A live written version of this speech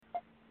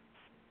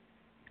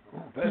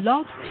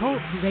Blog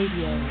Talk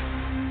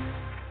Radio.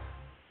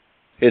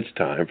 It's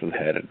time for the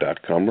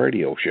Hadit.com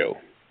radio show.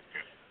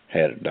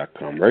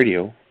 Hadit.com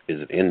radio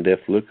is an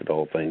in-depth look at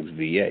all things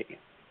VA.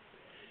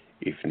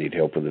 If you need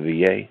help with the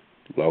VA,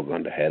 log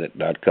on to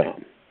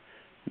Hadit.com.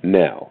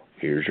 Now,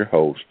 here's your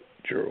host,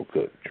 Gerald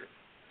Cook.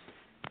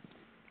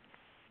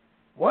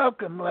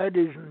 Welcome,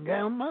 ladies and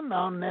gentlemen,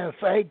 on this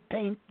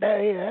 18th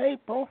day of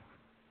April,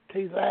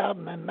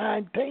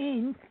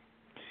 2019.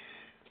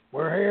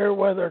 We're here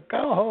with our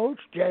co-host,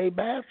 Jay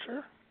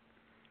Basser,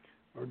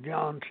 or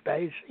John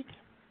Stacy.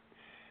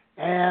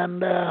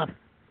 And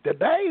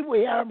today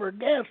we have our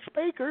guest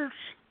speakers,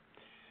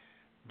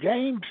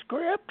 James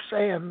Cripps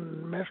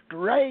and Mr.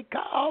 Ray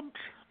Cobb.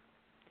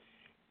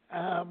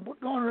 We're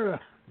going to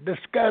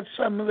discuss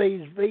some of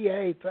these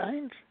VA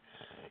things.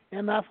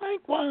 And I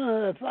think one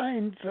of the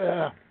things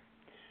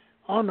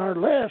on our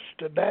list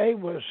today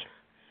was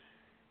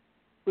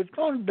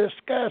going to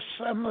discuss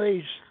some of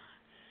these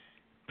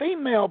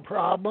female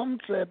problems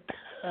that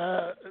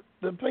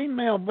the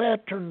female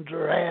veterans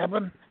are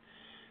having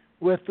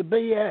with the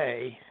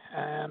VA,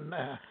 and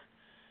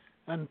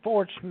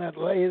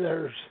unfortunately,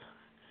 there's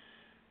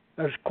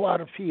quite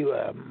a few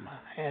of them,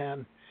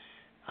 and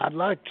I'd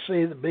like to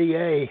see the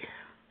VA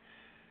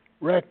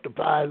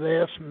rectify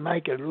this and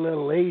make it a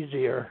little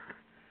easier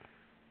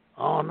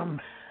on them.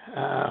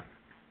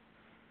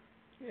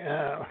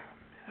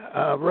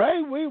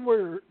 Ray, we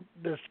were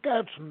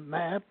discussing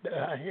that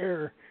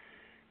here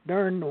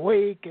during the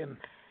week, and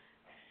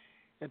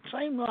it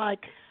seemed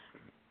like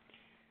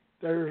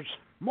there's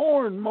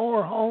more and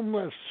more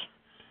homeless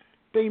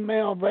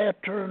female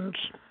veterans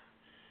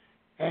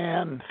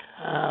and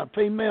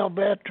female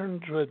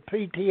veterans with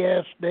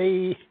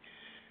PTSD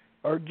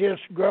are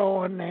just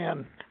growing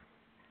in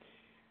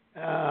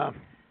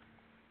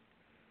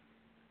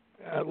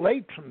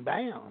leaps and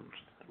bounds,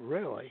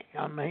 really.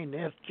 I mean,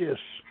 it's just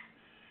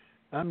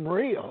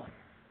unreal.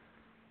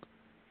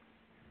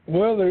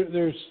 Well,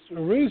 there's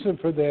a reason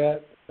for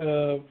that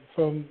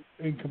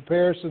in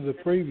comparison to the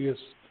previous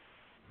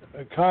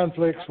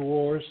conflicts,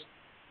 wars.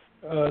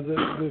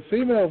 The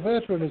female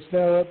veteran is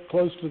now up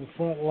close to the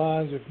front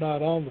lines, if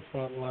not on the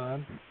front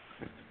line.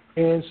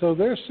 And so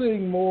they're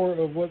seeing more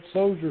of what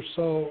soldiers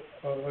saw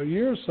a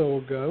year or so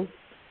ago.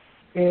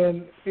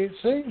 And it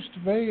seems to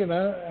me, and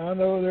I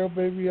know there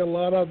may be a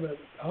lot of it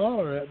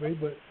holler at me,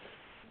 but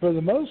for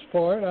the most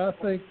part, I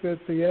think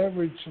that the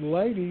average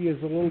lady is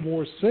a little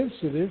more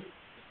sensitive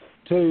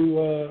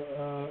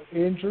to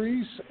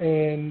injuries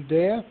and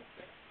death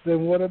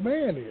than what a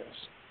man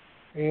is.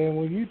 And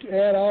when you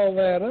add all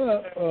that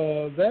up,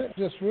 that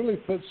just really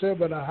puts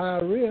them at a high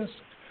risk.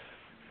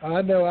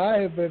 I know I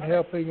have been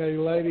helping a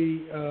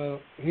lady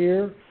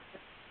here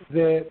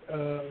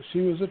that she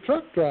was a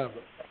truck driver.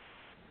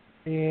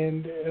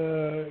 And,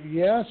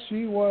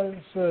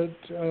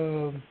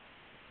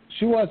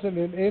 she wasn't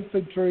in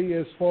infantry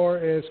as far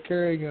as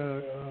carrying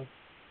a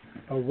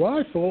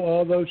rifle,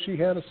 although she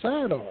had a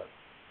sidearm.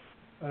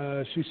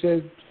 She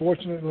said,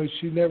 fortunately,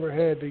 she never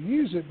had to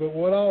use it, but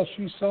what all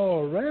she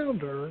saw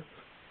around her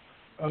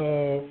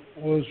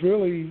was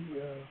really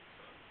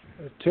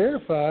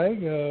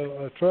terrifying.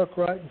 A truck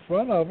right in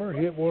front of her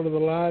hit one of the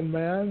line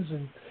mines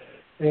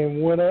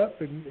and went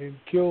up and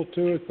killed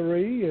two or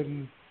three.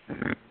 And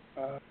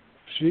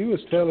she was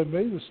telling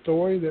me the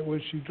story that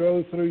when she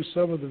drove through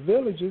some of the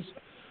villages,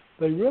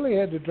 they really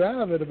had to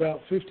drive at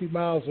about 50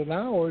 miles an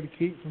hour to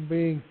keep from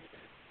being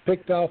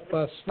picked off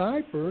by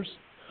snipers.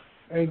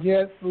 And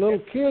yet little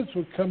kids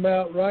would come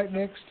out right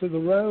next to the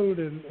road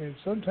and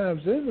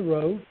sometimes in the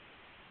road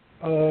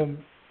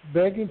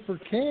begging for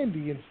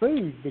candy and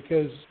food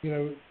because,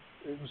 it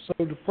was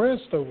so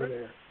depressed over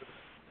there.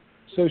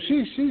 So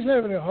she's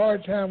having a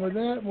hard time with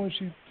that. When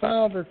she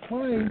filed her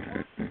claim,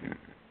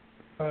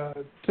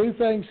 two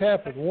things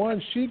happened. One,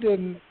 she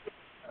did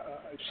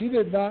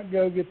not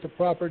go get the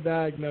proper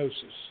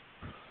diagnosis.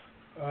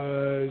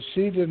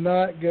 She did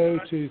not go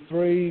to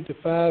 3 to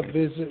 5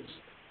 visits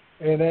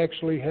and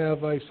actually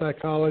have a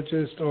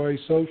psychologist or a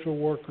social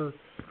worker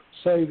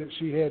say that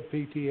she had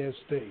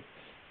PTSD.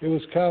 It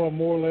was kind of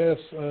more or less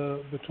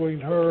between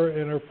her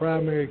and her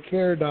primary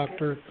care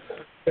doctor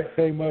that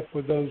came up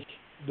with those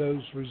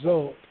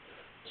results.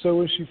 So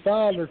when she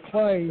filed her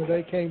claim,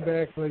 they came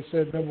back and they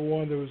said, number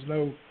one, there was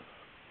no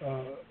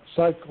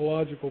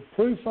psychological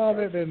proof of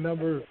it, and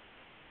number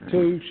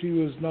two, she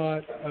was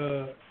not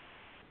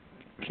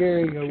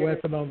carrying a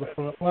weapon on the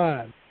front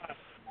line.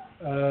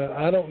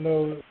 I don't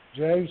know.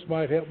 James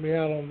might help me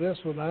out on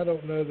this one. I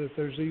don't know that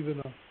there's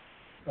even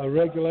a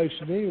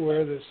regulation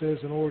anywhere that says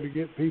in order to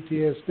get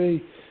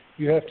PTSD,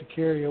 you have to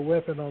carry a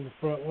weapon on the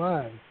front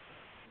line.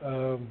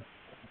 You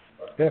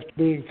have to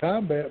be in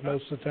combat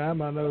most of the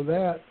time, I know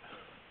that,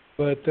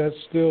 but that's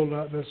still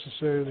not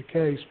necessarily the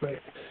case.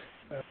 But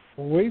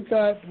we've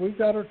got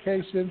her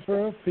case in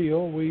for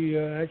appeal. We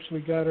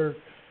actually got her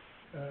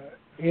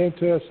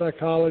into a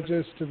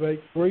psychologist to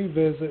make 3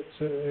 visits,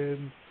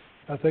 and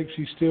I think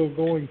she's still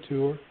going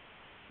to her.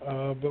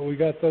 But we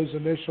got those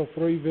initial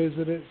 3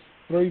 visits,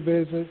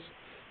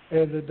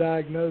 and the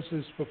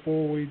diagnosis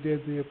before we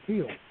did the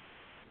appeal.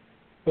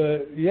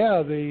 But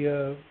yeah,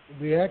 the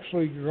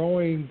actually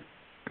growing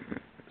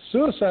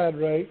suicide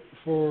rate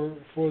for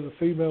the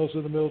females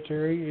in the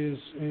military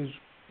is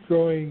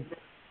growing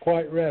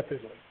quite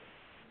rapidly.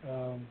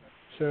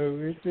 So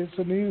it's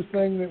a new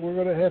thing that we're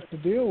going to have to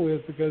deal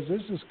with, because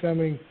this is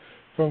coming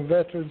from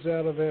veterans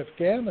out of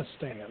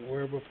Afghanistan,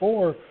 where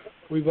before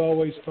we've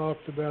always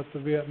talked about the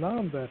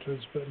Vietnam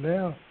veterans, but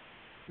now,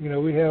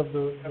 we have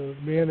the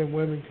men and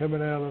women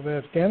coming out of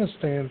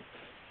Afghanistan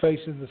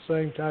facing the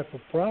same type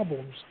of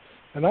problems.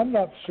 And I'm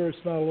not sure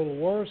it's not a little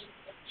worse,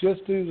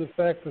 just due to the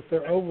fact that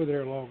they're over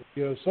there longer.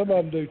 Some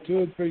of them do 2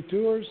 and 3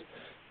 tours,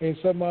 and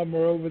some of them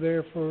are over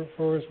there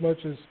for as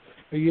much as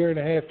a year and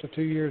a half to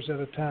 2 years at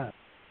a time.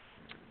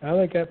 I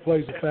think that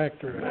plays a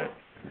factor in it.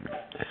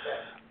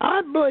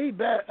 I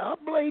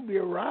believe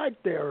you're right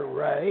there,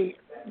 Ray.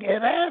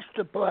 It has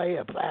to play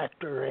a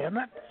factor in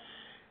it.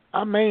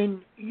 I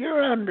mean,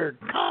 you're under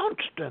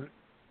constant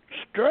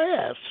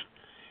stress,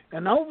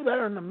 and over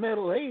there in the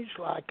Middle East,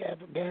 like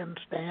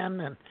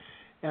Afghanistan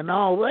and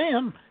all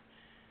them,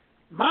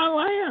 my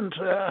lands,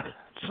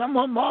 some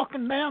of them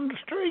walking down the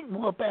street and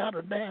whoop out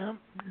a damn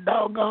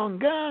doggone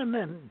gun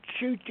and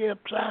shoot you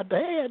upside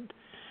the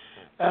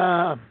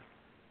head.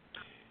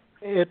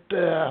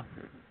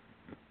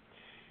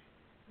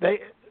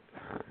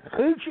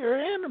 Who's your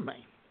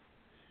enemy?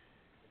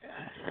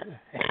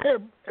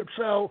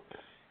 So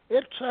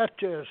it's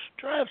such a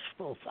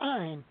stressful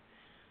thing,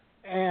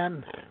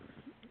 and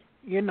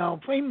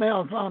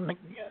females on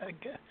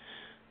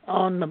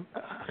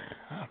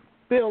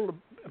the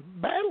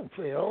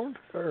battlefield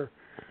or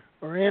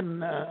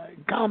in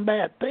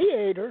combat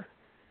theater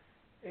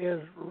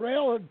is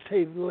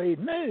relatively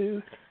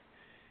new,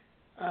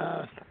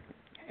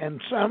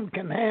 and some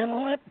can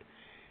handle it,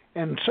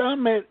 and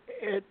some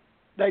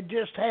they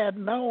just had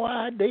no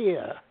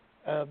idea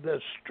of the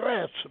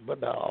stress of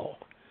it all,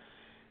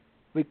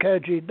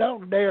 because you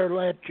don't dare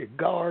let your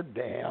guard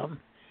down,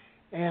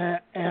 and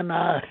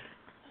that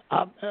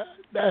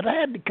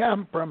had to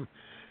come from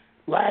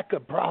lack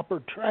of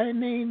proper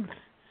training,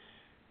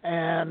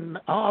 and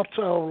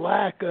also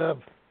lack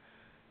of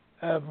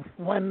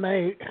when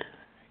they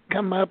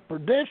come up for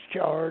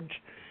discharge,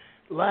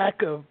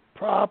 lack of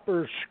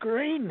proper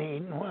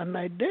screening when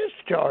they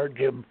discharge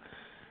them,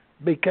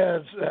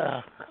 because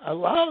a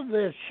lot of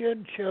this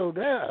should showed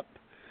up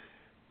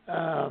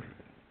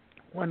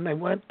when they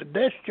went to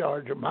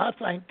discharge them. I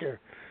think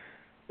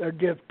they're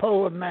just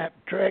pulling that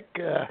trick.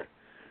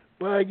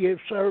 Well, you've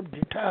served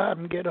your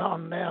time, get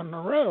on down the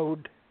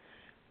road.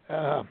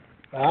 I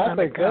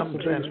think that's the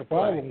biggest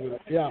problem with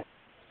it. Yeah.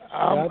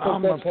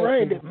 I'm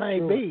afraid it may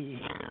be.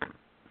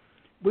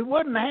 We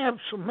wouldn't have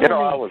so many.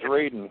 I was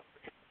reading.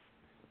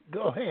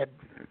 Go ahead.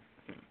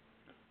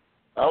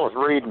 I was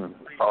reading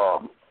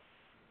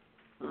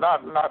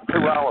not 2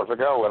 hours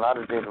ago, and I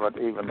didn't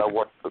even know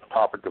what the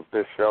topic of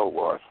this show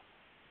was.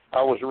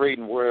 I was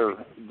reading where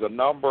the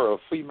number of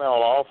female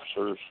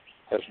officers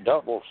has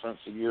doubled since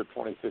the year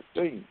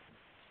 2015.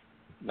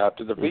 Now,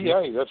 to the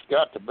VA, that's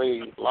got to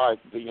be like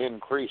the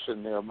increase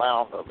in the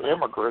amount of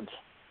immigrants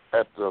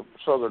at the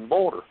southern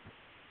border.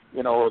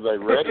 Are they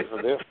ready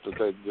for this?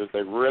 Do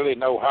they really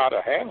know how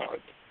to handle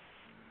it?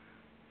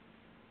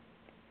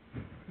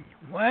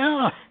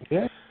 Well,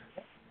 yeah.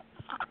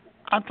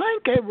 I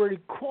think they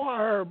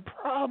require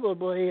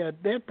probably a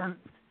different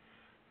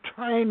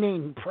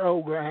training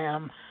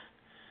program,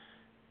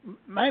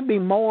 maybe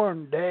more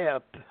in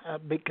depth,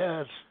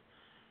 because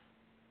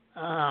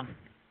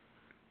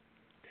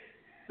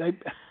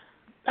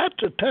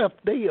that's a tough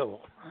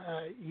deal.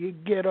 You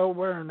get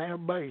over and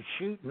everybody's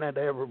shooting at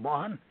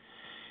everyone,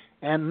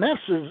 and this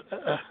is,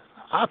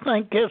 I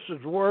think this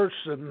is worse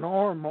than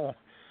normal,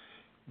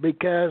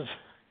 because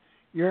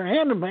your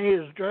enemy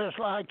is dressed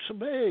like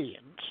civilians.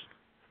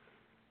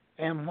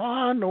 And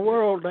why in the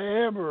world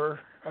they ever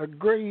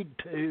agreed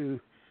to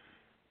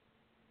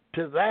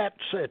that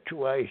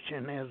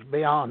situation is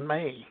beyond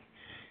me.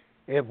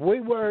 If we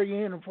wear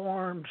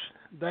uniforms,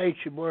 they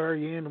should wear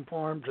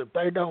uniforms. If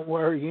they don't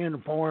wear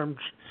uniforms,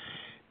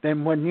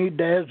 then when you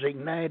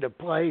designate a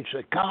place,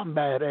 a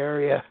combat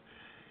area,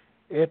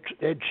 it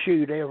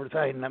shoot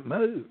everything that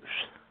moves.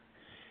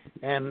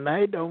 And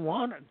they don't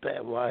want it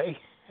that way.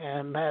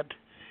 And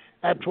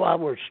that's why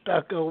we're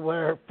stuck over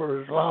there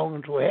for as long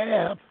as we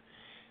have.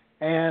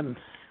 And,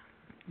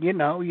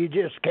 you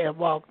just can't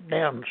walk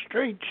down the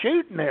street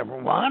shooting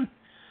everyone.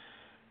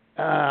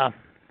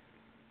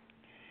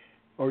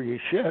 Or you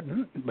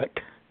shouldn't, but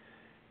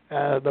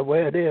the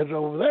way it is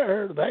over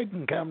there, they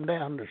can come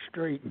down the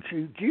street and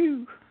shoot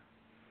you.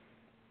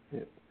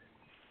 Yeah.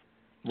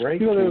 There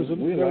was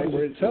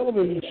a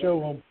television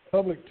show on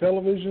public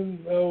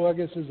television, I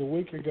guess it was a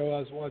week ago I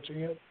was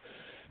watching it.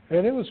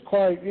 And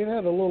it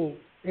had a little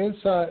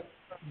insight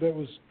that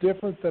was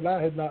different that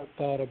I had not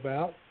thought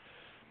about,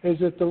 is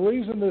that the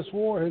reason this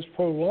war has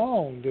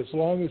prolonged as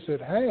long as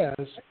it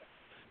has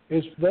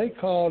is they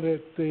called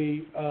it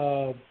the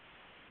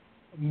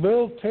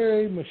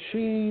military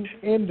machine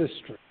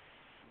industry.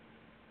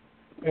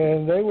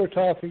 and they were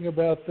talking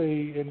about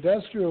the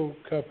industrial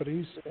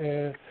companies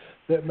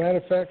that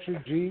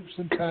manufacture jeeps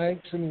and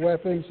tanks and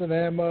weapons and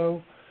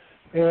ammo,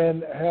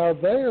 and how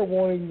they are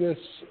wanting this.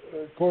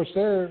 Of course,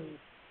 they're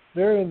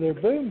in their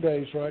boom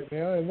days right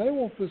now, and they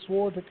want this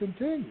war to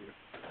continue.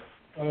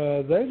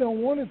 They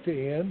don't want it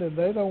to end, and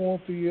they don't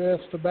want the U.S.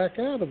 to back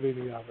out of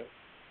any of it.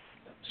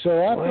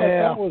 So I thought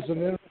that was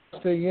an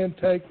interesting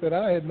intake that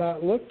I had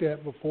not looked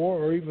at before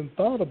or even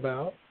thought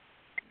about,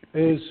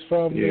 is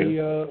from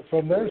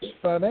from their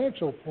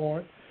financial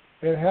point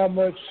and how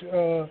much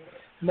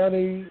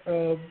money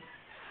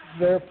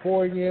they're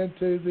pouring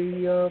into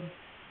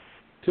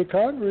to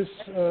Congress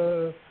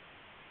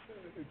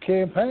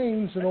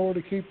campaigns in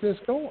order to keep this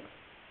going.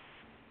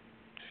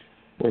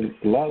 Well,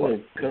 a lot of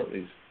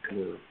companies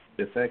were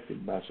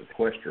affected by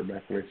sequester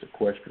back when they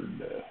sequestered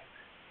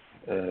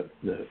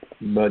the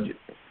budget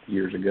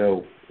years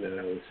ago.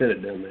 The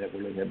Senate done that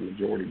when they had the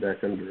majority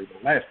back under the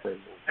last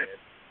president had.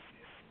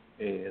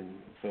 And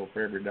so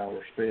for every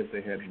dollar spent,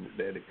 they had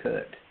to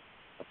cut.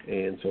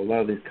 And so a lot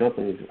of these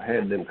companies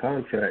had them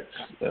contracts,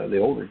 the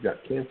orders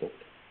got canceled.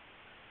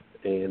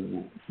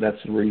 And that's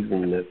the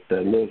reason that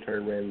the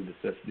military ran into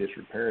such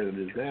disrepair that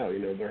it is now. You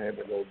know, they're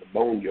having to go to the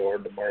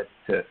boneyard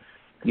to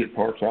get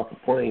parts off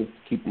of planes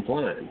to keep them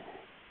flying.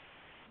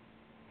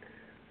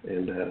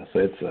 And so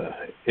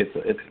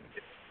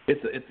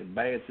it's a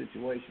bad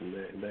situation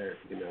there.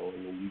 You know, I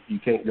mean, you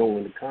can't go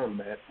into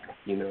combat,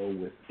 you know,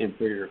 with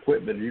inferior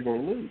equipment, or you're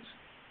going to lose.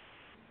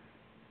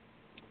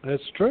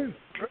 That's true.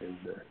 And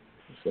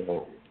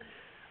so,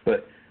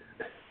 but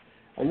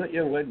on that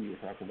young lady you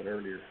were talking about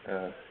earlier,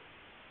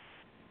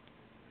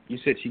 you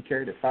said she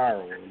carried a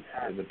firearm,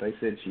 but they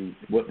said she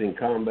wasn't in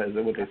combat. Is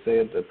that what they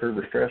said, to prove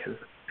her stressor?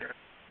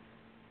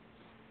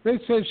 They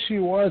said she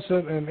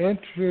wasn't an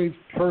infantry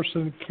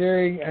person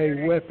carrying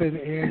a weapon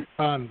in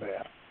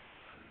combat.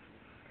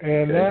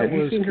 And that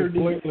was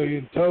completely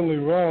and totally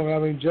wrong. I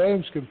mean,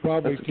 James can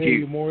probably tell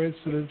you more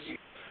incidents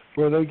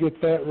where they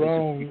get that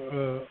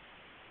wrong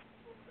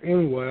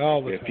anyway,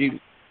 all the time.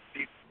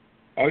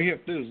 All you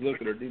have to do is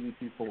look at her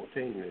DD-214,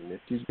 and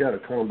if she's got a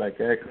combat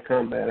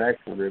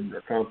action ribbon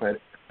or combat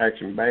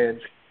action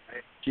badge,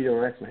 she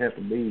don't actually have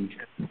to be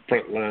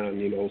front line,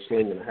 you know,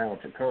 slinging a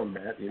howitzer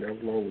combat, you know,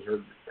 as long as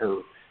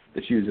her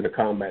that she was in a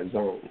combat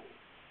zone.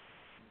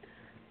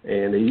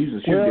 And they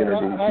usually should be in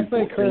her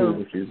DD-214,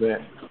 which is that.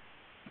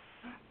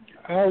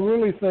 I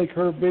really think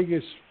her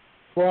biggest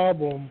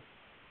problem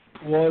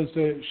was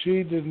that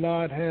she did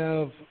not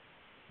have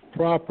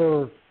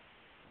proper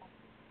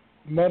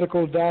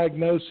medical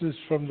diagnosis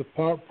from the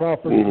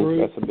proper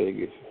group. That's a big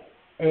issue.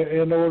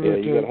 In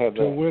order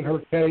to win her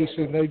case,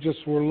 and they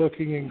just were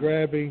looking and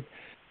grabbing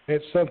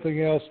at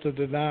something else to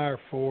deny her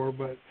for.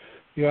 But,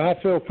 you know,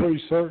 I feel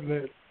pretty certain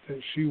that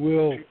she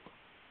will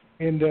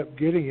end up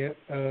getting it,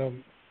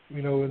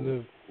 you know, in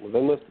the,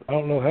 I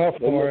don't know how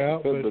far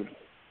out, but,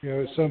 you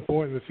know, at some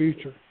point in the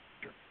future.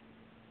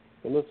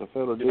 Unless a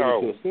federal duty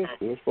to assist,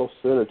 they're supposed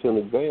to send her to an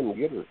exam and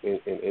get her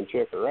and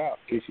check her out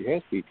in case she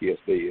has PTSD.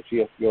 If she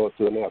has to go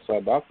to an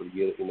outside doctor to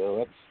get it, you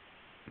know,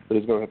 but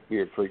it's going to have to be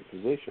her treat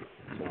physician.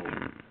 So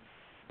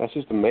that's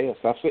just a mess.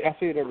 I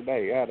see it every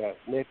day. I had a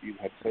nephew who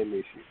had the same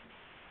issue.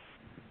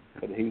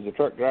 And he was a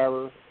truck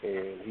driver,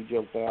 and he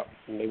jumped out,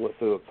 and they went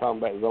through a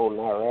combat zone in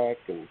Iraq,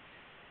 and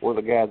one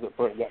of the guys up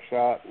front got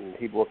shot, and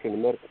he'd worked in the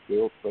medical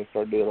field, so they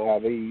started doing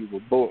IVs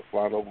with bullets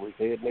flying over his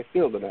head, and they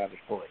still denied his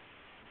claim.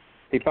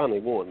 He finally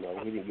won, though.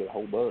 He didn't get a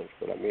whole bunch,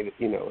 but I mean,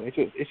 you know,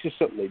 it's just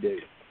something they do.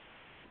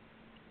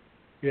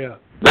 Yeah.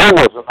 There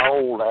was an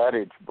old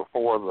adage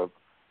before the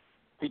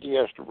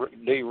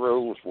PTSD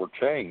rules were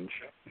changed.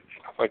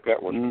 I think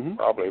that was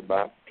probably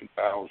about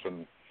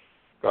 2000.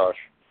 Gosh,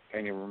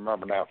 can't even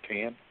remember now.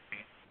 10.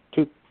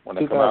 When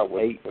they come out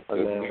with the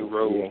new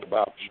rules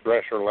about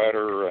stressor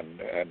letter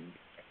and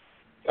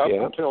up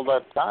until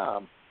that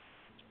time,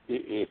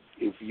 if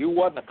you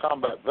wasn't a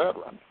combat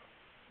veteran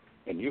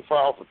and you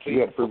filed for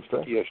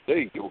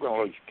PTSD, you were going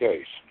to lose your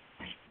case.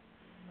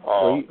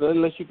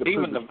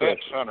 Even the vet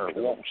center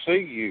won't see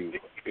you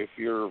if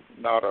you're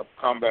not a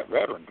combat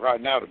veteran. Right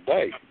now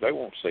today, they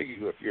won't see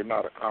you if you're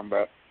not a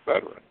combat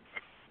veteran.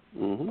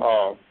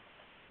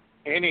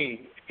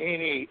 Any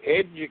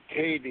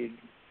educated,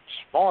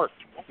 smart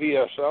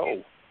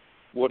VSO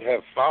would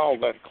have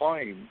filed that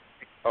claim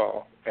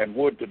and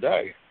would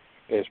today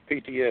as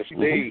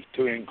PTSD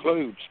to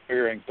include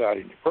severe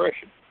anxiety and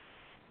depression.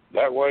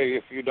 That way,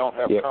 if you don't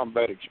have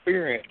combat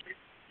experience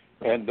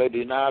and they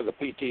deny the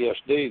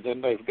PTSD,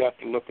 then they've got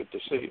to look at the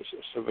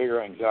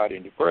severe anxiety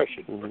and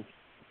depression.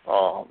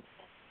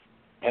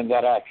 And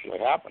that actually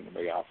happened to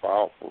me. I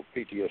filed for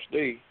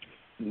PTSD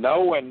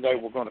knowing they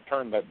were going to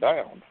turn that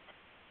down.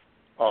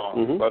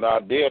 But I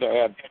did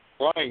add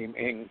claim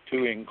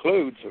to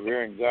include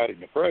severe anxiety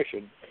and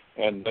depression,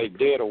 and they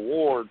did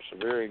award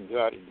severe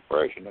anxiety and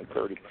depression at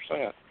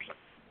 30%.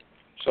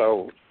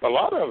 So a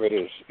lot of it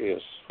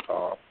is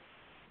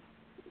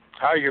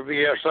how your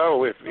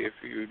VSO, if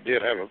you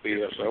did have a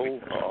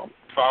VSO,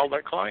 filed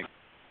that claim.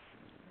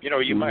 You know,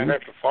 you might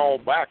have to fall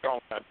back on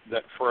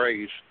that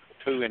phrase,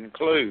 to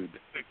include,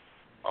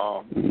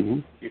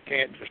 You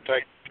can't just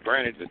take for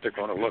granted that they're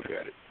going to look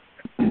at it.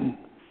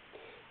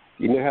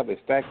 You know how they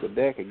stack the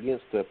deck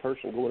against a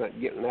person going out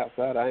and getting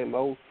outside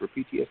IMO for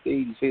PTSD?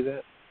 Did you see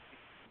that?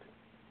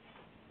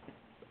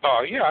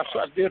 Yeah,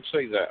 I did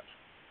see that.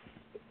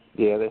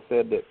 Yeah, they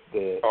said that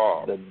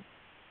the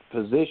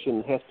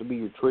physician has to be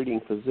your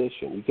treating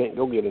physician. You can't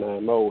go get an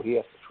IMO. He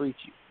has to treat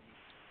you.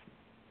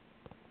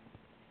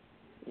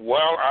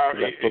 Well,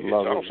 it's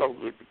also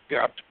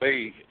got to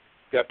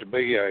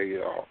be a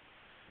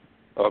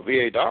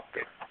VA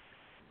doctor.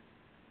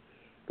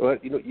 Well,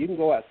 you can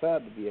go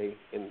outside the VA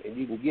and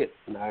you can get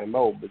an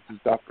IMO, but this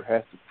doctor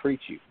has to treat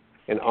you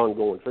in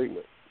ongoing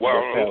treatment.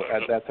 Well,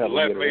 that's how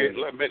let me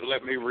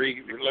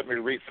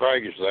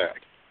rephrase that.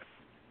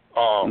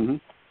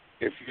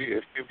 If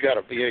you've got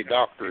a VA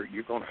doctor,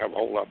 you're going to have a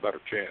whole lot better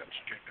chance.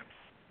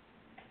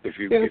 If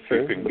you can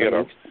get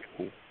a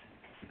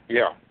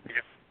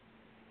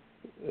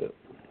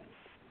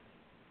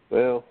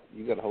Well,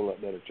 you got a whole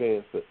lot better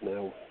chance, but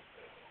now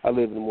I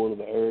live in one of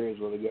the areas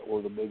where they got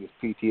one of the biggest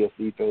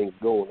PTSD things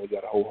going. They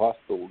got a whole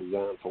hospital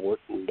designed for it,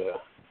 and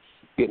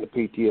getting a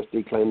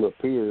PTSD claim up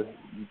here,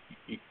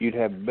 you'd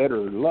have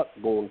better luck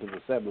going to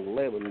the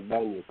 7-Eleven and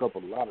buying you a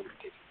couple of lottery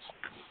tickets.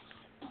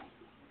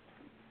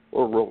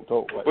 Or roll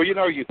talk. Well, you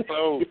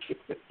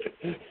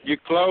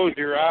close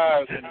your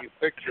eyes and you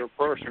picture a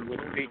person with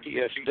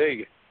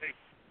PTSD.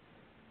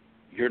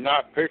 You're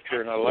not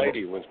picturing a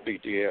lady with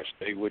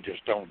PTSD. We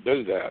just don't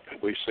do that.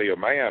 We see a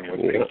man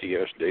with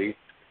PTSD,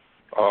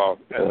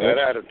 and that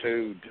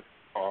attitude,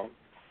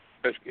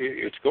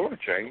 it's going to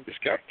change. It's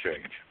got to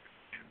change.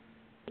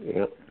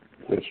 Yeah,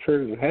 it's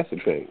true. It has to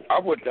change. I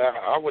would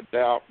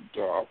doubt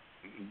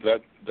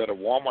that a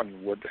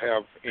woman would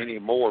have any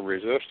more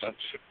resistance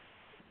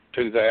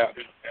to that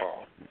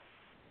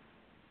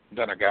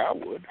than a guy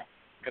would.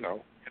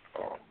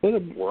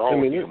 We're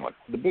all human.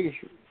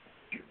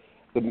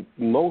 The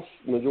most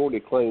majority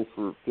of claims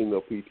for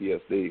female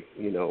PTSD,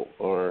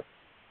 are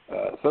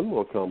some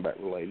are combat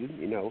related.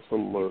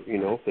 Some are,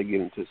 if they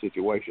get into a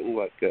situation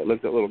like look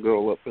at that little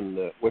girl up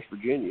in West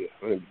Virginia,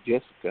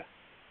 Jessica.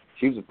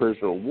 She was a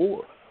prisoner of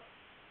war,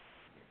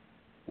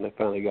 and they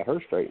finally got her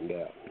straightened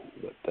out.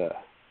 But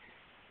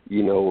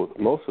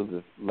most of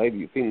the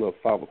female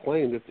file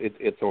claims,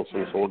 it's on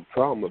some sort of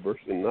trauma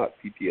versus not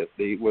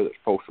PTSD, whether it's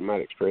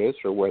post-traumatic stress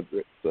or whether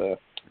it's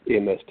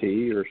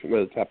MST or some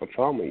other type of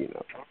trauma,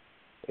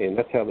 And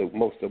that's how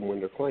most of them win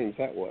their claims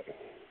that way.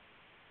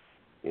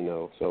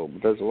 So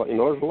there's a lot.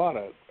 There's a lot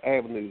of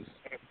avenues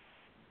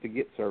to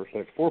get service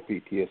next for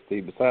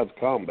PTSD besides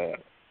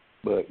combat.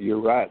 But you're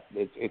right.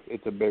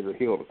 It's a bigger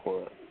hill to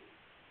climb.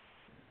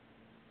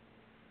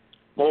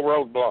 More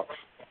roadblocks.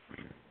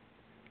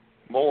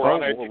 More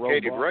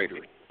uneducated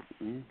raiders.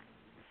 Mm-hmm.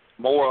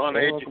 More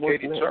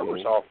uneducated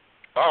service officers.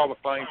 All the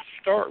things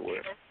to start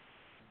with.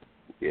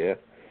 Yeah.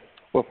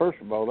 Well, first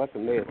of all, that's a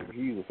mess. If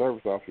you use a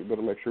service officer, you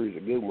better make sure he's a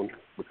good one,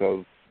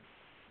 because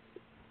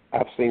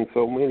I've seen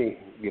so many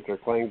get their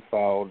claims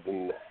filed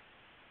in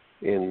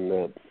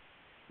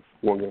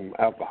one of them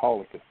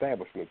alcoholic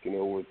establishments,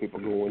 where people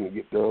go in and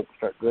get drunk,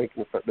 start drinking,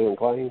 and start doing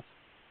claims.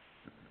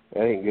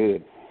 That ain't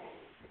good.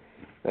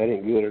 That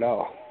ain't good at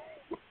all.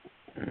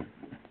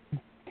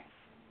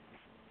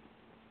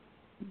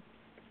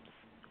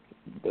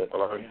 But,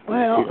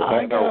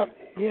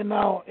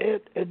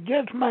 it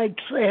just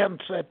makes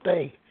sense that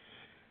they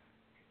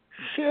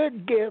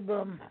should give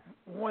them,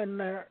 when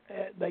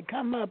they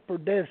come up for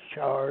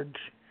discharge,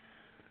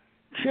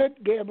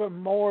 should give them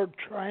more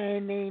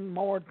training,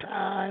 more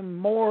time,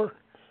 more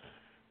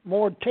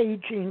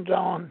teachings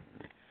on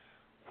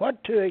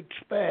what to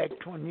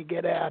expect when you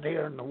get out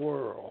here in the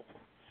world,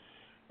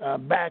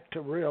 back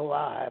to real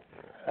life.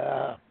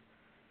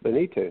 They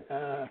need to.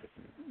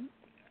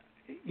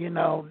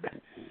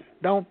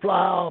 Don't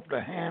fly off the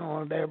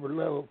handle at every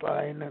little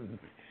thing,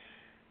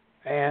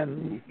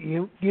 and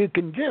you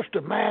can just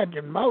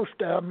imagine most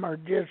of them are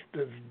just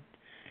as,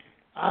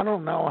 I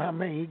don't know how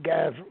many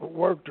guys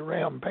worked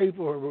around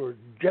people who were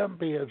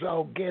jumpy as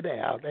all get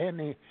out.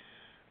 Any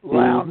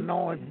loud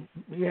noise,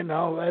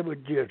 they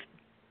would just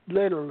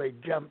literally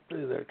jump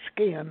through their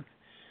skin.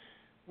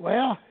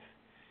 Well,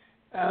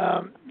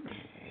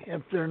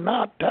 if they're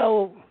not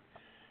told,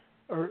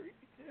 or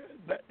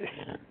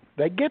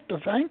they get to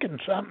thinking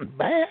something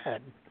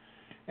bad,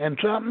 and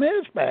something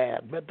is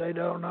bad, but they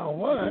don't know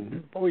what.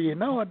 And before you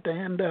know it, they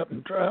end up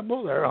in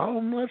trouble. They're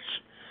homeless.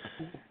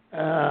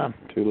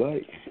 Too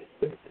late.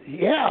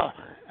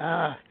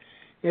 Yeah.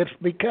 It's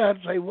because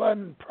they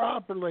wasn't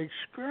properly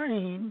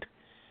screened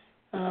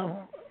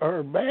or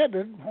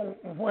vetted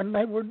when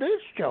they were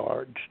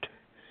discharged.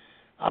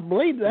 I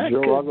believe that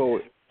could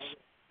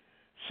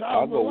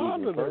solve a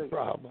lot of their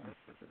problems.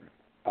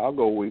 I'll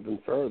go even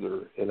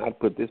further, and I'd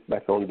put this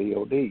back on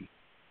DOD.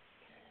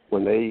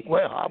 When they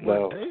I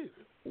would too.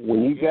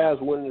 When you guys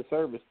went in the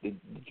service, did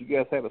you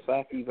guys have a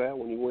psych eval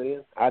when you went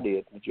in? I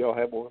did. Did y'all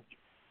have one?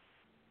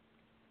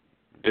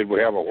 Did we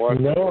have a what?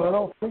 No, I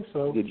don't think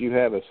so. Did you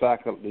have a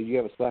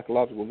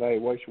psychological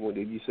evaluation?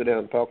 Did you sit down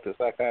and talk to a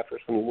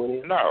psychiatrist when you went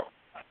in? No.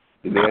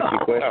 Did they ask you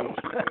questions?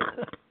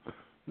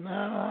 No,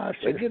 I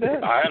They did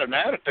that. I had an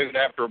attitude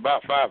after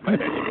about 5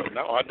 minutes, but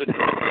no, I didn't.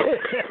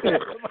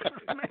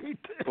 Me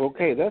too.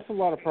 Okay, that's a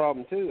lot of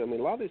problem too. I mean,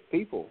 a lot of these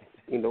people,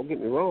 don't get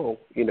me wrong,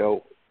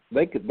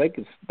 they could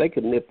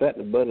nip that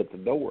in the bud at the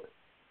door.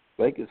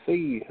 They can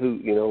see who,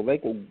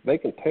 they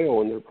can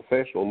tell in their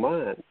professional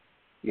mind,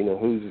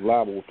 who's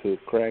liable to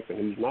crack and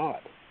who's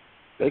not.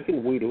 They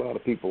can weed a lot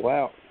of people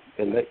out,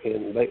 and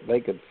they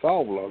could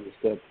solve a lot of this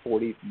stuff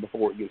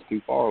before it gets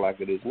too far like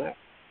it is now.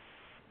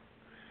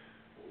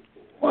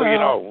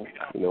 Well,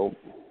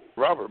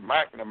 Robert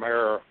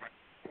McNamara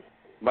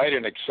made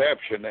an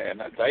exception,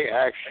 and they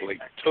actually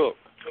took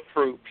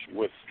troops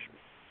with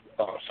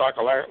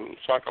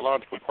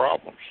psychological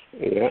problems.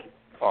 Yeah,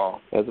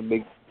 that's a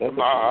big.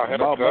 I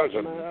had a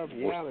cousin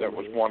that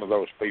was one of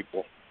those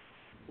people.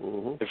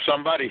 Mm-hmm. If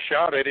somebody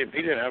shot at him,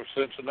 he didn't have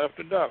sense enough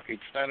to duck. He'd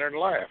stand there and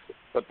laugh.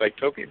 But they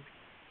took him.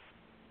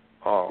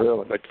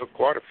 Really? They took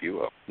quite a few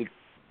of them.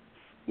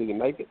 Did he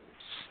make it?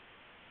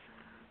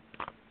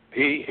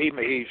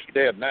 He's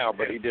dead now,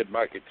 but he did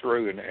make it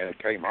through and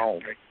came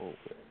home. Okay.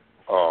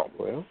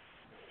 Well.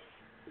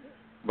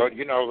 But,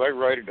 they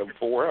rated him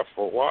 4F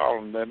for a while,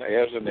 and then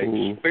as an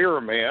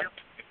experiment,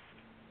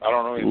 I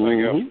don't know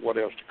anything else, what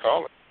else to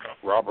call it,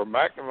 Robert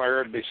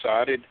McNamara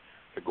decided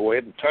to go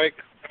ahead and take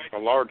a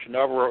large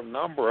number of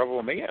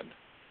them in.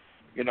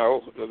 You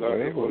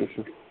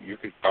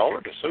could call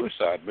it a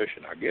suicide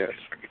mission, I guess.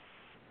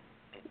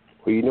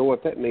 Well, you know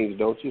what that means,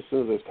 don't you? As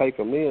soon as they take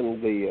them in,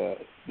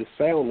 the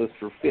soundness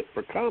for fit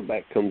for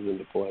combat comes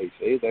into play.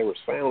 See, they were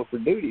sound for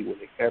duty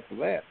after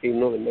that, even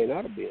though they may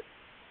not have been.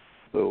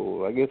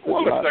 So I guess if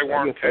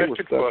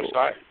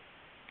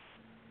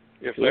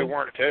they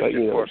weren't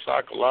tested for a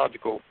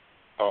psychological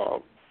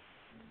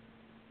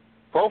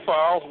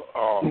profile,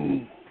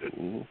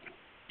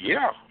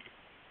 yeah,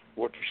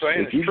 what you're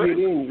saying if is you true.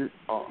 Get in,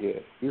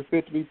 you're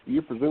fit to be.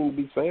 You're presumed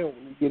to be sound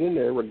when you get in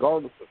there,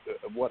 regardless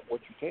of what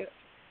you test.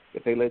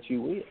 If they let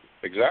you in.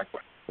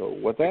 Exactly. So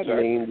what that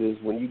means is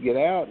when you get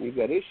out and you've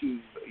got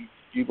issues,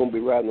 you're going to be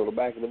riding on the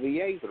back of the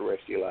VA for the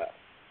rest of your life.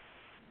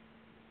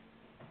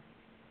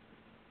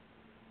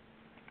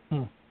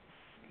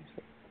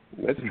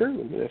 That's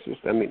true. That's just.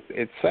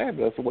 It's sad,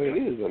 but that's the way it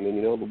is. The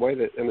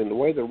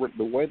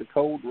way the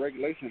code and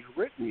regulations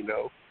are written.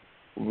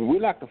 We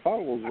like to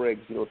follow those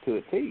regs, to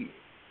a T.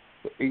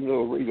 But even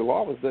though the regional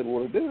office doesn't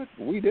want to do it,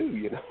 we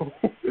do.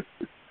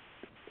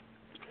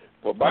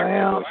 Well, back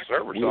to the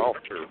service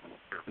officer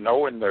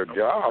knowing their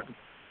job.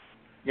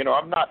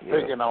 I'm not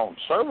picking on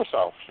service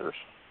officers.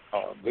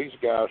 These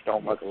guys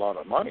don't make a lot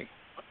of money,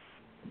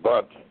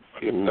 but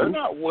if they're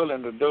not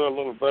willing to do a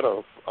little bit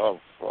of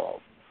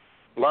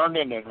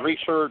learning and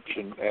research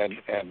and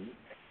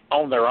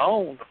on their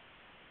own,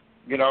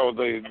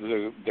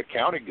 the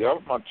county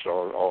governments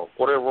or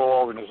whatever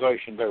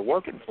organization they're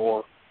working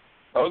for,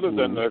 other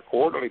than their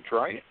quarterly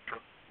training,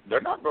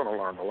 they're not going to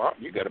learn a lot.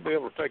 You got to be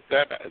able to take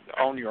that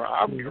on your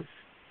own.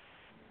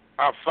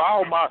 I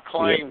filed my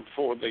claim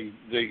for the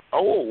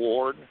O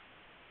Award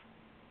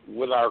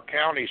with our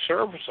county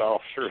service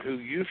officer who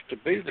used to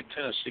be the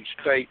Tennessee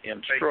State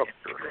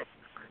instructor.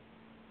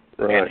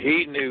 Right. And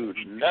he knew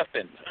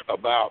nothing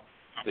about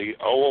the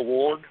O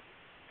Award.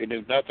 He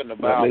knew nothing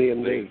about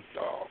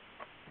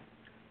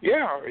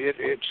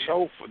it's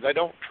so they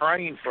don't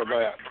train for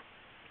that.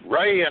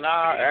 Ray and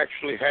I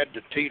actually had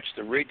to teach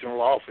the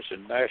regional office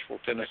in Nashville,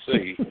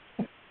 Tennessee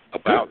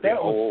about the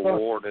O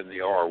Award and the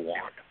R1.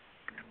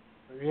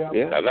 Yeah.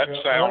 Now that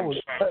sounds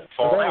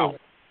far out,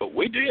 but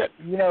we did.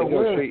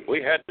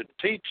 We had to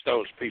teach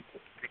those people.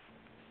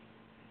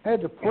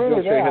 Had to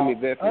print it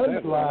out,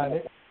 underline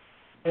it,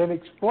 and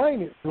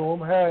explain it to them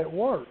how it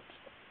works.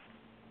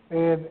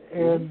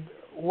 And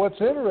what's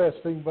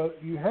interesting, but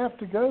you have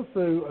to go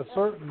through a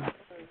certain.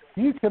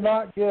 You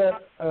cannot get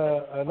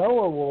an O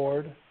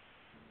Award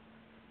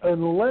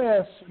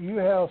unless you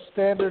have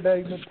standard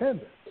aid and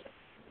attendance.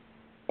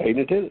 Aid and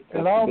attendance.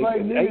 And all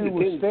they knew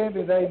was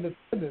standard aid and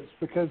attendance,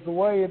 because the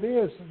way it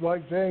is,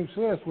 like James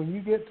says, when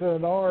you get to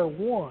an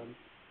R1,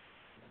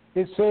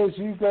 it says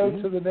you go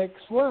to the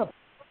next level.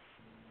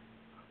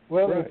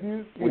 Well, if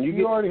you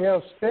already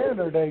have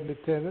standard aid and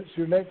attendance,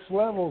 your next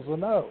level's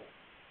an O.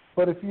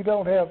 But if you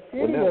don't have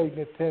any aid and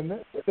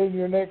attendance, then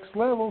your next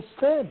level's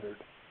standard.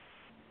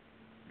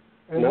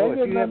 And they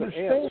didn't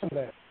understand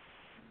that.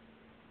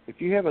 If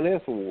you have an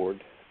S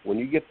award, when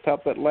you get to the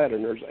top of that ladder,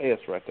 and there's an S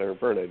right there in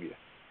front of you,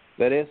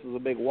 that S is a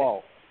big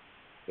wall.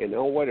 And the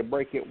only way to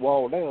break that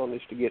wall down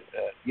is to get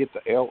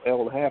the L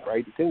and a half, or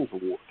aid and attendance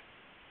award.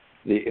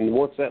 And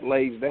once that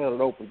lays down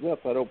and opens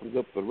up, that opens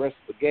up the rest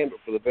of the gambit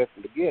for the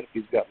veteran to get if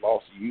he's got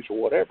loss of use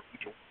or whatever.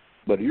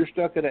 But if you're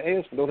stuck at an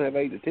S and don't have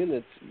aid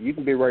attendance, you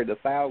can be rated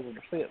 1,000%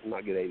 and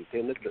not get aid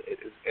attendance,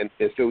 and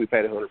still be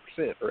paid 100%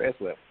 or S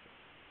level.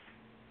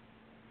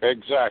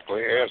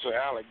 Exactly. As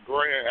Alex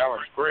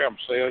Graham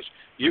says,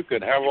 you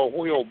can have a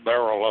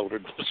wheelbarrow load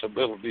of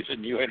disabilities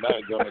and you ain't not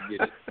going to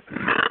get it.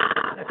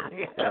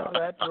 Yeah,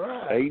 that's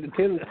right. Aid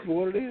attendance is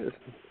what it is.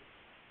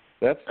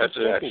 That's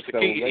the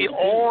key.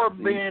 Or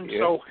being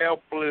so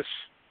helpless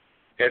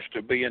as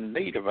to be in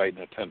need of aid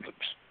and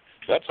attendance.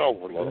 That's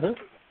overlooked. Uh-huh.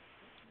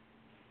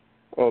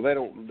 Oh, they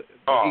don't.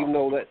 Even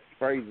though that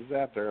phrase is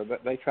out there,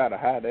 they try to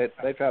hide that.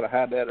 They try to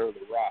hide that under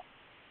the rock.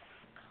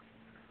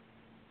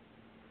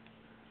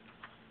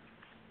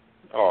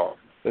 Oh,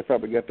 they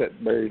probably got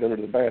that buried under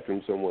the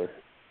bathroom somewhere.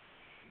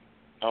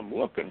 I'm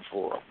looking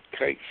for a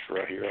case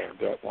right here I've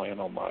got laying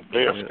on my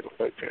desk. It'll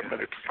take me a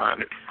minute to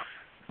find it,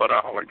 but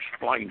I'll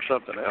explain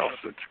something else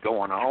that's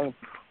going on.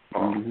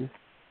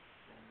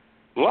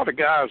 A lot of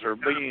guys are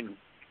being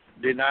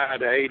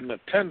denied aid and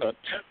attendance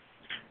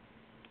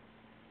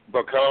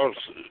because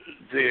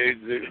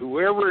the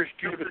whoever is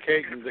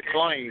adjudicating the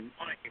claim,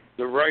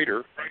 the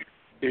rater,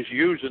 is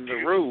using the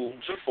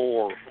rules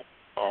for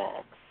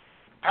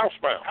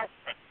housebound.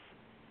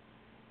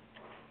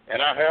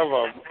 And I have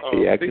a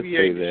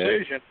BBA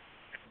decision.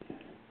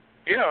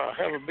 Yeah, I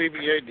have a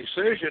BBA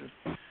decision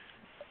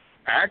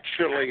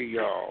actually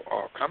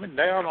coming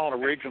down on a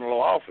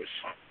regional office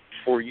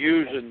for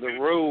using the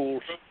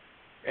rules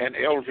and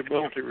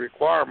eligibility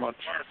requirements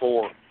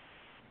for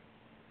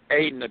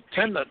aid and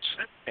attendance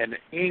and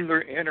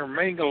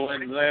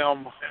intermingling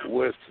them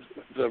with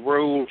the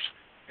rules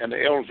and the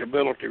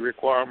eligibility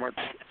requirements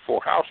for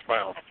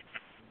housebound.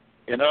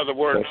 In other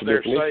words,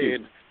 they're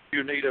saying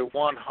you need a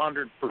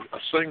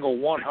single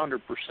 100%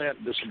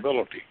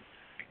 disability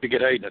to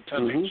get aid and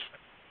attendance.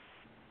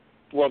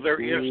 Well,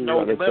 there is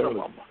no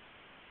minimum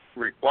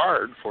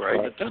required for aid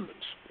and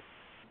attendance.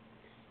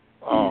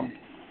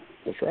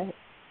 That's right.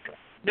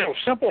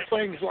 Simple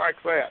things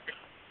like that,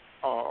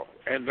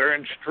 and they're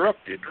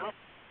instructed.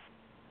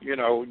 You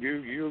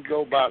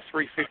go by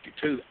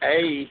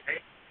 352A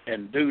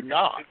and do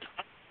not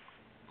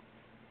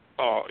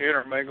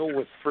intermingle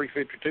with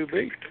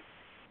 352B.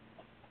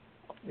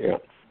 Yeah.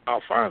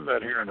 I'll find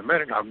that here in a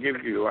minute. I'll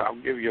give you a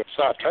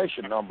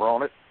citation number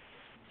on it.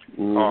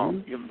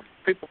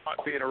 People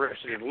might be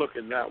interested in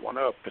looking that one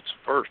up. It's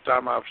the first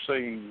time I've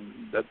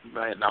seen that,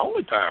 and the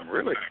only time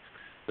really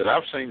that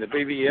I've seen the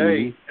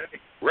BVA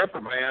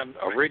reprimand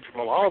a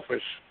regional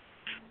office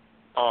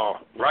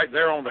right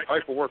there on the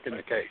paperwork in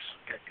the case.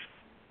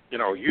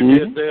 You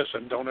did this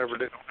and don't ever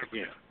do it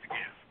again.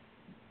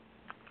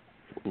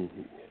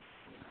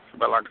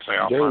 But like I say,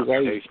 I'll find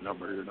the case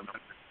number here in a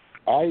minute.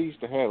 I used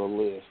to have a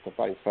list, if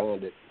I can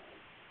find it.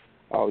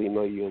 I'll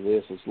email you a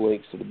list with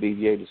links to the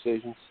BVA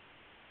decisions.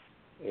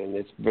 And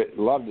it's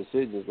a lot of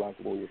decisions like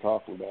the one you're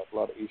talking about, a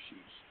lot of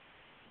issues.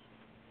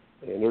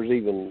 And there's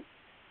even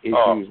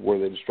issues where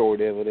they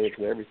destroyed evidence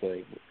and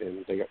everything,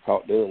 and they got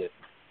caught doing it.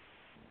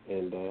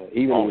 And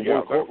even in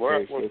one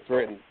court case, they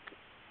threatened.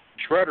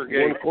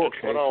 Shreddergate, what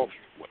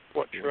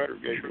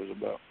Shreddergate was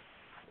about.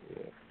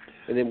 Yeah.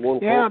 And then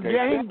one court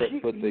case, they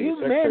put the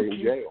secretary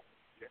in jail.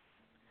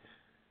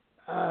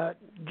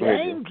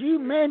 James, you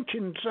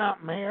mentioned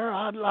something here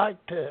I'd like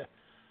to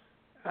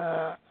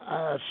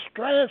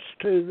stress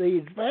to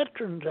these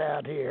veterans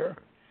out here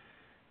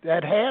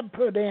that have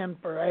put in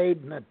for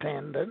aid and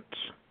attendance.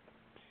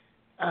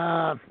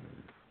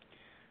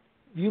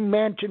 You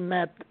mentioned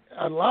that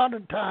a lot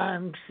of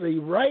times the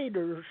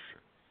raiders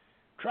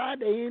try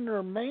to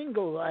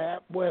intermingle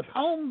that with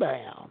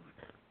homebound,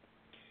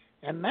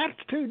 and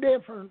that's two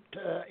different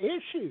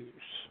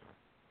issues.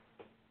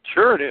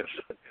 Sure it is.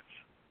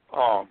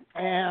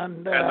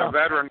 And the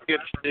veteran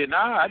gets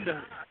denied.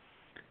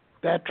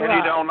 That's and right.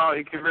 He don't know.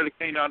 He really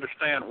can't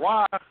understand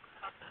why.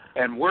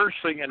 And we're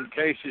seeing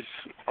cases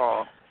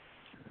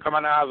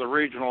coming out of the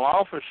regional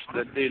office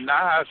that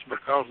denies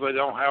because they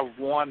don't have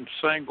one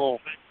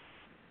single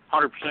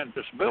 100%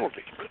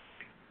 disability,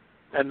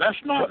 and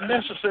that's not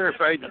necessary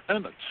for aid and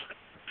attendance.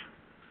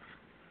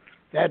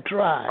 That's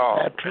right.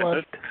 That's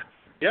what.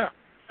 Yeah.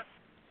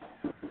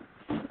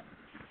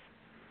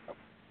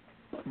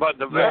 But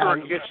the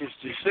veteran gets his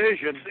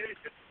decision,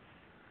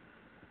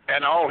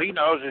 and all he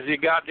knows is he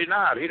got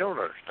denied. He don't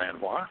understand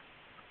why.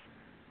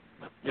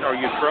 You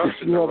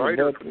trust in the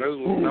writer to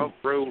know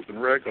rules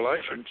and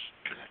regulations.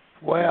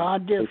 Well, I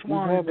just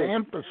wanted to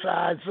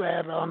emphasize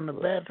that on the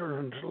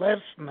veterans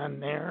listening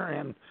there,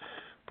 and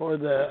for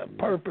the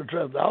purpose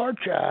of the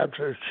archives,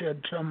 or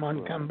should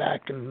someone come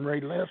back and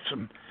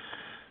re-listen,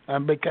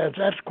 because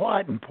that's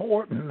quite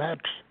important.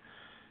 That's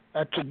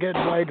a good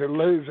way to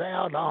lose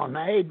out on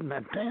aid and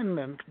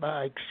attendance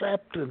by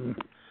accepting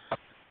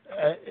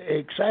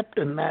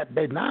that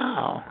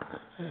denial.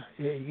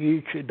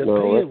 You should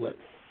appeal it.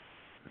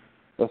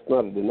 That's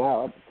not a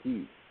denial. That's a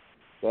cue.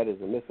 That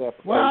is a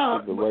misapplication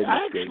of the rating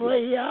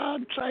actually,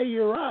 I'd say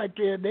you're right.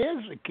 It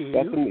is a cue.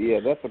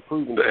 That's a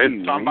proven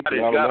cue. Somebody's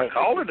got to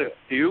call it a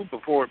cue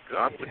before it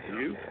got to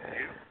cue.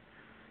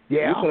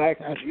 Yeah, you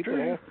can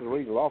ask the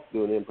regional office to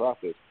do an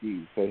in-process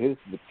cue. Say, this is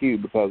the cue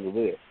because of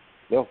this.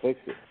 They'll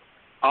fix it.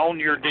 On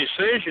your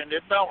decision,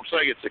 it don't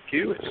say it's a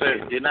cue. It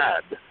says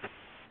denied.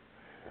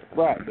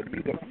 Right, but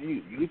you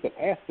can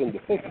ask them to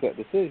fix that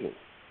decision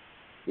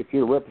if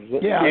you're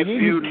representing. Yeah, if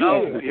you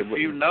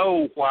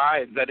know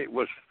why that it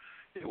was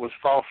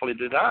falsely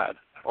denied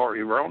or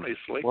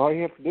erroneously. Well, all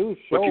you have to do is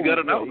show. But you got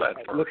to know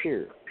that first. Look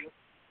here.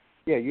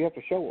 Yeah, you have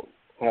to show them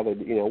how they,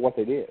 what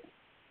they did.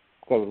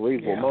 because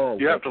reasonable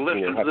minds. You have to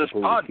listen to this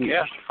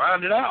podcast to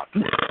find it out.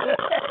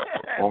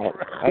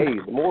 Hey,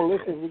 the more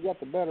listeners we got,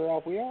 the better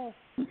off we are.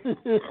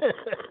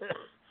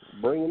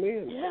 Bring them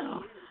in.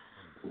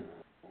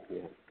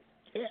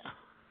 Yeah.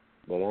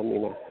 But I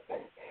mean,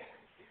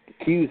 the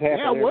cues happen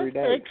every day.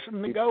 Yeah, we're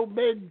fixing to go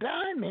big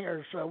time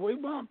here, so we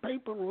want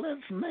people to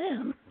listen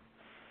in.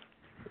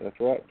 That's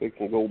right,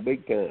 fixing to go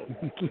big time.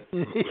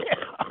 Yeah.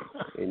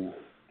 And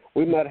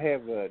we might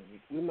have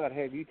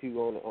you two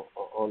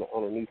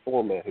on a new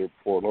format here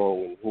before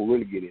long, and we'll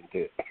really get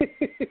into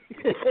it.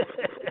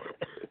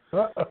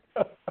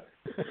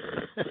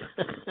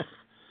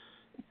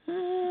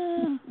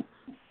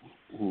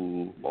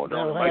 Boy,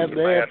 don't it make you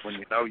mad when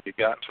you know you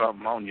got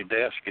something on your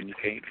desk and you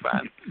can't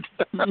find it.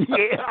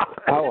 Yeah.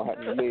 Oh,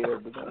 happens to me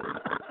every day.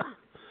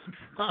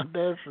 I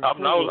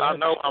know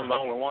I'm the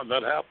only one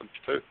that happens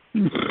to.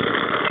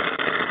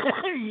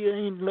 You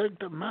ain't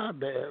looked at my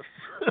desk.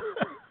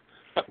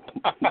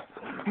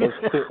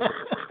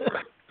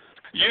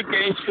 You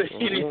can't see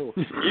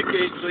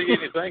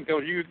anything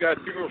because you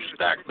got yours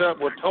stacked up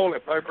with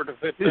toilet paper to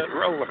fit that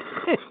roller.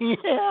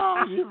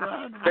 Yeah, you're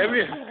right. Have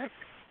you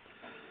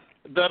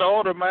that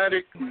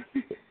automatic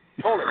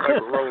toilet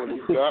paper roller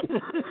you got?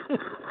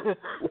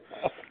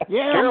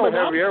 Yeah, Carol,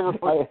 have you ever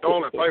put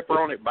toilet paper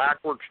on it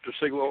backwards to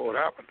see what would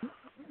happen?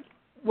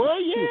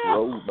 Well, yeah.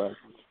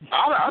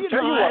 I'll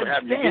tell you what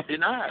happened. You get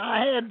denied.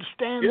 I had to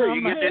stand you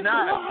on get my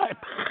denied.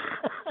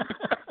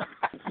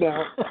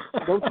 Now,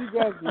 don't you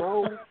guys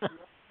know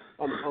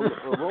on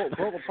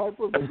toilet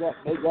paper they got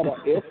an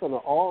S and an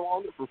R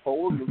on it for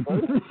forward and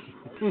reverse?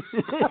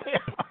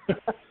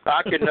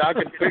 I can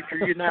picture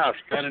you now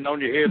standing on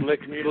your head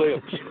licking your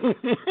lips.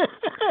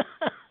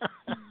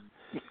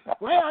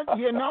 Well,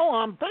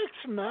 I'm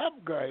fixing to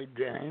upgrade,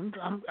 James.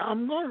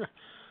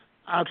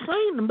 I've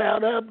thinking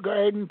about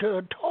upgrading to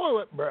a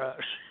toilet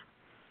brush.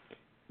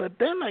 But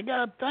then I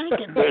got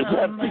thinking, maybe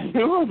that'd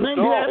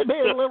be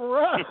a little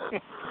rough.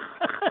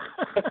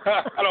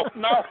 I don't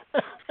know.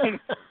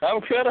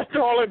 I've got a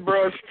toilet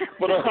brush,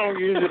 but I don't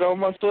use it on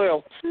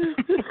myself.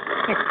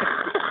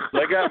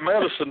 They got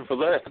medicine for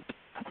that.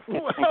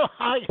 Well,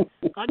 I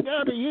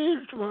got a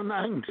used one.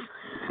 I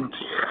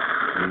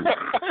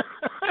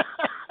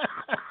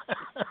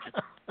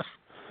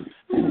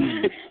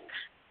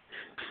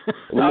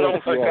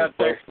don't think I'd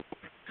take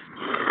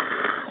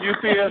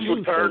UPS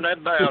would turn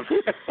that down.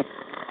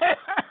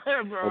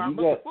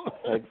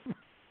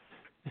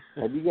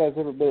 Have you guys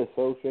ever been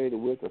associated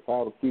with or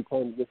filed a Q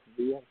claim against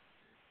the VA?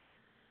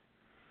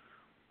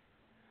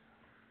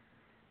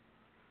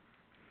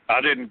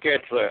 I didn't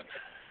catch that.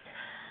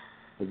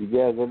 Have you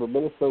guys ever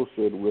been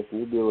associated with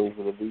your dealings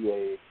with the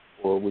VA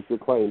or with your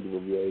claim to the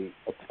VA?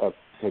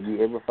 Have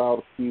you ever filed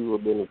a Q or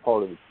been a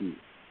part of the Q?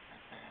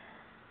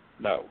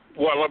 No.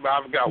 Well,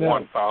 I've got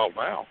one filed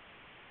now.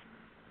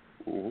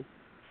 Mm-hmm.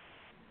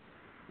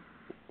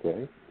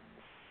 Okay.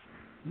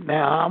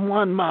 Now, I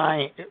won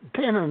my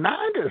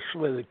tendonitis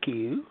with a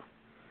Q.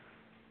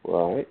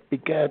 Right.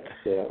 Because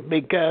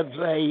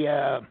they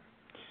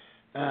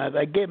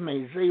give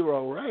me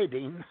 0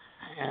 rating,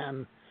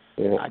 and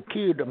I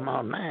Q'd them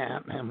on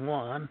that and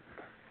won.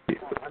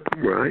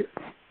 Right.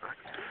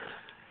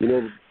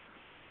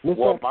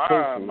 Well,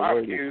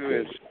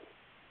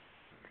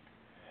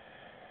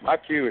 my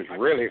Q is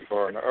really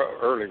for an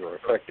earlier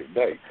effective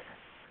date.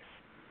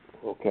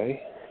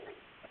 Okay.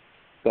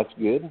 That's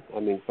good. I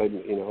mean,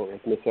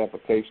 it's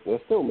misapplication.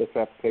 That's still a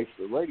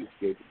misapplication of the rating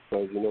schedule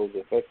because, the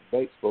effective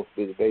date's supposed to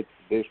be the date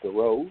the petitioner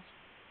rose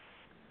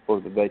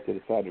or the date to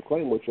decide your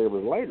claim, whichever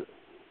is later.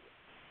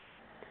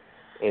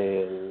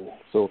 And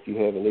so if you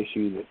have an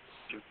issue that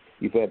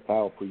you've had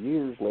filed for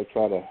years and they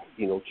try to,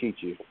 cheat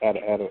you out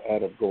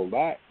of going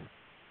back,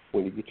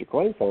 when you get your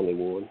claim finally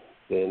won,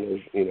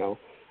 then there's,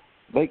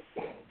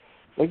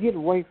 they get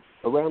away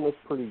around this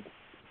pretty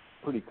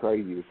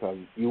crazy because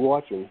you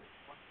watch them.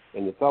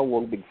 And it's all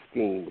one big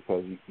scheme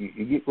because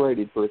you get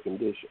rated for a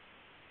condition,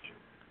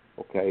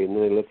 okay, and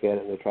then they look at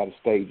it and they try to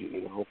stage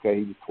it, okay,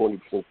 he was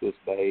 20% this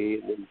day,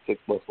 and then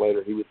 6 months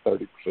later he was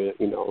 30%,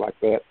 like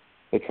that.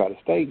 They try to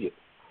stage it.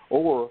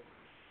 Or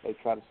they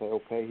try to say,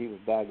 okay, he was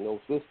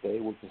diagnosed this day,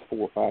 which is 4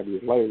 or 5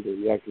 years later than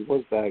he actually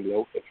was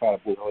diagnosed. They try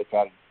to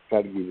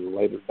give you a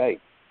later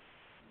date.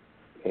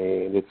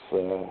 And it's,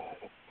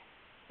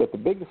 but the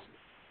biggest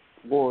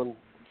one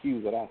Q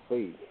that I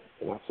see,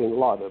 and I've seen a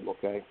lot of them,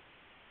 okay,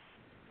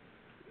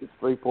 it's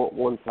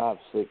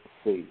 3.156C.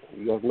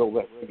 You guys know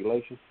that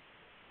regulation?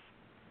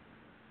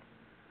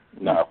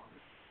 No.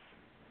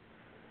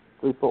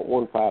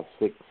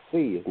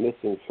 3.156C is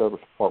missing service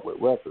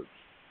department records.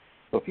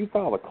 So if you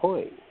file a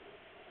claim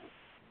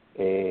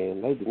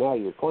and they deny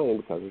your claim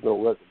because there's no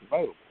records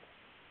available,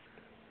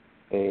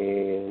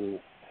 and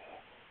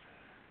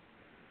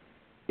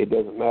it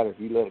doesn't matter if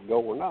you let it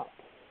go or not.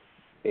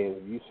 And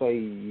if you say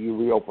you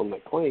reopen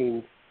that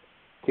claim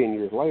 10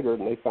 years later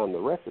and they find the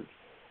records,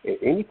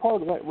 any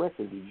part of that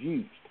record is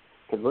used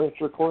to grant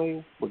your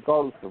claim,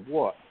 regardless of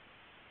what.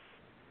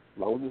 As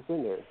long as it's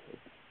in there,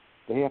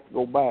 they have to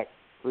go back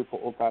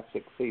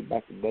 3.156C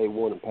back to day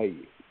one and pay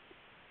you.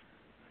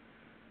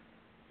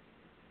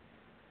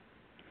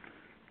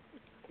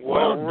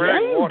 Well,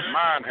 Rick, James,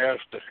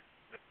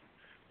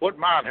 what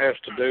mine has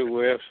to do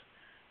with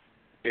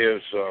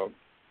is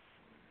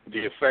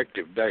the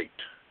effective date.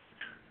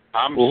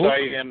 I'm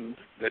saying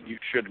that you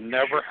should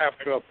never have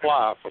to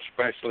apply for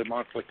specially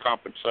monthly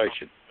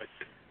compensation.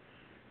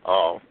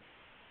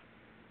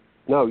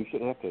 No, you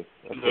shouldn't have to.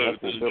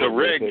 The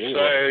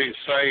regs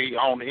say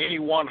on any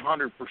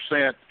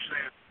 100%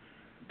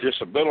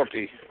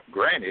 disability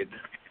granted,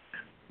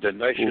 then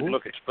they should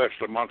look at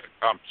special monthly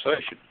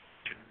compensation.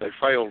 They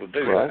failed to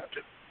do that.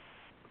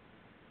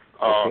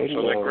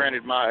 So they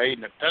granted my aid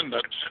and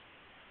attendance.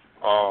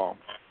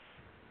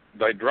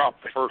 They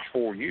dropped the first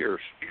 4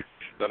 years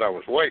that I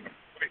was waiting.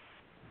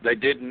 They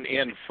didn't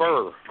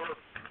infer.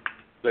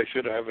 They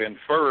should have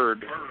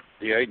inferred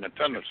the aid and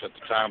attendance at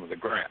the time of the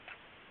grant,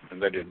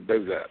 and they didn't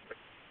do that.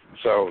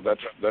 So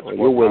that's what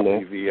my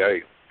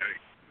BVA.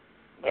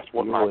 That's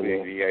what my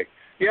BVA.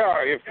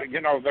 Yeah, if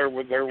there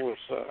was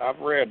I've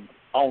read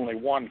only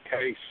one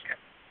case,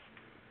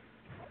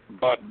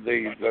 but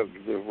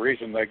the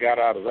reason they got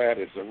out of that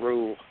is the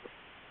rule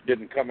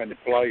didn't come into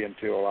play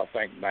until I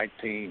think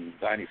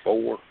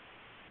 1994,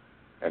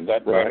 and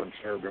that veteran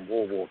served in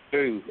World War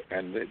II,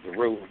 and the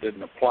rules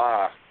didn't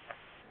apply.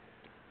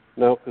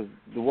 No, because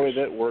the way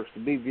that works,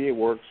 the BVA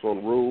works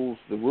on rules.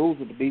 The rules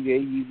that the BVA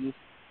uses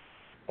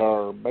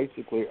are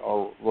basically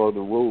the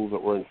rules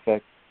that were in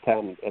effect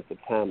at the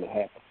time it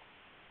happened.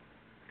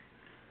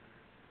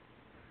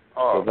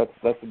 So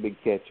that's a big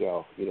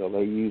catch-all. They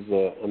use,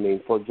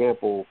 for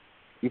example,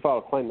 you file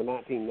a claim in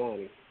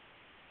 1990,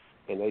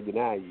 and they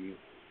deny you,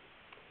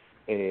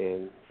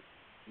 and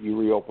you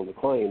reopen the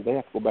claim, they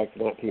have to go back to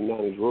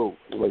 1990's rules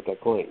and rate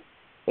that claim.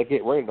 They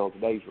can't rate it on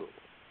today's rules.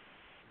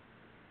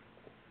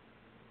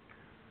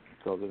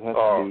 Because it has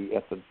to be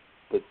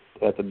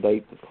at the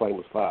date the claim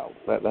was filed.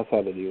 That's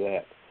how they do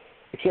that.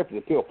 Except for the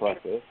appeal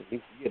process. If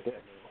you get that now.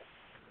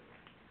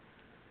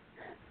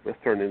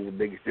 That's turned into the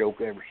biggest joke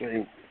I've ever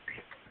seen.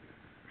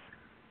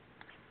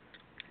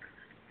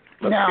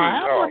 Now,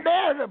 how would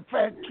that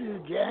affect you,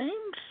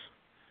 James?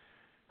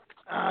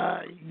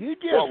 You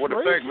just what would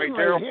affect me,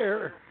 Gerald?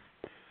 Here.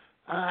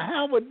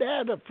 How would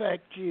that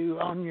affect you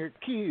on your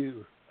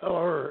queue,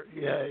 or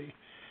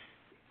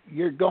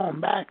you're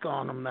going back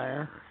on them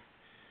there?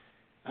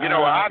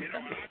 I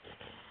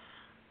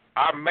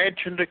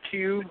mentioned a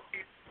queue,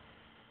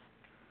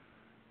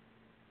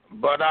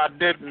 but I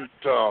didn't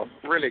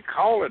really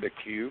call it a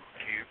queue.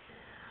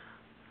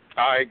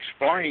 I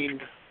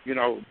explained,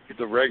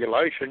 the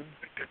regulation.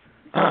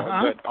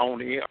 That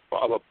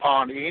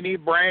upon any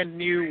brand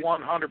new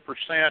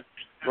 100%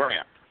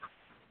 grant,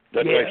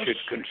 that they should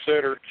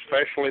consider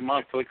specially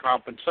monthly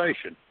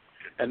compensation,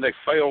 and they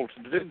failed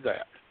to do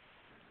that.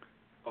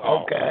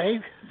 Okay.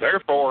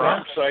 Therefore,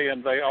 I'm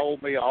saying they owe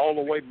me all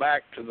the way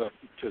back to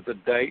the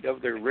date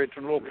of the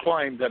original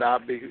claim that I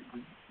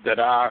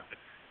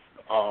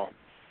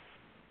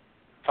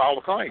filed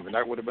a claim, and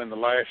that would have been the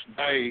last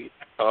day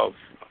of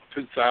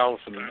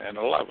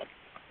 2011.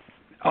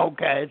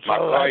 Okay, so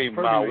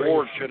my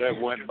award should have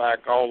went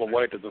back all the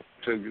way to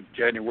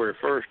January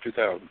 1st,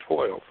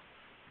 2012.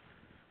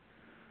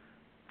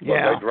 But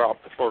they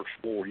dropped the first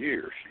 4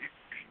 years.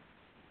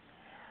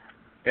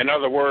 In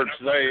other words,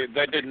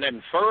 they didn't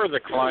infer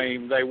the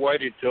claim. They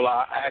waited till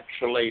I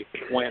actually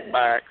went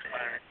back,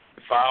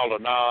 filed a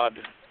nod,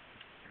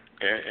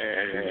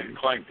 and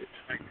claimed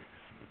it.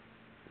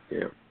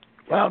 Yeah.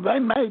 Well, they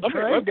may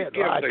trade it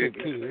like a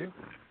queue.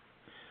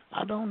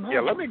 I don't know.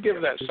 Yeah, let me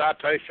give that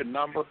citation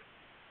number.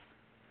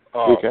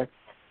 Okay.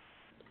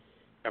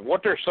 And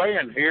what they're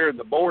saying here,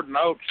 the board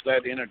notes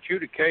that in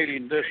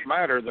adjudicating this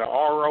matter, the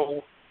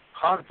RO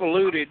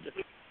convoluted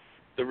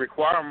the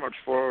requirements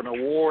for an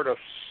award of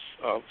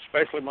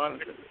specially money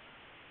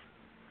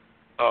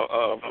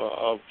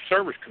of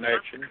service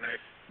connection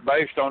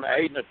based on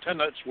aid and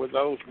attendance with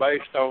those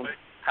based on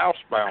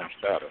housebound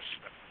status.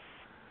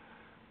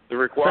 The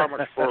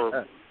requirements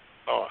for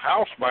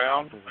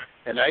housebound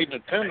and aid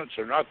and attendance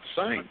are not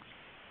the same.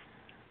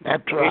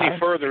 That's right. Any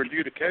further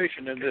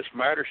adjudication in this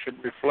matter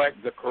should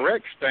reflect the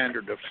correct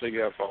standard of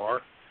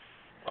CFR,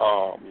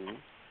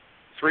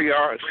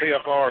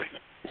 CFR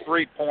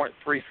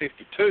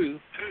 3.352,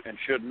 and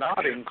should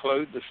not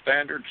include the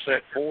standard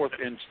set forth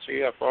in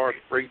CFR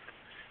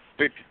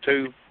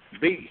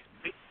 352B.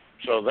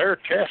 So they're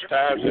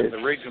chastising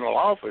the regional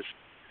office,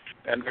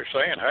 and they're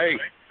saying, hey,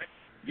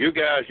 you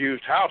guys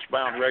used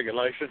housebound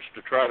regulations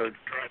to try to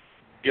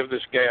give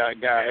this guy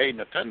aid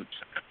and attendance,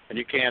 and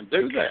you can't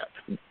do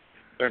that.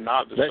 They're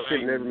not the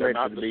same. They're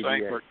not the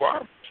same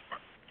requirements.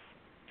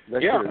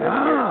 They should have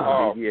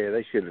never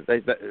they should have.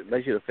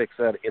 They should have fixed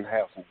that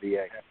in-house in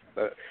VA.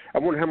 I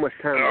wonder how much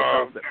time it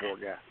cost that poor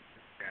guy.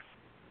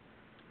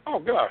 Oh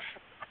gosh,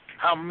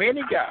 how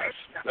many guys?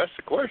 That's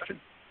the question.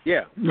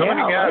 Yeah. How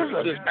many guys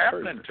is this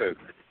happening to?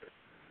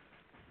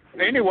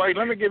 Anyway,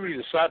 let me give you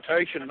the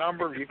citation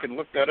number. You can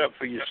look that up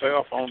for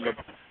yourself on the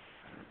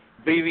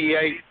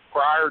BVA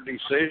prior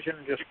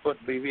decision. Just put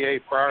BVA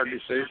prior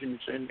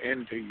decisions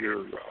into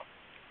your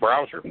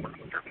browser,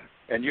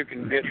 and you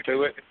can get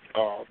to it.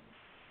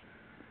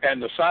 And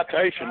the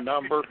citation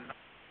number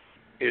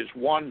is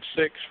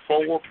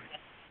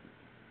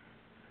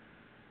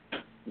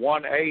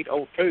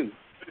 164-1802,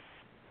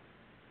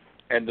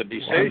 and the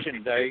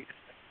decision date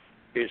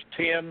is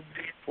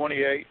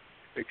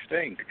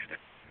 10/28/16.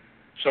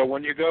 So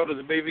when you go to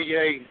the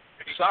BVA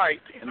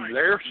site in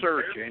their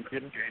search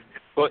engine,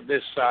 put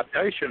this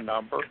citation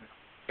number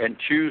and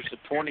choose the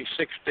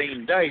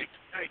 2016 date,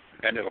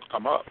 and it'll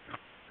come up.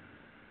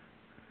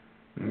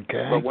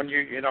 Okay. But when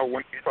you're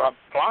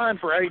applying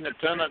for aid and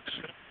attendance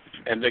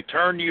and they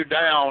turn you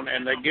down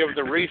and they give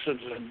the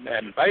reasons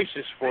and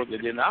basis for the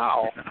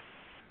denial,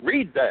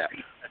 read that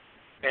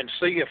and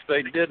see if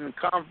they didn't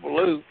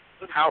convolute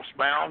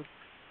housebound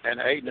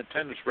and aid and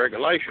attendance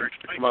regulations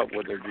to come up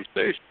with their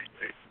decision.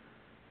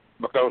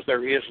 Because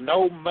there is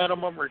no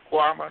minimum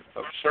requirement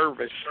of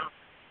service,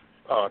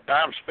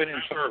 time spent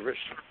in service,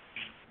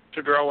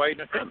 to draw aid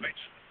and attendance.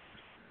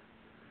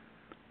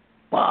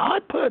 Well, I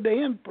put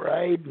in for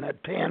aid and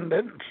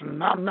attendance,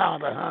 and I'm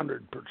not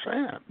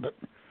 100%, but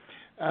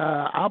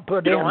I'll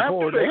put in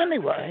for it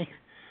anyway.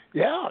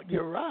 Yeah,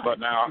 you're right. But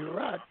now, you're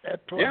right.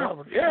 That's what I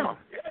was saying.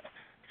 Yeah.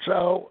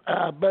 So,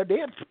 but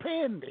it's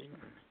pending.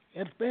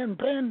 It's been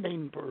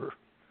pending for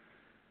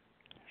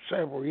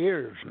several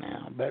years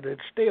now, but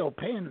it's still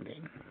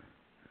pending.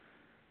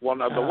 Well,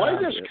 now, the way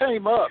this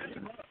came up,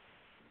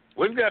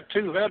 we've got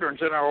 2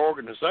 veterans in our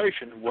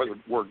organization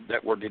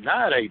that were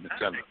denied aid and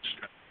attendance.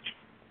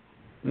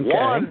 Okay.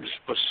 One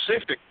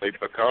specifically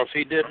because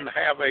he didn't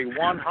have a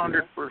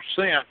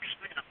 100%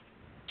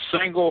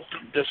 single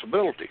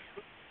disability.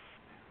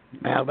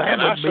 Now, that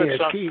and I would said be a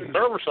something key. to the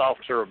service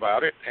officer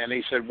about it, and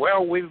he said,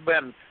 well, we've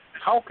been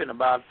talking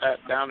about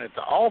that down at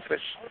the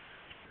office,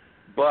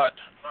 but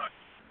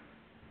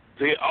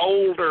the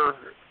older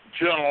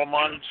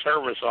gentleman,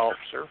 service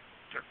officer,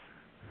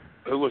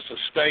 who was a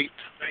state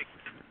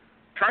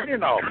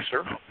training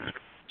officer,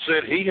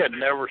 said he had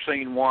never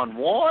seen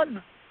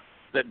one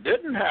that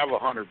didn't have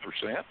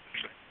 100%,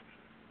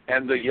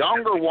 and the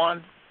younger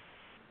one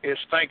is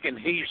thinking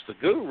he's the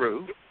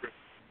guru,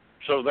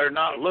 so they're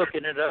not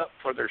looking it up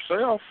for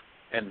themselves,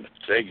 and to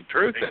tell you the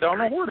truth, they don't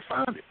know where to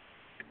find it.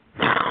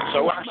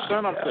 So I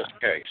sent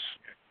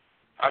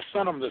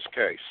them this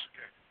case.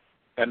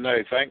 And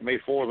they thanked me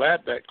for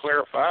that. That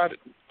clarified it.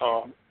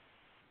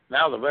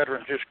 Now the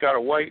veteran just got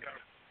to wait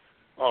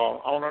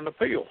on an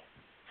appeal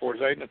for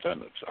his aid and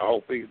attendance. I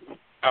hope he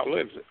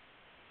outlives it.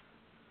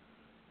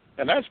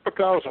 And that's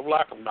because of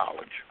lack of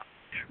knowledge.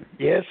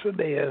 Yes, it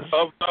is.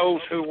 Of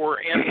those who were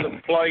in the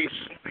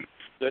place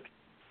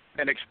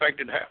and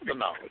expected to have the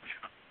knowledge.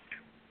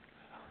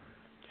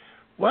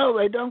 Well,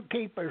 they don't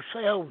keep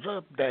themselves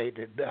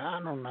updated. I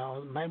don't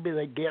know. Maybe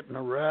they get in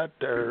a rut.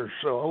 They're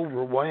so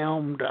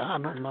overwhelmed. I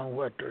don't know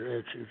what their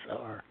issues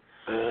are.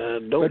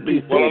 Don't be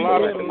a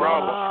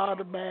lot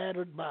of bad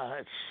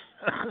advice.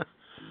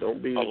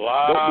 Don't be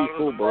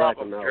full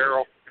problem,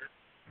 Carol.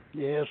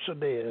 Yes,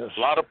 it is. A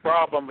lot of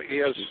problem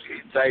is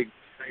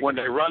when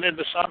they run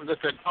into something that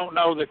they don't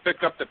know, they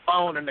pick up the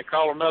phone and they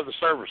call another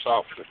service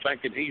officer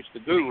thinking he's the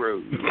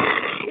guru.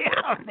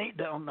 Yeah, they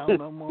don't know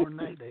no more than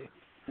they do.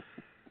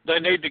 They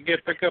need to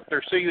pick up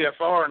their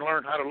CFR and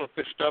learn how to look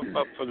this stuff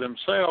up for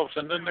themselves,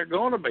 and then they're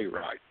going to be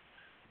right.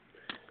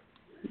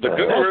 The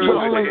guru, that's the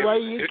only way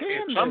you if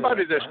can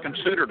somebody do it. that's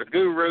considered a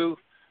guru,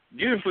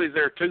 usually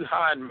they're too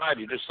high and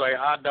mighty to say,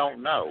 I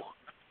don't know.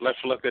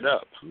 Let's look it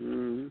up.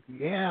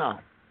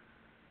 Yeah.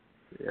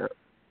 Yeah.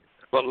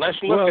 But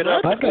let's look it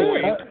up before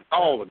you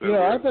call the guru.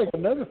 Yeah, I think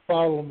another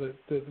problem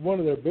that one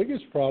of their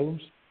biggest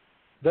problems,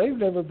 they've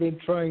never been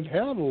trained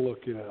how to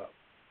look it up.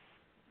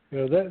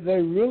 You know,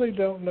 they really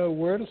don't know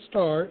where to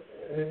start.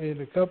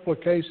 In a couple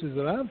of cases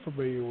that I'm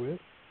familiar with,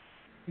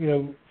 you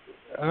know,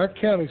 our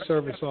county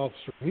service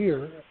officer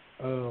here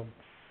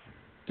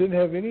didn't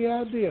have any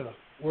idea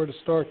where to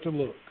start to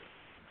look.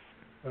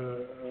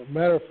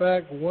 Matter of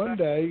fact, one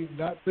day,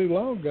 not too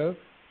long ago,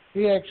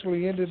 he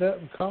actually ended up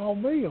and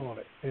called me on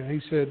it. And he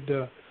said,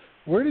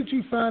 where did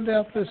you find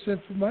out this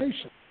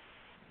information?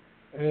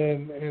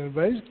 And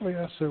basically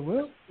I said,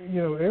 well, you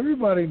know,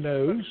 everybody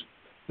knows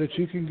that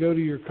you can go to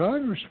your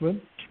congressman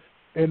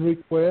and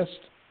request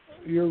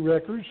your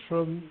records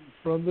from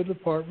the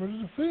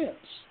Department of Defense.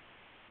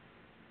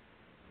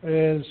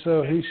 And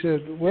so he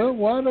said, well,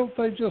 why don't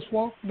they just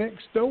walk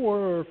next door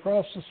or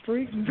across the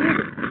street and get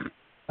it?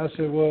 I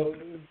said, well,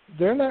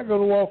 they're not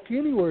going to walk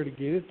anywhere to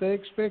get it. They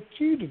expect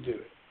you to do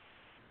it.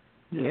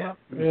 Yeah.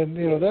 And,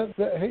 you know,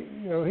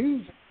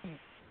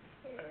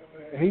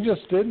 he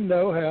just didn't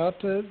know how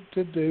to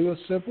do a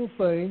simple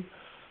thing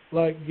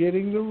like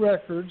getting the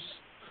records.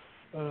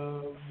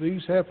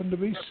 These happen to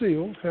be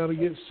sealed, how to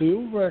get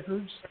sealed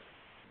records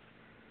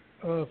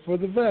for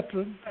the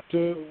veteran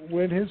to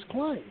win his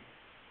claim.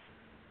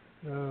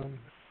 I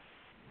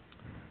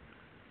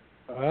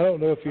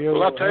don't know if you ever.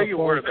 Well, I'll tell you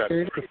where that.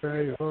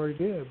 You already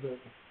did, but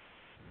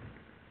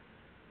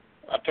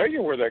I'll tell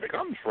you where that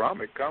comes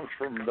from. It comes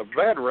from the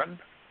veteran,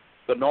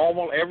 the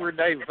normal,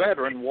 everyday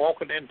veteran,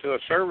 walking into a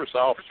service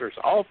officer's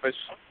office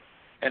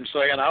and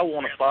saying, "I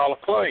want to file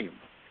a claim."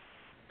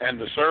 And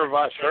the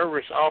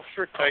service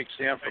officer takes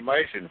the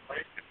information,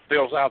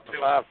 fills out the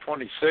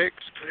 526,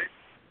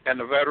 and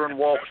the veteran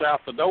walks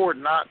out the door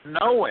not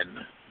knowing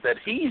that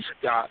he's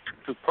got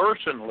to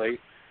personally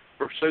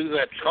pursue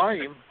that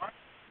claim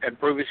and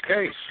prove his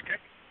case.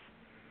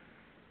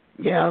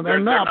 Yeah, they're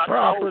not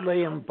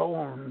properly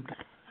informed,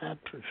 that's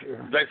for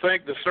sure. They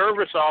think the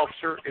service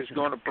officer is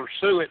going to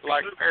pursue it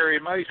like Perry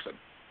Mason.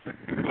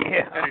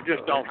 Yeah. And it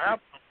just don't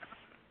happen.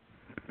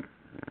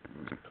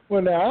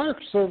 Well, now our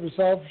service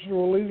officer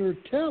will either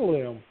tell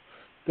them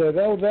that,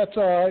 oh, that's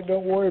all right,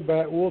 don't worry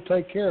about it, we'll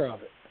take care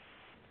of it.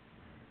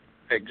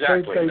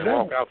 Exactly, and they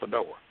walk out the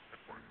door.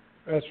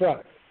 That's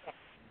right.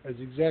 That's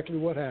exactly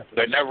what happens.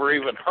 They never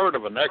even heard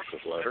of a nexus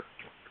letter.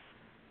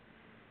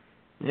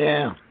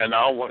 Yeah. And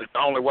the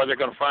only way they're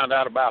going to find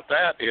out about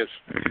that is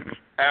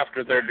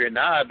after they're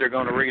denied, they're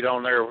going to read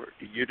on there,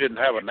 you didn't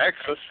have a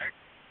nexus,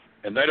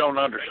 and they don't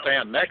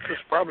understand nexus,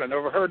 probably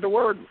never heard the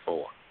word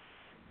before.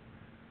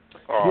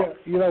 Yeah,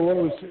 you know, what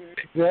was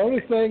the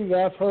only thing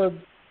that I've heard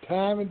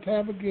time and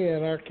time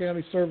again our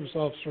county service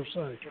officer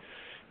say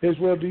is,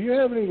 well, do you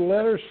have any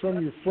letters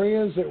from your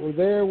friends that were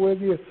there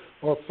with you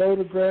or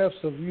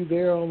photographs of you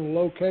there on the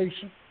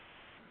location?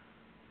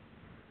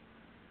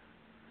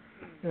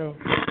 You know,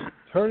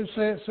 heard him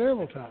say it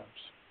several times.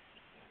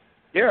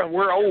 Yeah,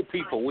 we're old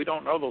people. We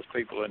don't know those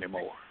people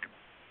anymore.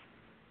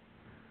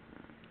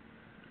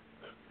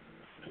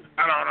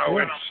 I don't know.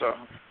 Yeah. It's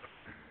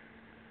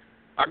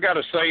I got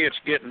to say it's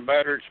getting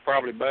better. It's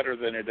probably better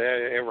than it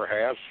ever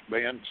has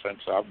been since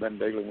I've been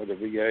dealing with the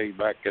VA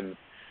back in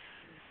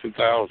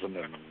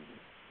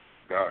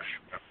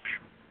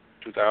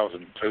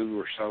 2002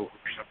 or so.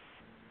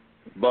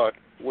 But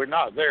we're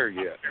not there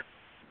yet.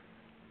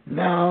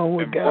 No,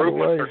 we got a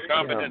ways. Improvements are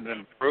coming and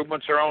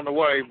improvements are on the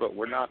way, but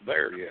we're not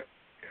there yet.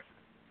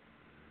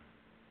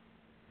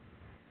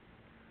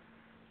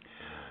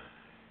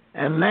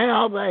 And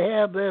now they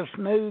have this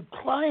new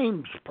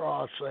claims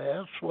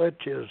process,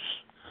 which is,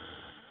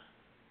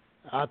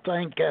 I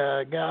think,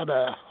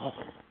 got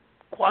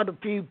quite a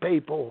few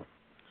people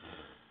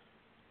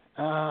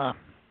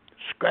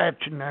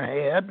scratching their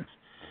head.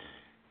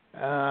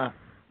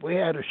 We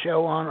had a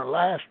show on it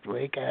last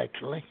week,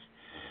 actually.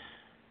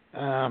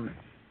 I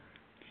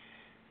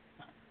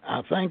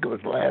think it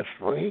was last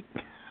week.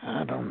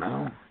 I don't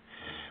know.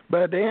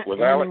 But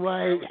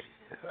anyway,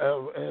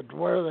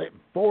 where the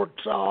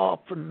ports off,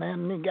 and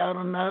then you got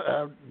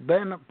another,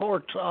 then it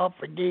ports off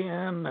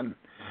again, and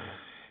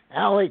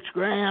Alex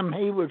Graham,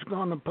 he was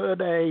going to put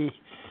a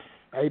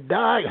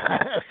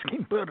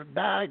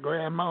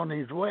diagram on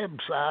his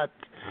website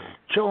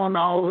showing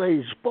all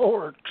these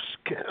ports.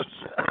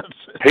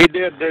 He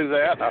did do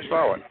that. I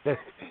saw it.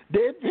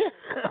 Did you?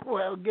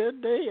 Well,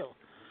 good deal.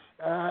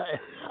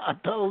 I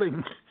told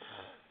him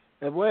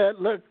the way it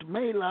looked to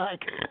me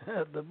like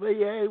the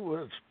VA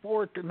was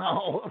porting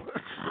all of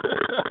us.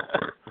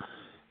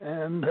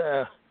 And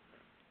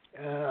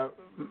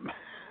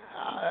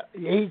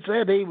he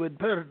said he would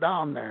put it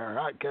on there,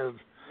 right? Because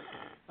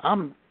I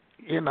want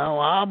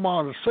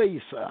to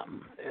see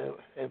something.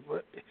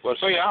 Well,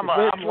 see, I'm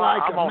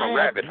on a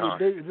rabbit hunt.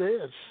 Do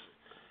this.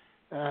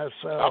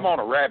 So I'm on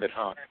a rabbit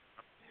hunt.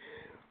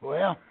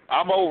 Well,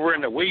 I'm over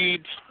in the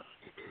weeds,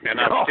 and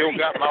I've still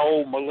got my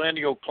old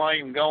millennial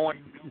claim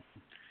going,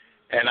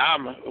 and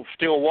I'm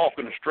still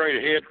walking straight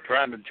ahead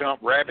trying to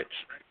jump rabbits.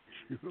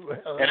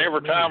 Well, and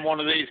every time one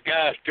of these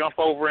guys jump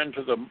over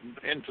into the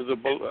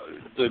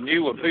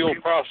new appeal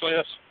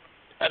process,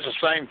 that's the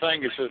same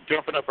thing as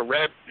jumping up a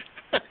rabbit.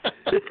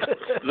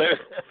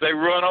 they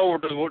run over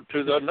to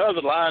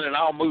another line, and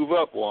I'll move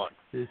up one.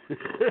 There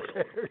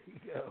you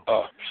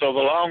go. So the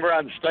longer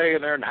I can stay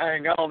in there and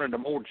hang on, and the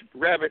more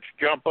rabbits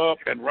jump up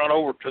and run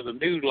over to the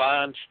new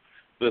lines,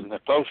 then the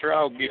closer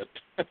I'll get.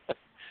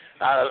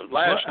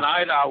 Last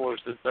night I was,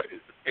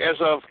 as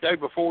of the day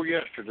before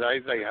yesterday,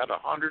 they had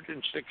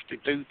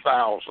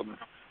 162,000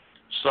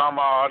 some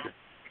odd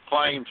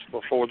claims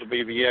before the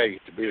BVA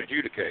to be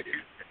adjudicated,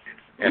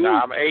 and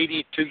I'm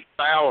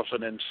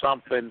 82,000 and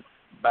something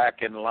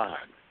back in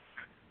line.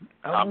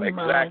 I'm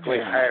exactly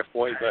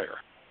halfway there.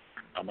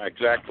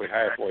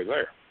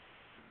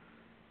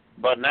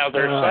 But now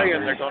they're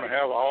saying they're going to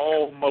have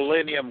all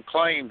millennium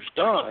claims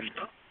done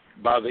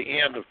by the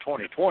end of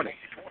 2020.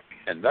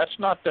 And that's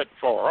not that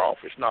far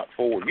off. It's not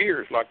 4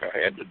 years like I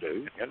had to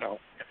do,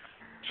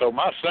 So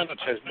my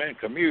sentence has been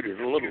commuted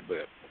a little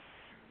bit.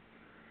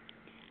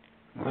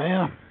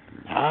 Well,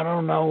 I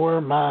don't know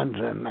where mine's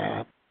in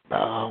that.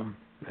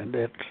 And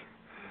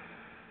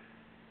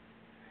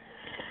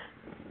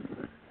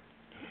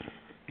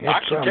I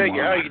can tell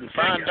you how you can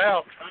find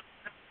out.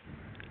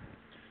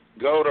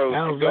 Go to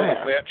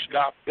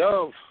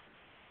vets.gov,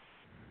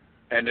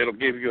 and it'll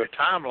give you a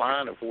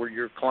timeline of where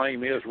your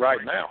claim is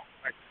right now.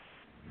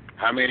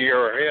 How many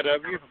are ahead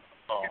of you?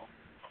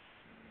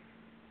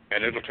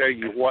 And it'll tell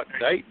you what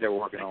date they're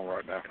working on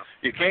right now.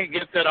 You can't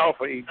get that off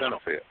of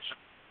e-benefits.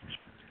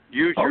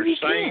 Use your same.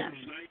 Can.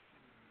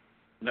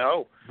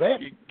 No,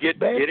 you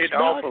get it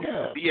off of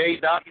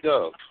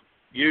va.gov.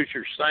 Use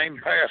your same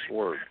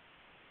password.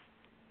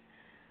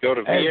 Go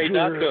to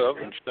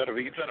va.gov instead of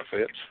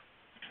e-benefits.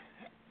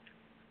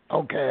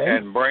 Okay.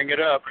 and bring it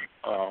up.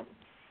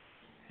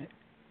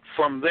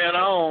 From then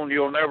on,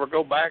 you'll never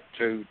go back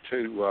to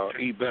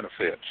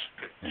e-benefits,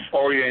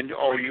 or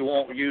you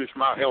won't use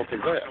My Healthy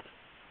Vet,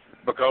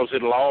 because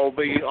it'll all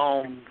be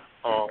on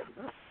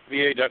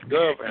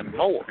VA.gov and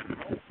more.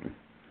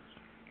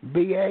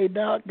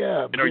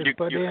 VA.gov. Just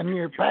put in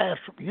your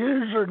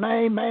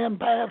username and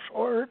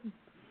password.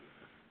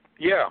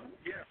 Yeah,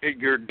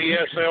 your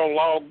DSL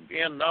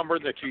login number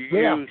that you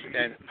use,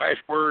 and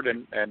password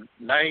and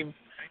name,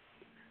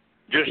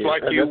 just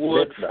like you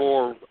would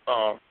for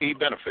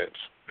e-benefits.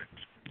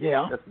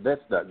 Yeah. That's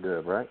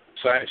vets.gov, right?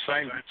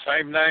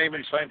 Same name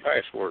and same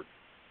password.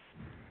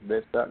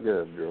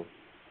 Vets.gov, Joe.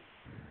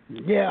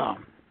 Yeah.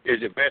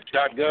 Is it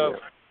vets.gov?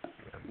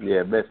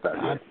 Yeah,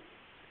 vets.gov.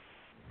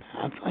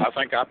 I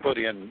think I put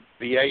in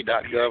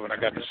va.gov and I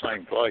got the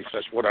same place.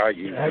 That's what I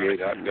use,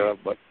 va.gov.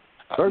 But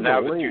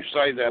now that you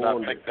say that,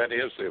 I think that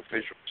is the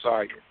official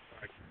site.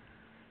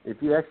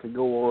 If you actually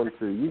go on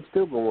to, you can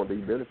still go on to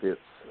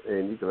e-benefits,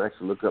 and you can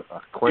actually look up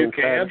a claim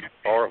tab,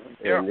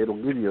 and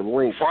it'll give you a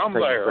link from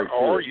there,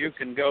 or you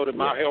can go to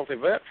My Healthy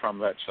Vet from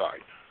that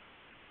site.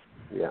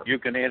 Yeah. You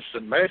can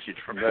instant message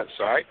from that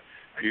site.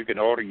 You can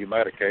order your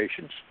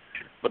medications.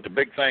 But the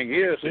big thing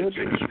is it's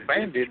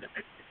expanded,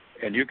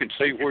 and you can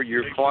see where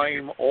your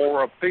claim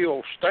or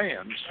appeal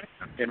stands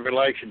in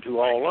relation to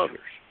all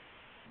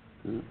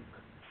others.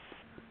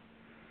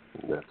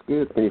 That's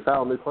good. Can you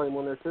file a new claim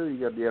on there too?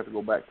 You have to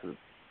go back to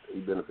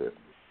e-benefits.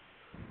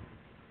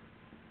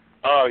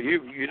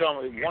 You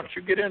don't. Once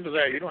you get into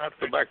that, you don't have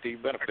to go back to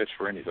e-benefits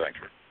for anything.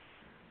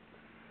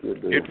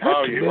 You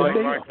file your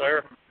claim right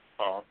there.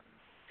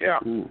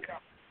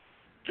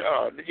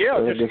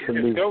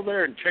 Just go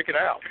there and check it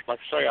out. Like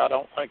I say, I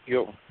don't think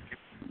you'll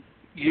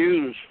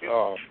use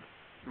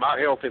My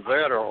Healthy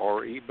Vet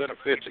or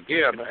e-benefits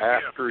again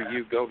after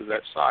you go to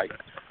that site,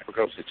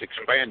 because it's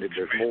expanded.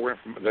 There's more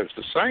there's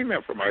the same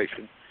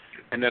information,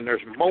 and then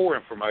there's more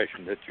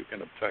information that you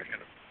can obtain.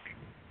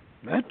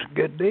 That's a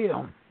good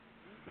deal.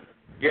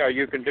 Yeah,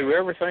 you can do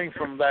everything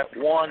from that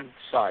one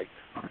site.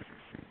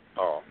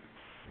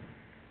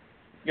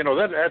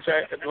 That's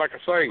like I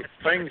say,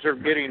 things are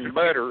getting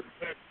better,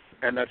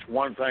 and that's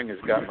one thing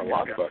that's gotten a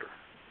lot better.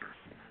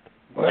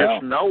 Well,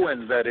 just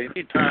knowing that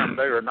any time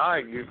day or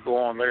night you go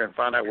on there and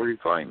find out where your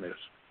claim is.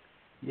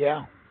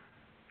 Yeah.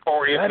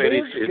 Or if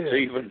it's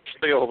even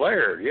still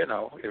there,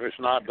 if it's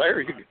not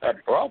there, you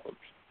got problems.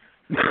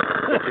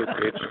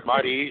 It's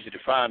mighty easy to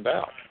find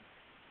out.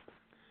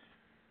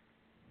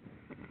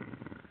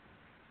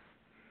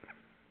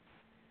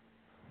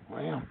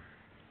 Well,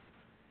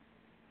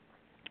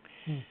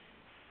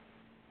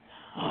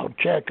 I'll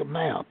check them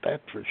out,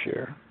 that's for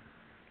sure.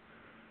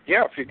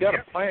 Yeah, if you got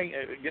a claim,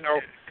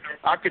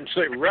 I can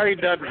see Ray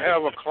doesn't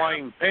have a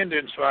claim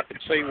pending, so I can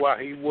see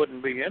why he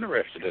wouldn't be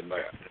interested in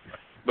that.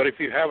 But if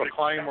you have a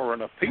claim or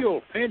an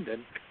appeal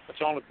pending, that's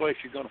the only place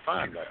you're going to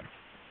find that.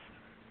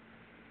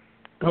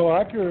 Oh,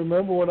 I can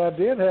remember when I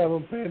did have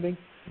them pending.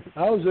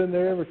 I was in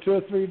there every 2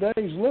 or 3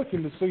 days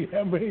looking to see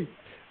how many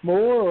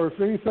more, or if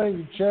anything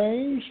had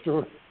changed,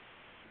 or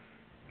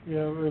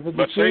if a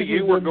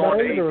decision had been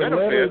made or a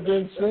letter had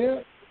been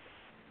sent.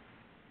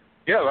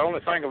 Yeah, the only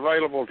thing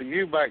available to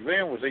you back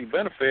then was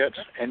e-benefits,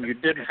 and you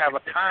didn't have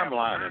a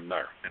timeline in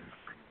there.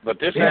 But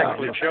this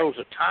actually shows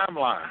a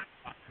timeline.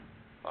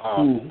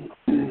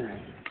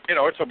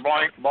 It's a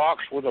blank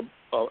box with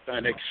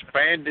an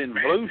expanding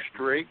blue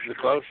streak. The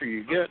closer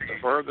you get, the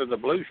further the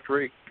blue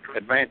streak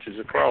advances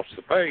across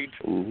the page.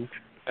 Mm-hmm.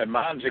 And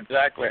mine's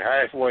exactly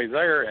halfway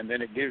there, and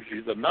then it gives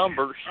you the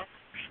numbers,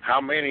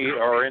 how many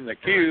are in the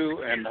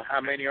queue, and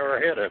how many are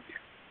ahead of you.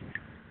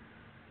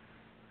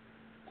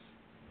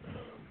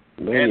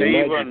 Man, and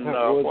even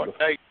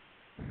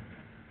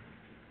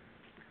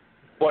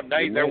what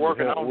date they're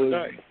working on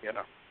today,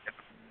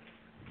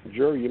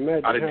 Joe, you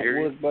imagine how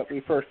it was back when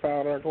we first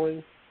filed our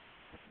claim?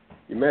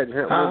 You imagine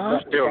how it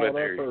was back when we filed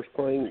our first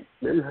claim?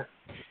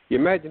 You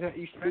imagine how it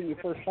used to be when you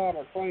first filed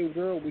our claim,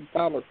 Joe? We'd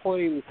file our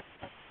claim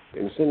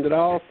and send it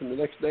off, and the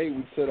next day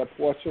we'd set up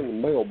watching the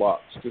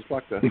mailbox, just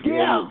like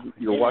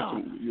you're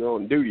watching, you're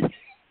on duty.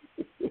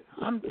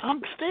 I'm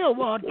still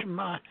watching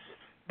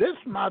this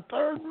is my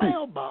third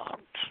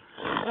mailbox,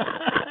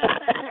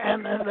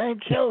 and it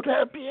ain't showed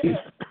up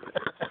yet.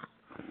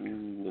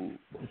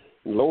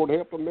 Lord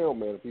help the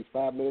mailman if he's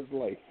 5 minutes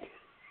late.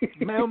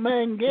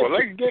 Mailman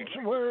gets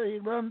where he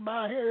runs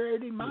by here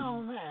 80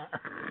 miles an hour.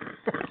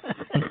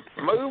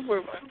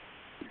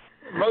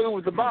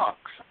 Move the box.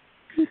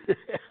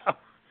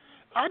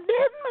 I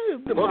did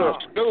move the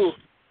box.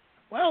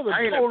 Well, the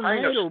tornado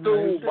ain't a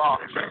school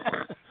box.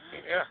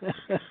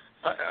 Yeah.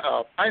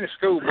 Ain't a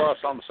school bus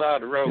on the side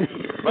of the road.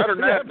 Better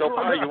than that, go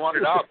buy you one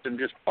at auction,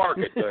 just park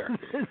it there.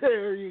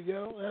 There you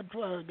go. That's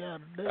what I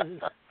got to do.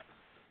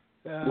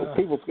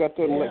 People's got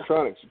them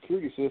electronic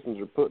security systems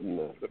are putting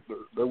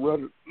they're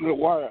running a little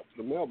wire out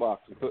to the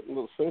mailbox and putting a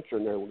little sensor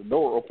in there. When the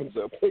door opens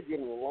up, they get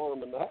an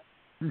alarm and that.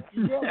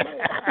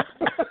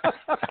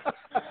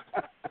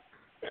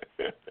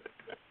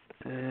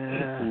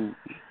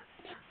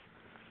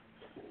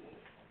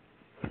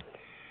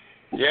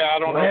 Yeah, I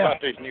don't know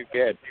about these new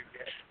gadgets.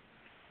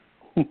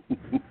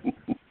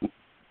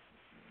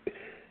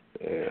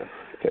 Yeah,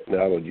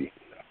 technology.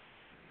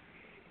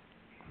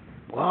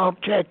 Well, I'll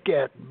check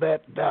that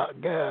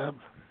vet.gov.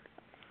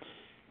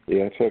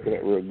 Yeah, check it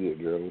out real good,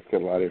 girl. It's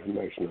got a lot of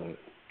information on it.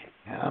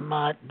 I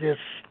might just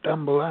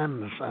stumble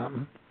into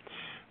something.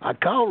 I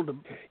called the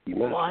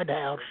White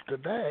House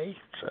today,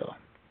 so.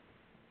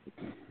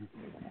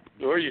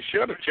 Well, you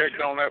should have checked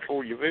on that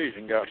before your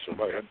vision got so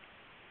bad.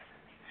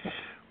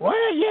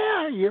 Well,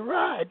 yeah, you're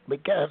right,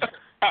 because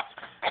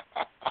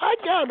I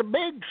got a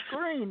big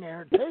screen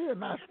there, too,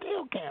 and I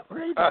still can't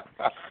read it.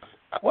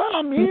 Well,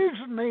 I'm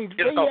using these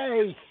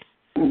VA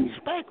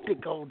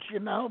spectacles,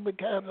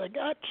 because I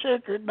got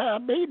sugar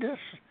diabetes,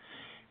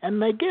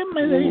 and they give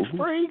me these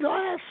free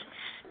glasses,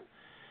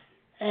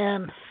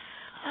 and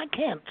I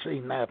can't see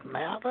nothing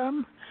out of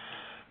them.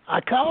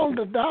 I called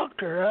the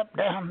doctor up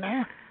down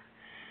there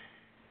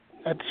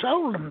that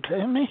sold them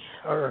to me,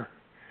 or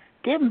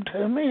give them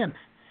to me, and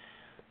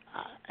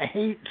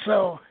he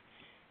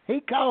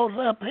calls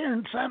up here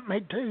and sent me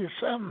to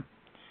some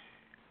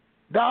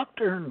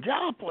doctor in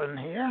Joplin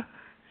here.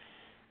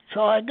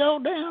 So I go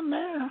down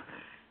there,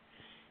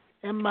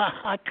 and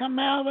I come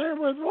out there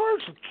with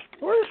worse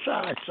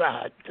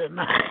eyesight than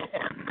I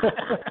had.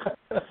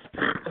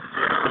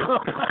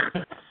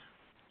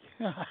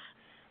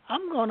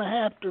 I'm going to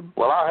have to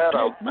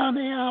take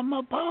money out of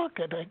my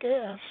pocket, I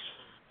guess.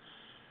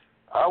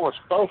 I was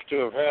supposed to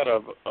have had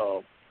a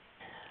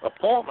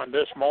appointment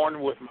this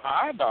morning with my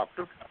eye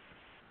doctor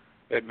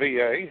at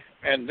VA,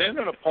 and then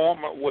an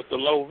appointment with the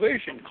low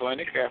vision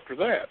clinic after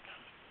that.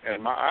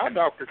 And my eye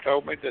doctor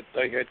told me that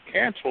they had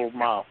canceled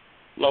my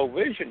low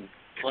vision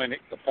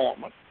clinic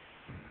appointment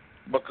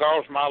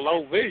because my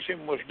low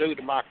vision was due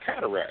to my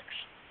cataracts.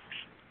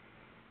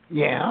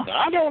 Yeah. Now,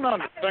 I don't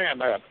understand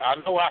that. I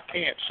know I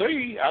can't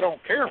see. I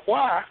don't care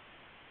why.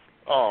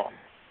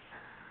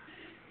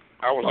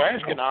 I was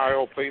asking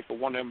IOP for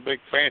one of them big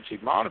fancy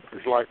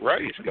monitors like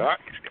Ray's got,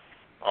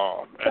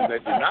 and they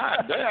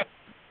denied that.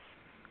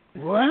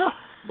 Well,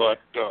 but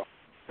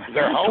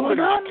they're holding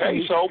my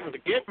case open to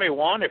get me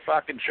one if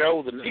I can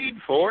show the need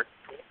for it.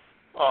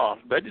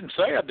 They didn't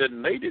say I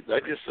didn't need it. They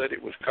just said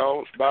it was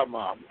caused by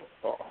my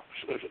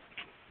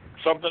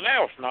something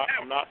else,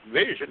 not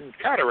vision,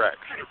 cataracts.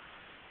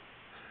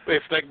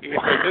 If they do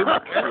my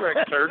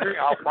cataract surgery,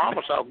 I'll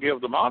promise I'll give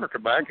the monitor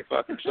back if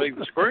I can see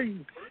the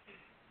screen.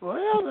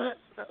 Well,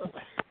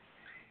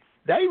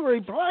 they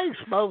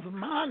replaced both of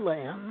my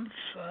lens.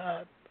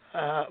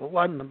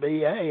 Wasn't the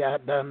VA.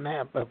 I'd done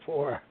that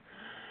before.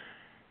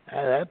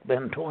 That's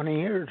been 20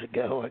 years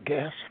ago, I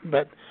guess.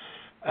 But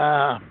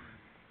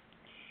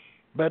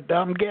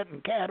I'm getting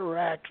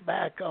cataracts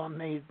back on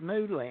these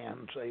new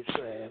lenses, they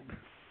said.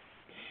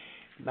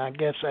 And I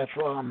guess that's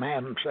why I'm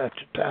having such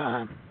a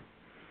time.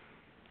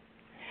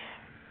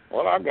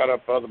 Well, I got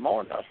up the other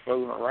morning. I was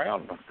fooling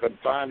around. I couldn't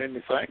find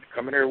anything.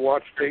 Come in here and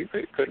watch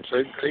TV. Couldn't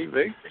see the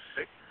TV.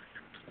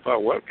 I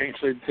thought, well, can't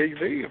see the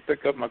TV. I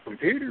pick up my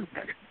computer.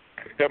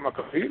 Picked up my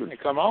computer and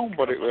it come on,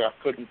 but I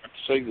couldn't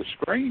see the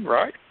screen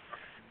right.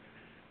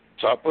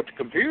 So I put the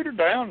computer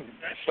down,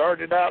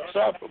 started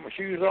outside, put my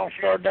shoes on,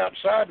 started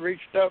outside,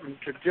 reached up and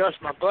to adjust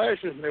my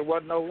glasses, and there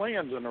wasn't no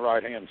lens on the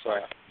right-hand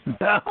side.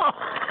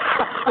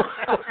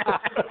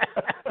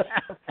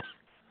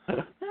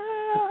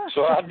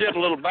 So I did a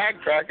little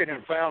backtracking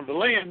and found the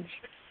lens.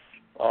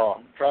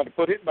 Tried to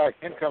put it back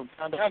in, come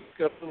find out it's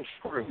got a little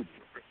screw.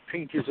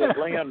 Pinches of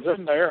lens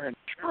in there, and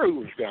the screw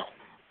was gone.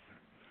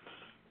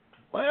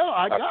 Well,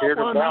 I got carried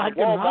one it down I to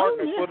can Walmart hold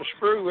and you. put a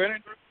screw in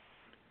it.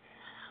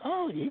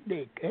 Oh, you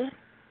did good.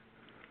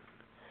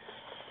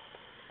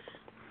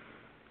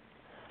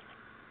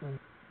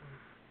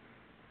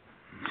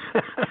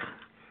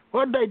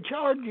 What'd they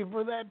charge you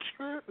for that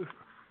screw?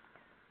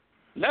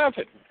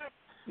 Nothing.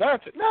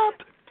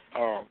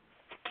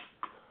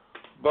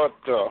 But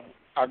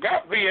I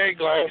got VA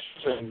glasses,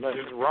 and they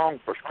had the wrong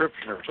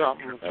prescription or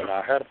something, and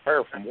I had a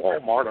pair from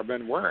Walmart I've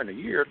been wearing a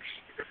year.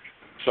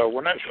 So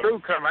when that screw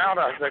come out,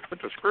 they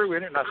put the screw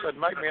in it, and I said,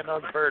 make me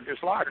another pair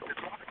just like them.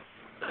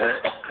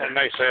 And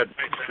they said,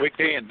 we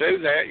can't do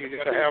that. You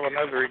got to have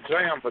another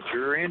exam, but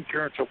your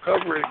insurance will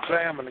cover the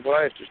exam and the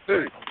glasses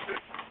too.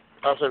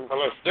 I said, well,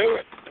 let's do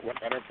it. I went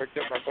down there and picked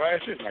up my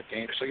glasses, and I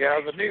can't see out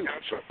of the new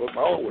one, so I put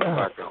my old one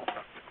back on.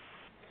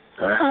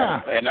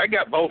 And I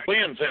got both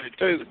ends in it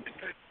too.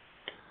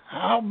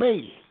 I'll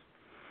be.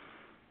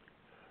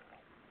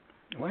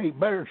 Well, you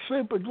better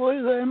super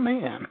glue them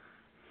in.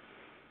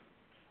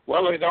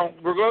 Well, they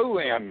don't glue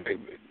in.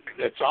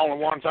 It's the only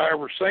ones I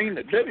ever seen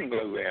that didn't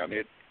glue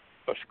in.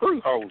 A screw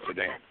holds it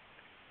in.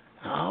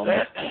 Oh.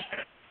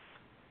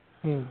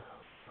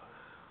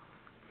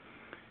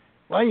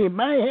 Well, you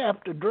may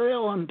have to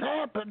drill and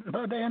tap it and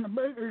put in a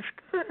bigger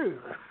screw.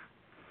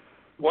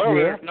 Well,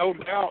 there's no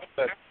doubt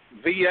that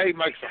VA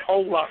makes a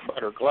whole lot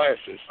better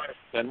glasses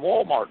than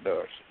Walmart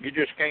does. You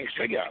just can't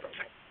see out of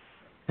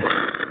them.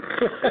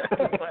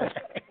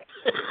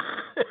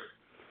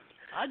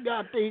 I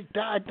got these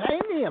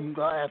titanium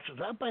glasses.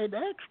 I paid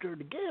extra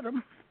to get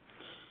them.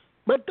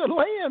 But the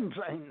lens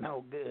ain't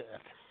no good.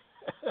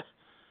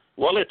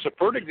 Well, it's a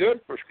pretty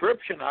good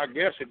prescription. I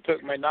guess it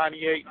took me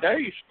 98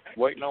 days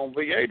waiting on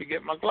VA to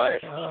get my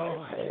glasses.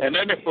 Oh, and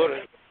then they put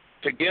it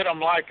to get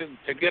them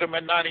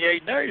in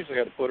 98 days. They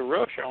had to put a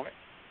rush on it.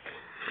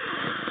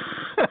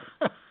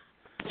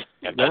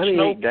 And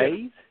 98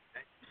 days.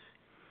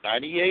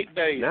 98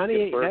 days. 98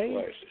 days.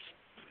 Glasses.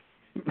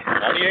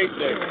 98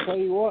 days. I'll tell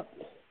you what.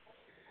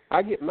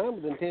 I get mine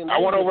within 10 days. I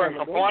went over and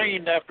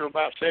complained after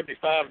about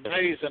 75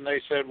 days, and they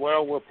said,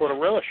 "Well, we'll put a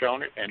rush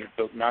on it," and it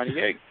took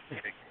 98.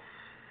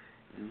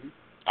 Mm-hmm.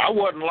 I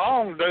wasn't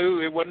long due.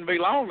 It wouldn't be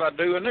long. I'd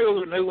do a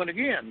new one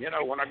again. You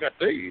know, when I got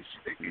these.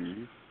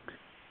 Mm-hmm.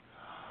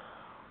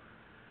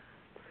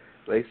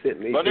 They sent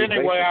me. But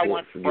anyway, I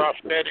went to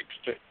prosthetics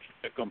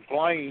to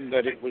complain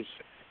that it was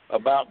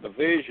about the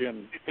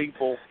vision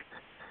people.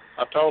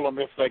 I told them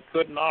if they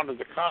couldn't honor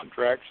the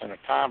contracts in a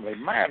timely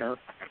manner,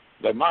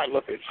 they might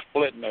look at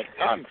splitting that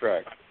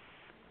contract.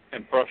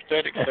 And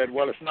prosthetics said,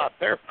 "Well, it's not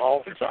their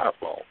fault; it's our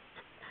fault."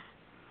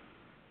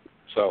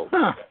 So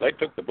they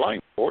took the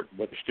blame for it,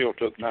 but it still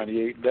took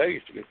 98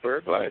 days to get a pair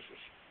of glasses.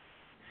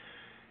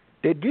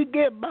 Did you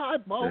get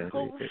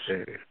bifocals?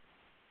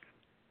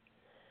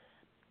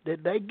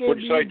 Did they give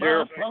What'd you say,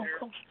 Gerald?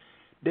 bifocals?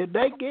 Did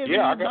they give you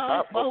I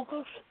got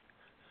bifocals?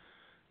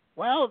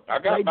 Well, I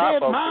got they bifocals.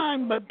 did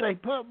mine, but they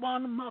put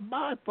one of my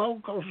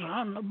bifocals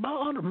on the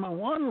bottom of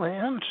one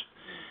lens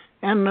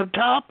and the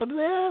top of the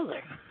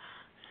other.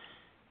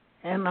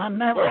 And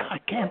I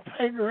can't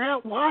figure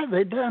out why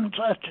they done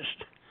such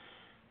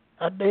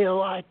a deal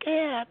like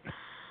that.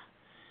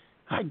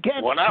 I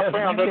guess when I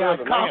found maybe out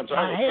the lens,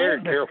 I was very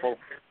head. careful.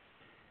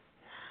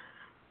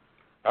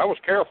 I was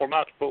careful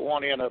not to put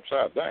one end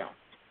upside down.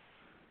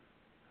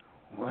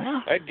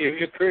 Well, That'd give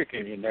you a crick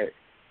in your neck.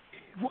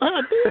 well,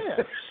 it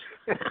is.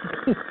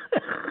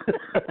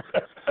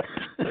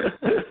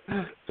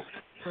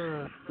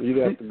 You'd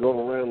have to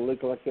go around and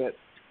look like that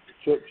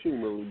Chuck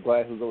Schumer with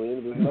glasses on the end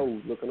of his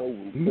nose looking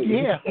over.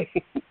 Yeah.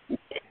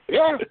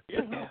 Yeah.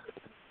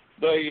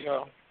 They,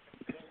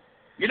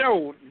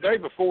 day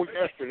before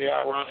yesterday,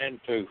 I run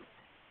into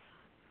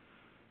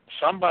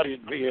somebody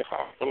at VA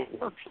hospital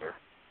that works there.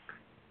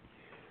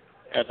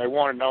 And they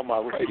wanted to know my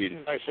rating.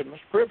 And they said, "Mr.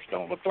 Cripps,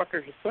 don't look like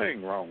there's a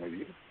thing wrong with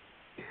you."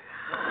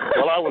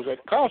 Well, I was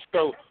at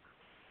Costco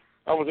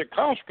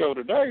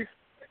today,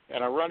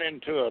 and I run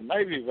into a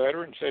Navy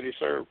veteran, said he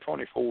served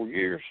 24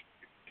 years.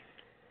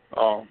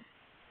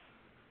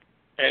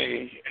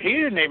 And he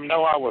didn't even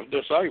know I was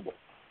disabled.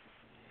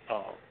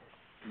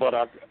 But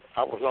I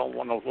was on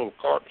one of those little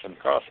carts in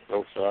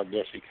Costco, so I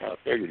guess he kind of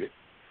figured it.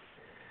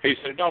 He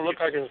said, "It don't look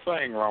like there's a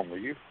thing wrong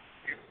with you."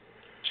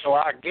 So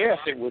I guess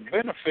it would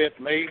benefit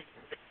me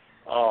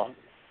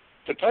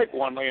to take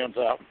one lens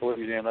out and put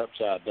it in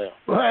upside down.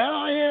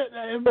 Well,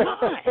 it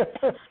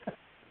might.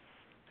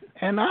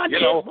 And I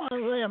get one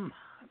of them.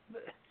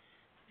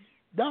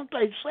 Don't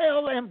they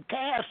sell them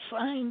cast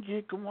things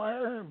you can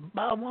wear?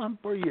 Buy one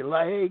for your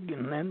leg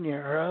and then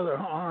your other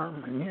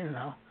arm, and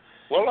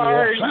Well, I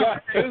already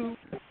got two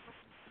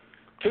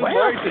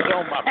braces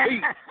on my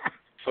feet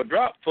for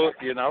drop foot,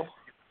 yeah,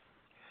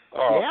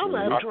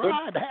 that's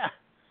right.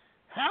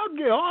 How'd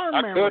your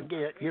arm ever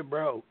get you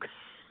broke?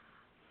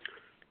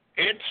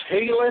 It's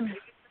healing.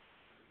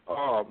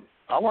 I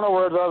went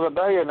over the other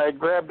day, and they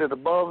grabbed it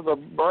above the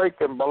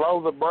brake and below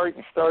the brake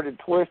and started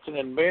twisting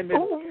and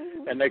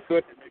bending, and they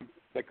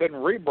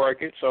couldn't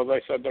re-brake it, so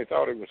they said they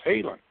thought it was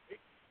healing.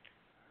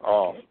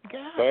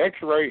 The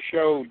X-ray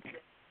showed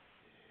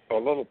a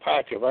little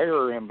patch of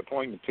air in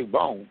between the two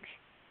bones.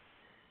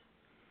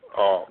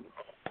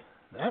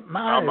 That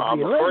might I'm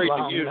afraid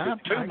to use it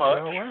too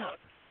much.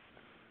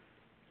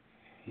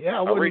 Yeah,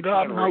 I wouldn't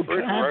got no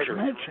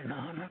transmission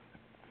on it.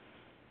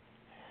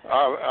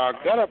 I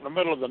got up in the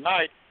middle of the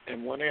night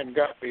and went in and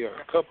got me a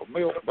cup of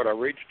milk, but I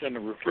reached in the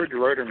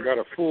refrigerator and got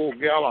a full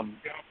gallon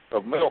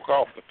of milk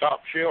off the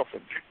top shelf,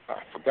 and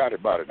I forgot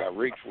about it. I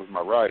reached with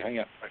my right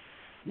hand.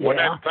 When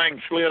that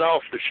thing slid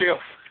off the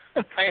shelf,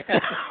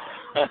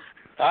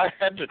 I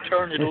had to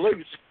turn it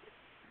loose.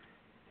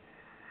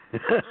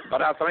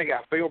 But I think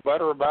I feel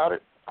better about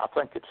it. I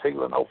think it's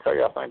healing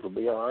okay. I think it'll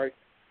be all right.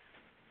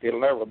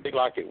 It'll never be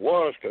like it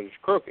was because it's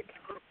crooked.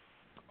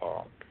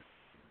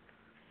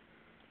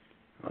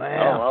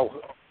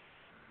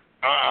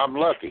 I'm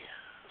lucky.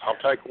 I'll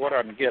take what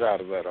I can get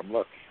out of that. I'm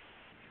lucky.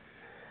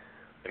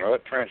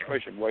 That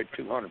transmission weighed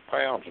 200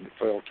 pounds and it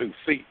fell 2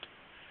 feet.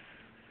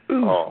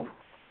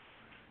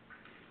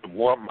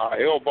 My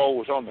elbow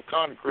was on the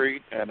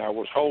concrete and I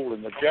was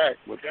holding the jack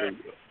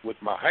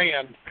with my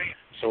hand,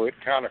 so it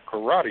kind of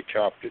karate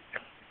chopped it.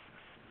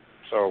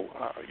 So,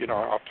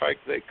 I'll take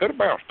that. It could have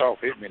bounced off,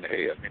 hit me in the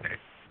head.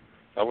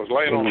 I was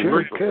laying on the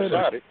creeper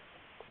beside it.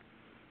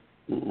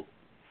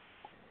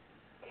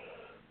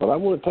 Well, I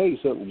want to tell you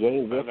something,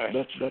 James.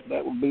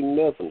 That would be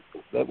nothing.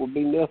 That would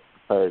be nothing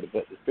compared to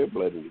that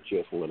defibrillator in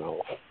your chest went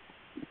off.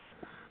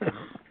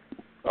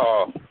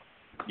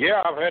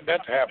 Yeah, I've had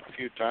that happen a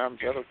few times.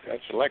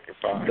 That's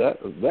electrifying.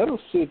 That'll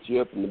sit you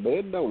up in the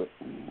bed, don't it?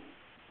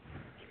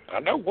 I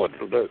know what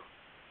it'll do.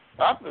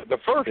 The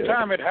first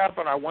time it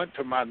happened, I went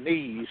to my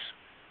knees,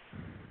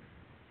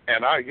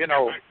 and I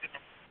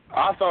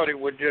thought it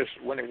would just,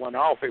 when it went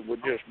off, it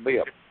would just be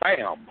a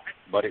bam,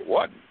 but it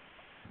wasn't.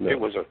 No. It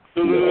was a.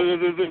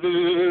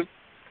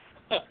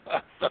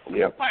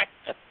 Yep.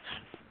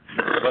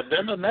 But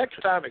then the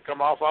next time it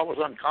come off, I was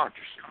unconscious.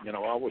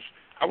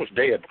 I was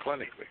dead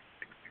clinically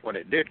when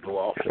it did go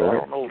off. So I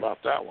don't know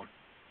about that one.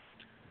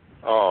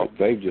 It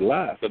saved your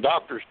life. The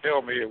doctors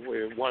tell me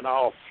it went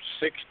off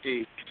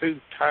 62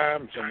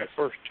 times in the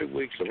first 2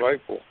 weeks of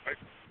April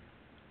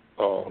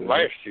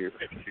last year.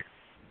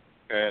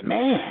 And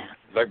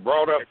they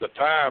brought up the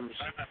times,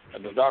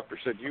 and the doctor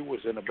said you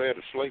was in a bed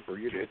of sleep or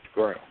you'd hit the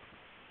ground.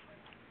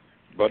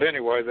 But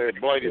anyway, they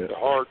ablated the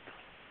heart.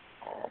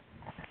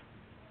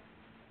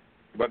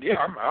 But yeah,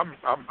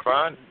 I'm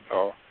fine.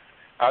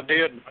 I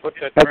did put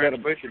that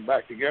transmission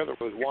back together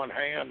with one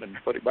hand and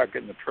put it back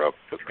in the truck.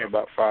 It took me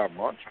about 5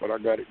 months, but I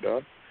got it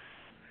done.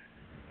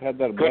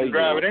 Couldn't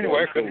drive it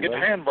anyway. Couldn't get the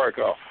handbrake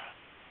off.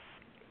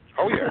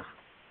 Oh yeah.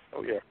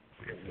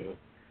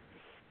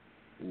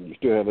 You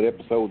still have an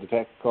episode of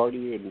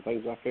tachycardia and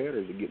things like that, or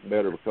is it getting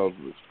better because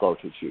of the scar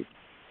tissue?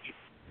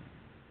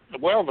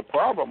 Well, the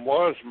problem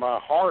was my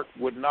heart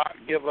would not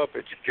give up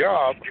its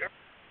job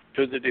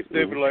to the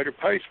defibrillator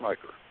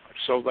pacemaker.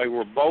 So they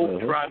were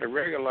both trying to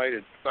regulate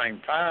at the same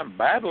time,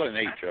 battling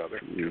each other.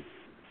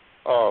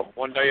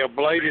 When they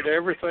ablated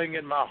everything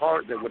in my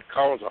heart that would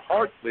cause a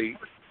heartbeat,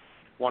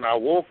 when I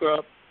woke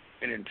up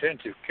in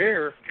intensive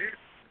care,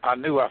 I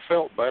knew I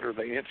felt better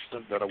the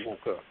instant that I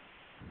woke up,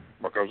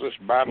 because this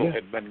battle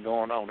had been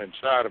going on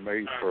inside of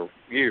me for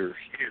years.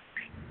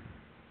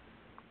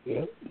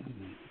 Yeah.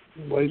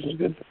 Blaze is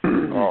good.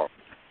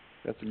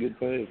 That's a good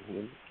thing.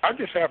 I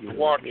just have to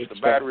watch the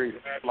battery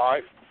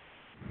life.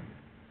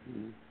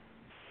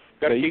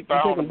 Got to keep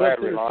on the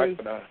battery life.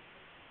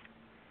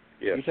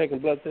 Yes. You taking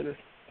blood thinners?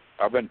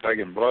 I've been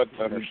taking blood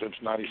thinners since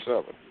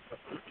 '97.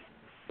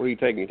 What are you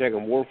taking? You taking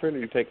warfarin or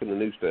you taking the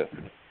new stuff?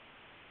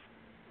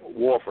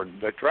 Warfarin.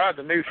 They tried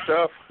the new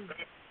stuff,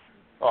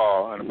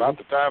 and about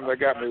the time they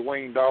got me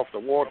weaned off the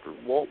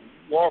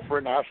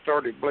warfarin, I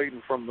started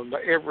bleeding from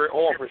every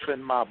orifice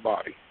in my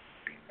body,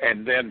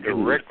 and then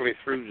directly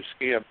through the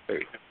skin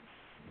too.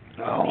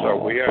 So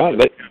we had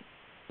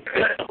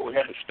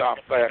to stop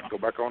that and go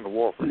back on the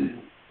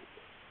warfarin.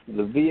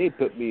 The VA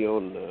put me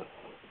on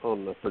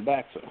the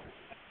Pradaxa,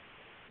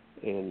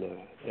 and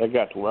I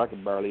got to where I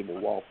could barely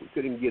even walk. We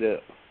couldn't get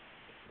up.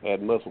 I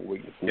had muscle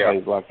weakness and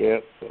things like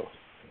that. So,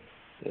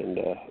 and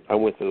I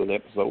went through an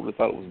episode. I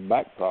thought it was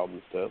back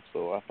problem stuff.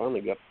 So I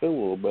finally got to feel a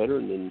little better.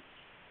 And then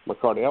my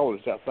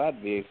cardiologist outside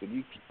the VA said,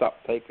 "You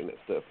stop taking that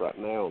stuff right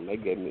now." And they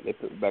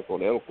put me back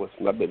on Eliquis,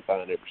 and I've been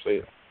fine ever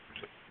since.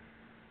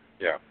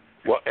 Yeah.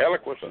 Well,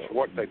 Eliquis is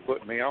what they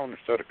put me on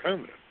instead of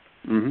Coumadin.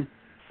 Mm-hmm.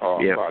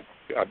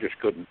 I just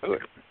couldn't do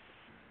it.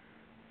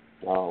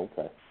 Oh,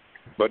 okay.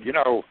 But, you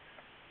got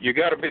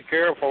to be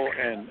careful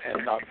and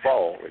not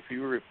fall. If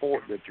you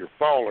report that you're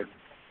falling,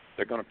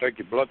 they're going to take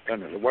your blood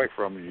thinners away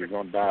from you. You're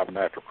going to die of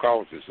natural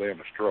causes, then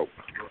a stroke.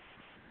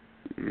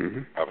 Mm-hmm.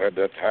 I've had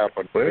that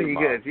happen to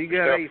my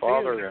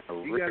stepfather and a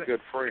really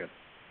good friend.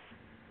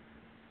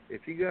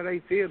 If you got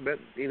AFib,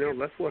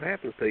 that's what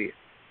happens to you.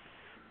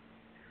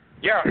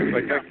 Yeah,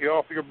 they take you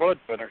off your blood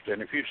thinners.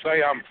 And if you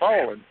say, I'm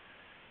falling,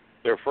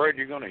 they're afraid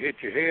you're going to hit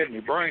your head and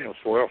your brain will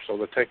swell, so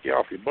they take you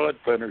off your blood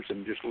thinners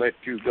and just let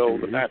you go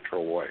the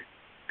natural way.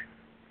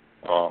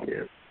 Well,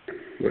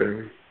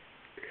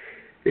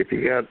 if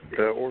you got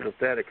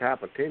orthostatic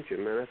hypertension,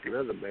 man, that's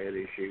another bad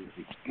issue.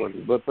 When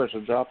the blood pressure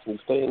drops and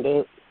you stand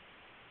up,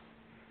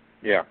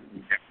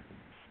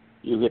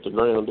 you hit the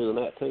ground doing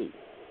that too.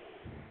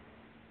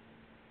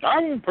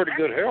 I'm in pretty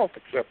good health,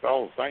 except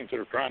all the things that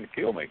are trying to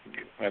kill me.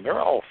 And they're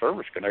all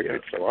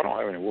service-connected, so I don't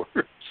have any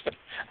worries.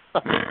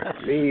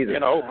 Me either.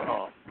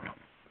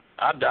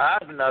 I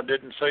died and I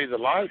didn't see the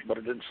light, but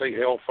I didn't see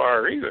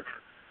hellfire either.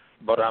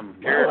 But I'm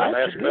carrying an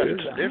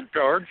asbestos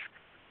discharge.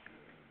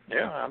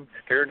 Yeah, I'm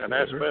carrying an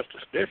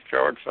asbestos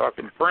discharge so I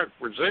can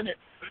present it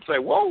and say,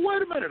 whoa,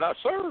 wait a minute, I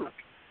served.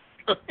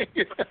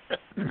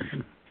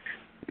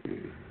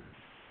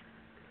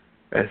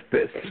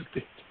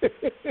 Asbestos.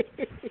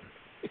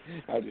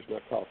 I just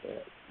not caught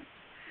that.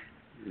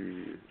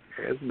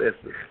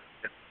 Asbestos.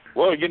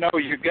 Well, you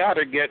got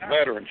to get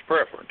veterans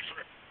preference.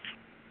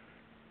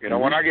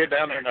 When I get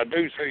down there and I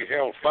do see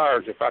hell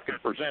fires, if I can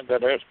present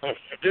that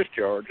asbestos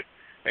discharge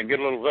and get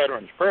a little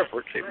veterans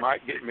preference, it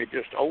might get me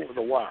just over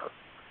the wire.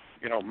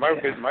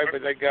 Maybe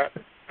they got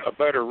a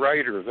better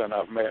rater than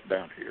I've met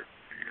down here.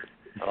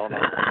 I don't know.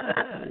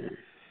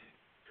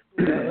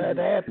 Well,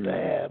 they'd have to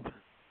have.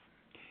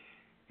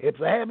 If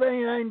they have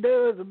anything to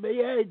do with the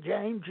VA,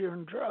 James, you're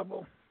in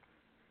trouble.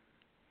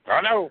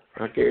 I know.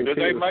 Do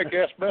they make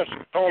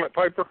asbestos toilet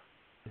paper?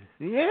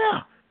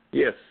 Yeah.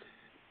 Yes.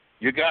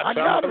 You got I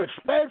some? got a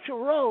special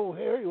roll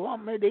here. You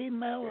want me to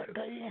email it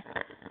to you?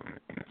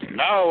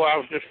 No, I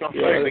was just going to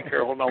say, be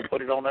careful, don't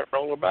put it on that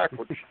roller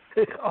backwards.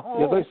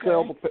 Oh, they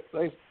sell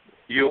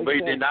You'll be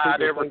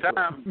denied every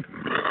time.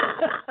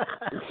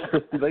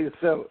 They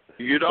sell.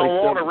 You don't they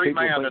want sell to to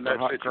people remand think in they're that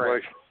hot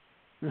crap. situation.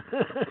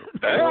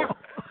 Yeah.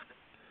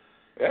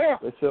 Yeah.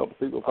 They sell to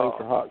people think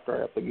they're hot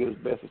crap. They get as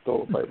best as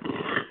toilet paper.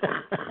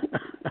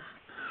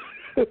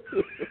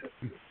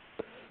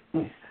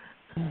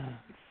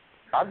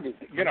 I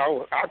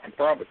could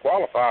probably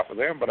qualify for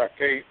them, but I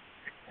can't.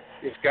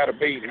 It's got to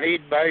be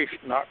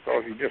need-based, not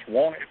because you just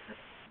want it.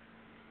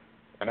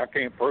 And I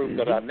can't prove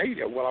that I need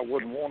it. Well, I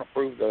wouldn't want to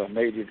prove that I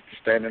need it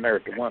standing there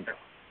at the window.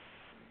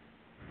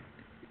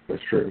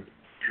 That's true.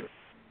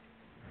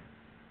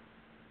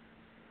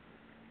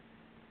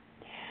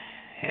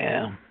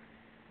 Yeah.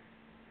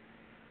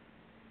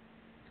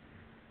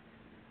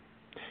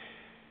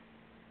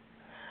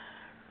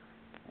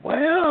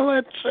 Well,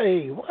 let's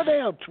see. What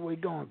else are we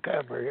going to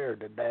cover here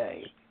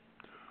today?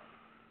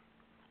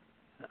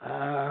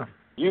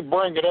 You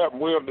bring it up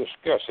and we'll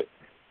discuss it.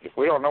 If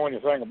we don't know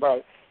anything about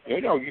it,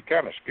 you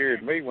kind of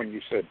scared me when you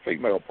said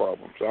female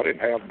problems. I didn't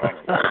have none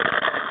of that.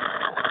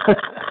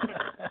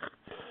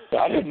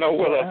 I didn't know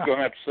whether I was going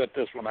to have to set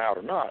this one out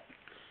or not.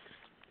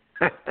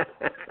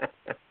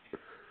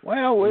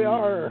 Well, we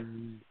are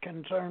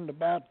concerned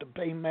about the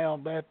female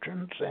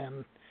veterans,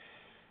 and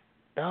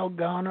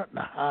doggone it,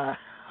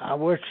 I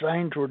wish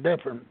things were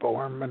different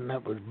for them and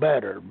it was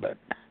better, but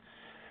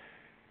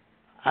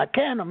I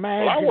can't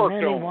imagine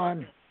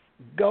anyone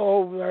go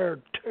over there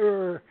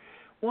tour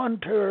one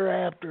tour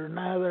after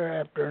another,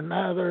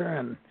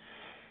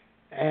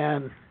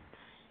 and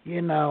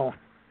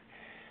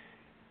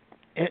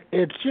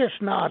it's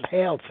just not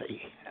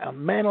healthy,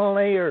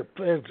 mentally or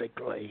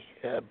physically,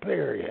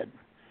 period.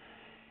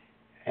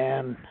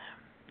 And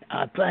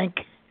I think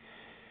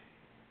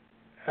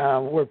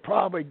we're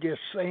probably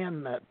just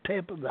seeing the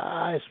tip of the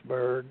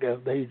iceberg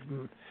of these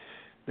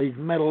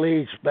Middle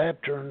East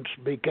veterans,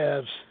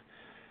 because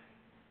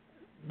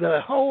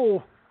the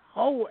whole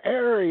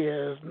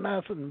area is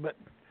nothing but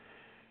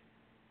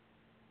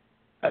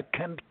a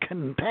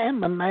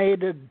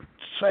contaminated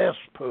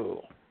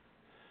cesspool.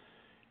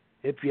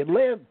 If you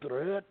live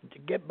through it, to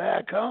get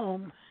back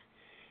home,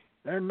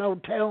 there's no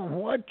telling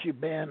what you've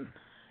been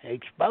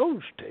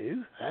exposed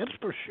to, that's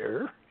for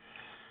sure.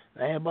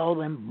 They have all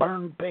them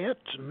burn pits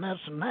and this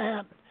and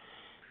that.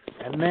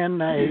 And then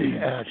they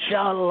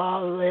shot a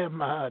lot of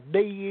them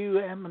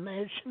DU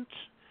munitions.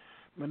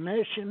 And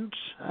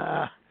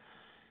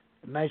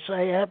they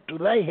say after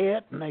they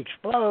hit and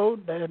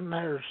explode, then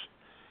there's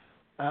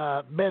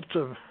bits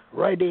of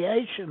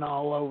radiation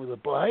all over the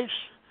place.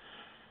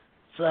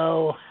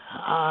 So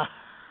I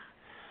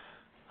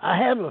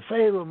have a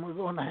feeling we're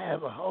going to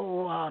have a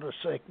whole lot of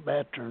sick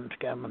veterans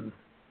coming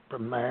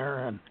from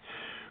there, and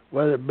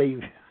whether it be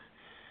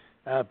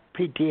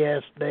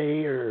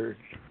PTSD or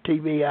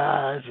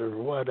TBIs or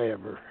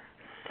whatever,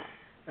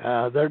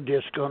 they're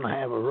just going to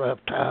have a rough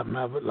time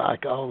of it,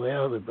 like all the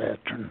other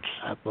veterans,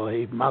 I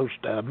believe,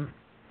 most of them.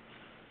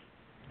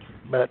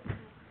 But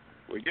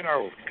well,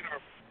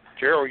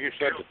 Gerald, you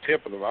said the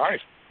tip of the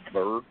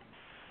iceberg.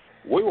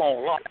 We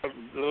won't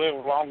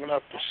live long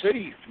enough to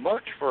see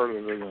much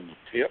further than the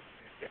tip,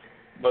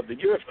 but the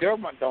U.S.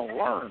 government don't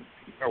learn.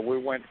 We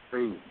went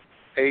through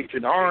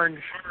Agent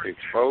Orange,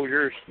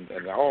 exposures,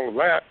 and all of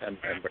that, and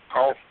the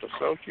cost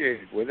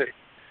associated with it.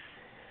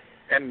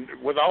 And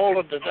with all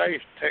of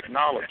today's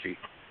technology,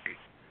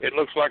 it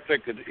looks like they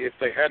could, if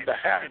they had to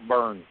have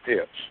burn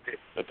pits,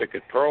 that they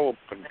could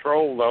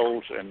control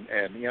those and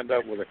end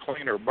up with a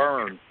cleaner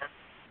burn.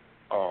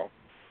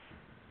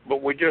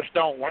 But we just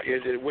don't want.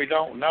 Is it we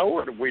don't know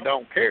or we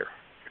don't care?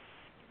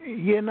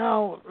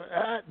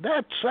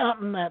 That's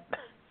something that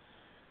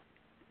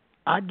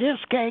I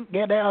just can't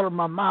get out of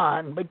my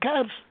mind,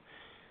 because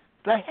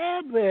they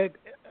have the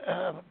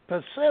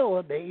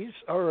facilities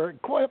or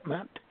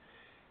equipment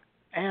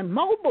and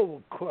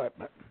mobile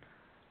equipment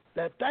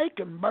that they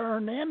can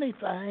burn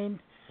anything,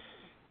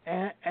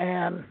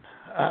 and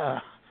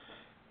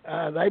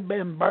they've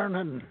been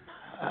burning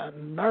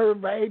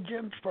nerve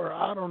agents for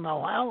I don't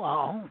know how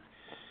long,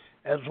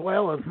 as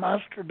well as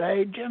mustard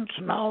agents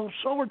and all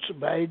sorts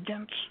of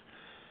agents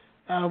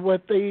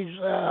with these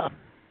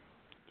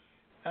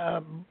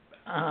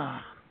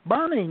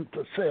burning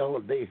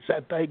facilities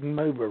that they can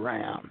move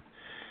around.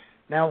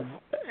 Now,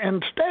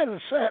 instead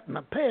of setting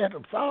a pit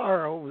of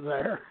fire over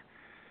there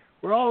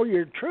where all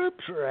your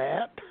troops are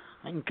at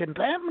and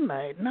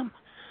contaminating them,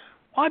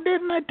 why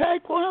didn't they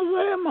take one of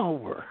them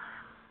over?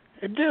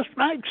 It just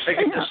makes sense.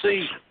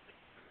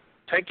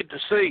 Take it to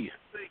sea.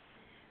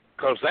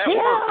 Because that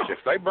works. If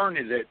they burn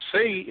it at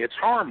sea, it's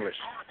harmless.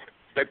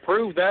 They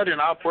proved that in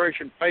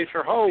Operation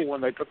Pacer Hole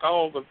when they took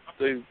all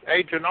the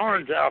Agent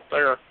Orange out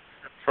there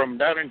from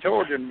down in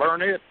Georgia and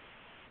burned it.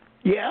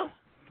 Yeah.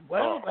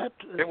 Well,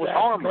 it was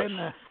harmless.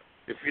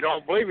 If you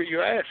don't believe it,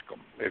 you ask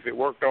them. If it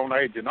worked on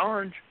Agent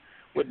Orange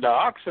with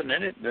dioxin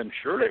in it, then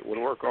surely it would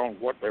work on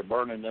what they're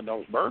burning in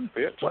those burn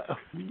pits.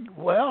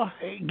 Well,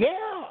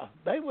 yeah.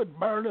 They would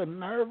burn the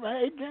nerve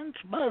agents,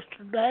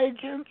 mustard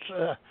agents.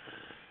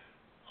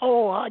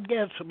 I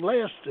guess the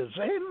list is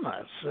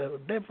endless.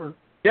 Different.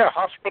 Yeah,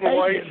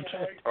 hospital agents.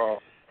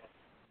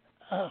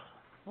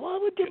 Why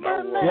would you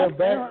burn that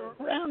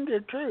around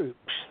your troops?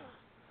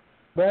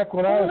 Back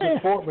when I was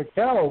at Fort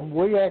McCallum,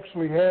 we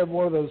actually had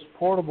one of those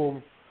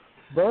portable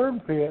burn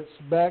pits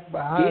back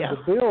behind the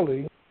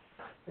building,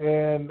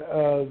 and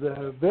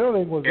the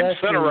building was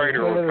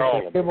incinerator, actually we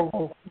call a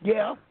chemical.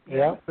 Yeah,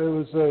 it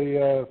was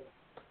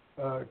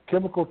a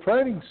chemical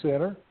training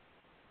center,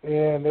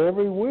 and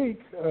every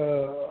week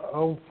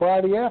on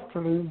Friday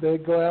afternoon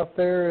they'd go out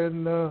there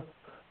and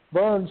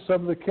burn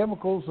some of the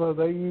chemicals.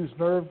 They use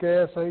nerve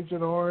gas,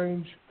 Agent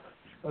Orange,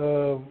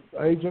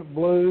 Agent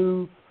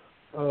Blue,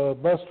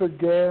 mustard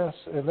gas,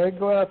 and they'd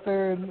go out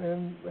there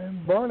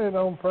and burn it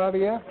on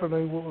Friday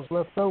afternoon, what was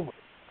left over.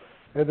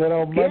 And then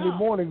on Monday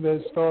morning,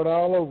 they'd start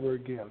all over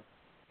again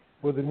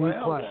with a new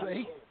class.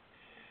 See,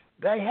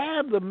 they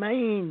have the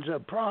means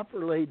of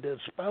properly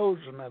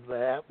disposing of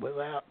that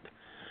without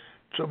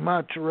so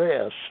much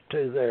risk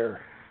to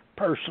their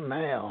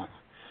personnel.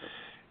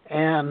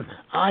 And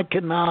I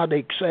cannot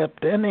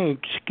accept any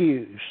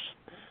excuse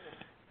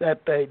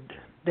that they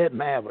didn't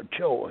have a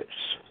choice.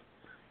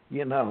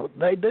 You know,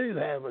 they do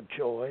have a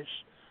choice.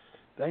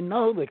 They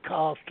know the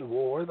cost of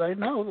war. They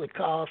know the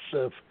cost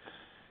of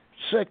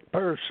sick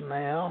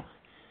personnel.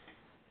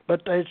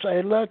 But they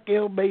say, look,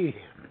 it'll be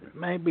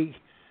maybe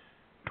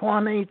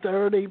 20,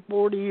 30,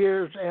 40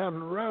 years down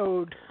the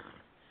road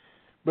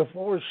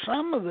before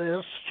some of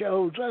this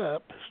shows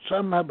up.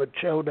 Some of it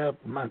showed up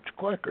much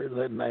quicker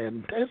than they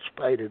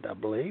anticipated, I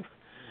believe.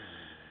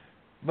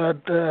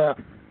 But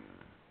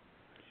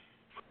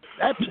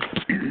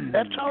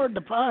that's hard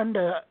to find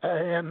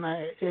an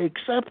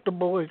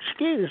acceptable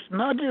excuse,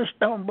 and I just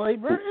don't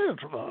believe there is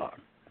one.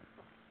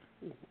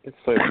 It's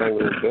the same thing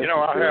with asbestos. You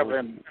know, I have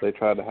in they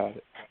tried to hide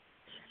it.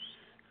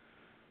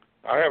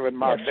 I have in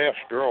my desk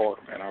drawer,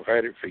 and I've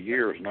had it for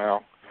years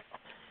now,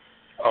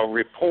 a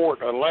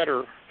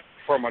letter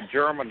from a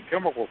German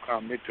chemical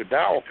company to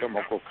Dow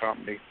Chemical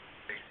Company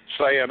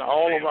saying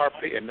all of our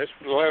people, and this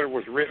letter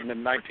was written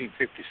in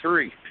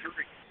 1953,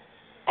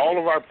 all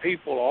of our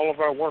people, all of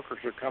our workers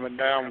are coming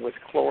down with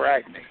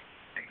chloragny.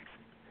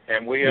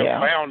 And we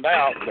have found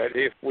out that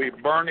if we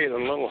burn it a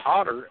little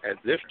hotter at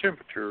this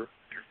temperature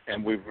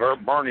and we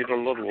burn it a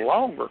little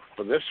longer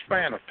for this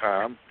span of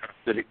time,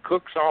 that it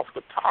cooks off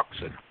the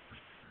toxin,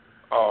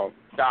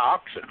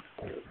 dioxin.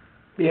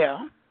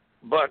 Yeah.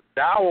 But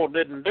Dow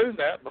didn't do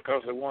that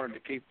because they wanted to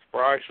keep the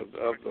price of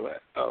the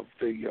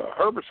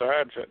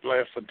herbicides at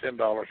less than $10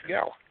 a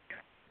gallon.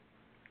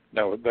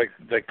 No,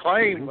 they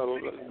claim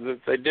that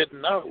they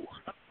didn't know.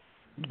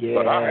 Yeah.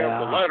 But I have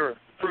the letter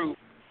proof,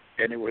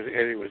 and it was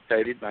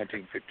dated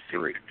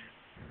 1953.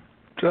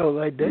 So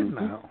they did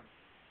know.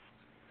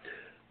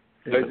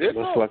 They did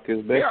know. That's like the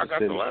asbestos. Yeah, I got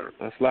the letter.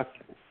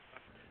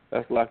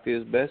 That's like the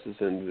asbestos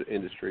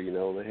industry. You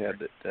know, they had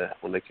that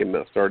when they came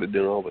out, started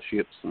doing all the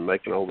ships and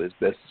making all the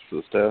asbestos for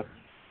the stuff.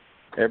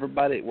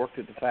 Everybody that worked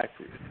at the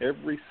factories,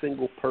 every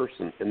single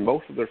person, and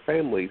most of their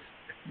families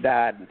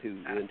died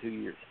within 2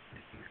 years.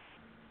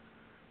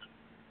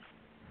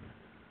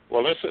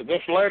 Well,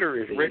 this letter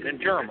is written in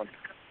German,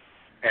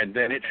 and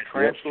then it's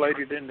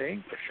translated into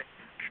English.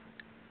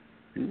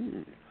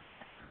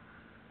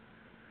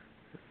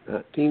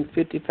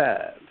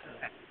 1955.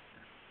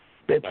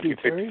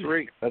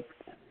 1953.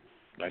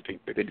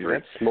 1953.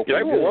 Yeah,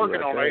 they were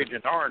working on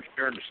Agent Orange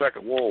during the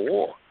Second World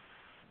War,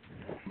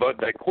 but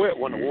they quit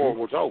when the war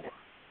was over.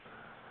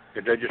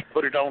 They just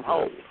put it on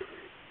hold.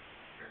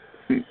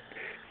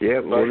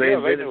 Yeah, well, they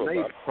invented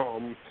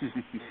napalm.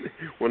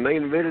 When they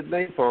invented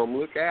napalm,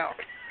 look out.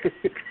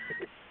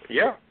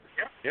 Yeah.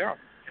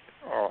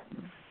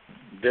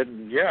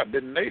 Didn't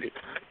need it.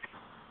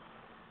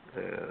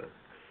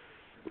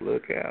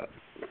 Look out.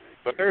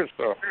 But there's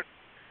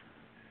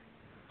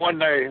when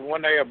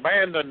they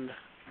abandoned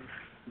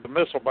the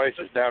missile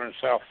bases down in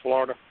South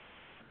Florida,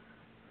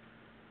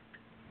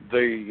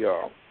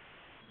 the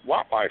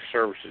Wildlife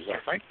Services,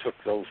 I think, took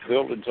those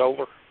buildings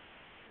over,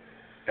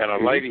 and a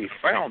lady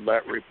found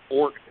that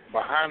report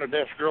behind a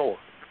desk drawer.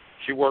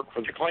 She worked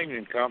for the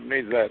cleaning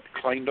company that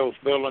cleaned those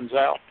buildings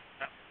out,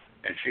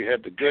 and she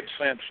had the good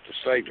sense to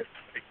save it.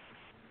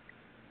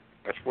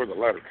 That's where the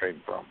letter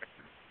came from.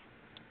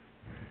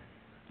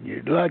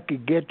 You'd like to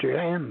get your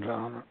hands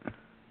on it.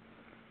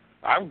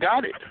 I've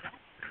got it.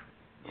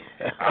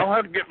 I don't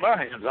have to get my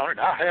hands on it.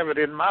 I have it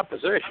in my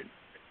possession.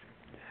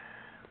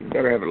 You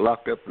better have it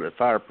locked up in a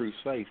fireproof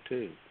safe,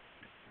 too.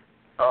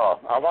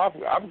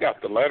 I've got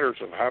the letters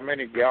of how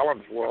many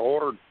gallons were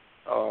ordered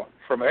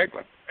from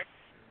Eglin.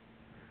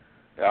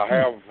 I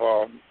have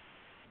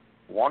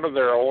one of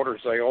their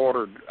orders. They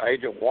ordered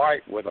Agent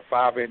White with a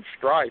 5-inch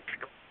stripe,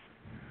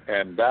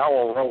 and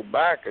Dowell wrote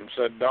back and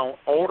said, "Don't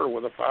order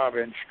with a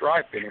 5-inch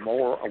stripe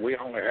anymore. We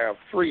only have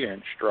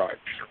 3-inch stripes."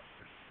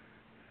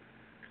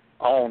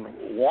 On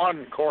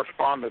one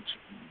correspondence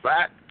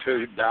back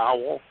to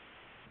Dowell,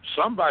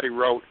 somebody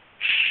wrote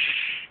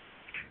 "shh"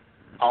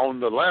 on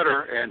the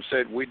letter and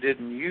said, "We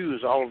didn't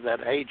use all of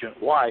that Agent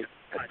White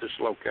at this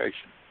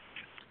location."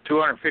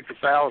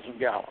 250,000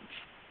 gallons.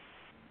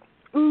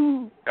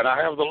 Ooh. And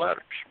I have the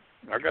letters.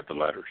 I got the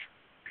letters.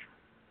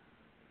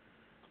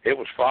 It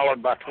was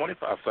followed by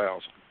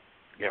 25,000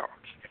 yards.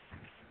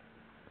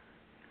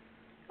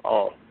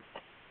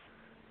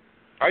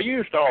 I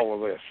used all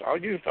of this. I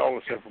used all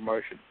this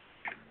information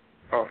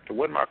to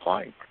win my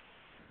claim.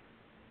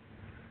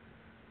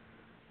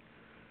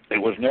 It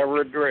was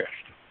never addressed.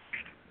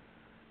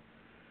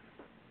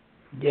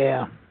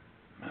 Yeah.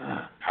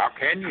 How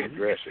can you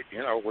address it? You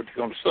know, what you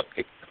going to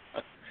say?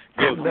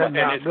 They're not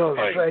going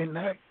to say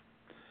nothing.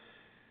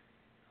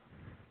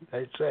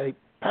 They say,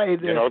 pay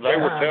this. You know, they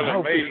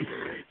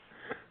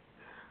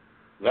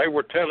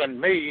were telling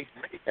me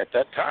at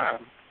that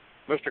time,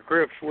 Mr.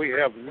 Cripps, we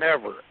have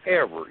never,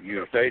 ever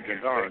used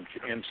Agent Orange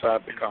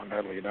inside the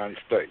continental United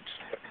States.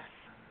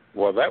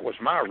 Well, that was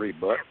my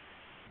rebut.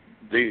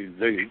 The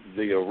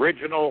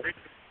original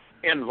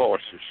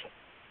invoices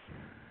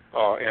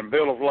and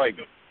bill of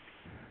lading.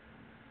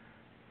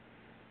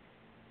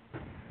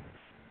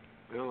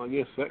 Well, I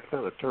guess that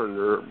kind of turned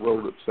the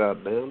road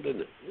upside down,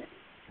 didn't it?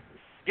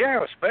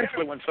 Yeah,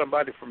 especially when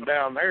somebody from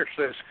down there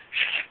says,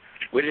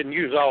 we didn't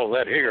use all of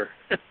that here.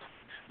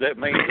 That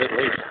means at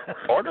least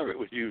part of it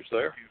was used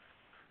there.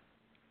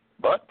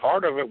 But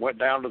part of it went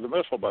down to the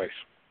missile base,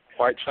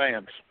 White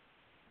Sands.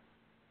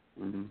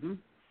 Mm-hmm.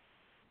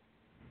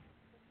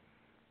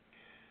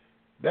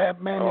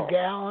 That many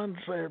gallons,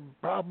 there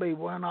probably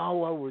went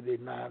all over the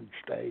United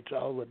States,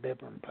 all the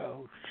different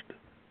posts.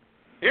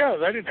 Yeah,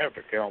 they didn't have to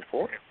account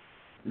for it.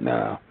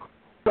 No.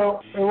 So,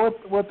 and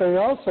what they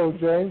also,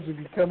 James, if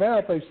you come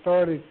out, they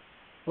started,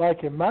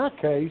 like in my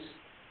case,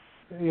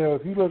 you know,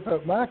 if you look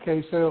up my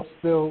case, they'll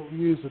still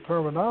use the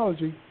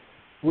terminology.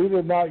 We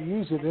did not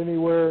use it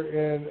anywhere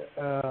in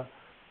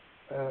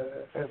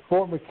at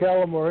Fort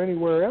McCallum or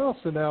anywhere else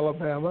in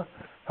Alabama.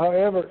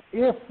 However,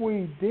 if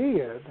we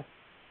did,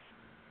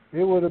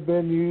 it would have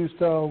been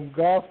used on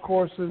golf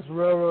courses,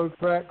 railroad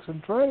tracks,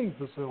 and training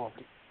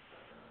facilities.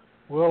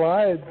 Well,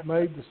 I had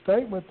made the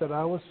statement that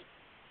I was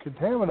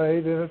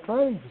contaminated in a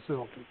training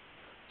facility.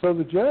 So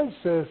the judge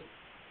says,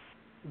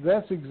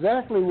 that's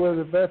exactly where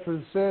the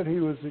veteran said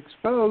he was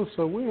exposed,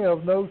 so we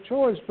have no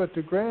choice but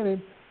to grant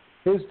him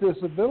his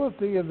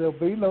disability, and there'll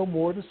be no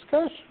more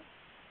discussion.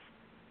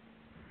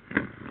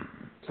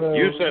 So,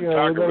 you said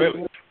Tiger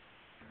Village.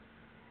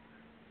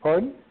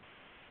 Pardon?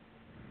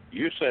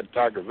 You said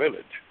Tiger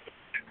Village.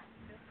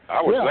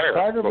 I was there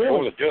Tiger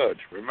before Village. the judge,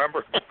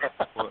 remember?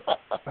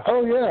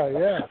 Oh,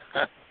 yeah.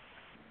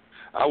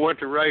 I went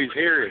to Ray's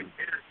hearing.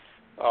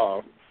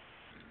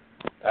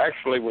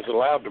 Actually was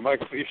allowed to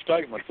make a few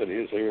statements at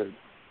his hearing.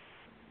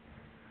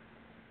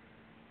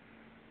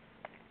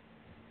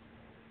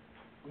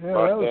 Yeah,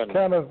 but that was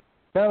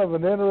kind of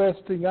an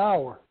interesting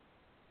hour.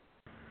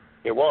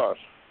 It was.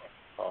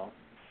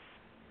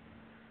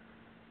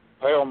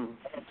 Pam,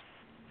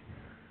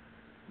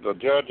 the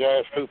judge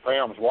asked who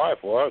Pam's wife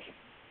was.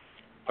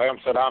 Pam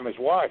said, I'm his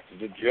wife.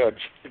 The judge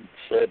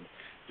said,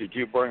 did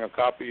you bring a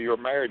copy of your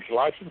marriage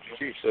license?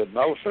 She said,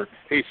 no, sir.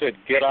 He said,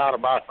 get out of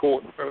my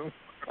courtroom.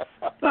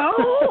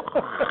 Oh,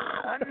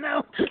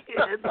 no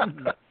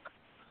kidding.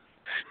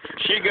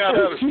 She got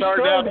up and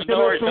started out the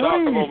door and said,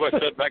 I'll come over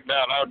and sit back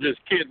down. I was just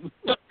kidding.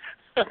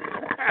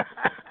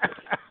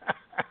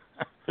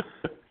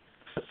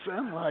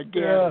 Sound like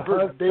I've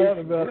thought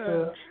about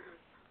that.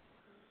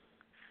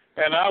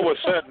 And I was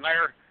sitting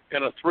there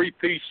in a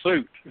three-piece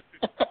suit.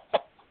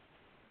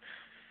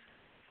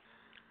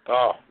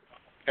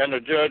 And the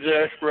judge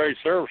asked Ray's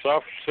service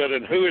officer, said,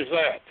 and who is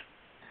that?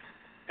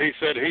 He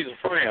said, he's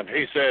a friend.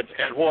 He said,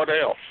 and what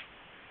else?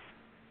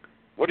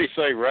 What did he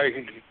say, Ray?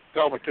 He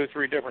called me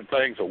 2-3 different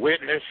things, a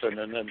witness, and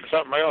then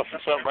something else,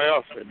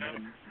 and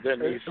then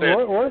he said,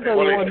 well,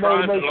 he's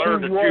trying to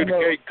learn to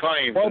adjudicate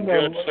claims. And the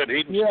judge said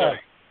he'd stay.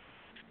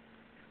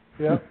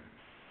 Yeah.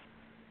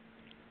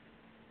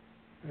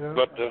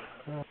 But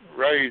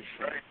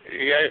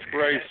he asked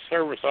Ray's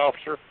service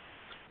officer,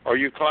 are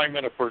you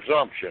claiming a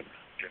presumption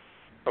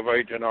of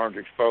Agent Orange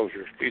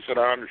exposure? He said,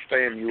 I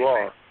understand you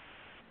are.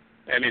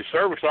 And his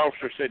service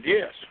officer said,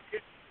 yes.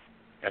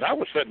 And I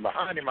was sitting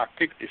behind him. I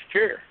kicked his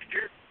chair.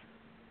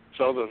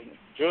 So the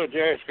judge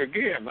asked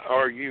again,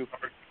 are you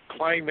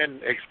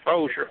claiming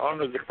exposure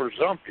under the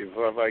presumptive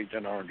of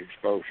Agent Orange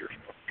exposure?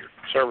 The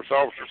service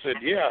officer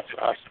said, yes.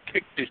 I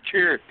kicked his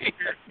chair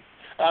again.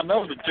 I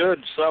know the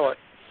judge saw it.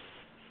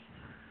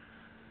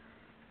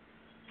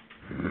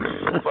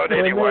 But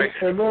anyway,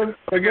 and then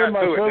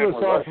my service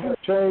officer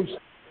changed.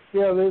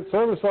 Yeah, the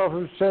service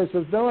officer changed.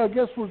 Says, no, I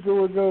guess we're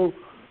going to go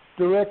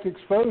direct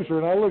exposure.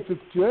 And I looked at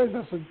the judge.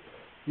 I said,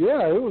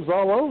 yeah, it was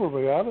all over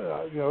me.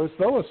 It's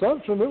no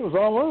assumption. It was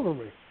all over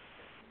me.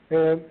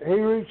 And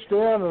he reached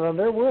down, and I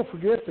never will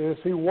forget this.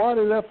 He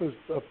wadded up a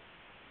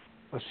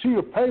sheet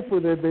of paper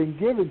that had been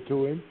given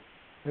to him,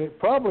 and it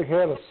probably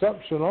had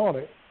assumption on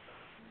it.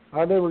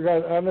 I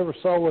never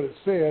saw what it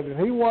said, and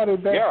he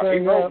wadded that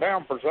thing he wrote up,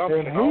 down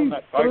presumption and on he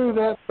that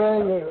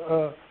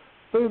paper.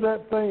 threw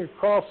that thing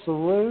across the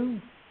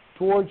room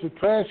towards the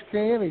trash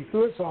can. He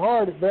threw it so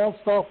hard it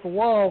bounced off the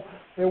wall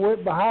and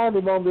went behind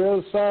him on the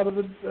other side of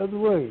the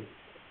room.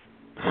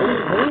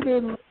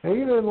 He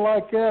didn't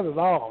like that at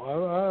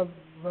all.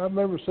 I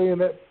remember seeing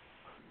that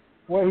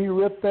Well, he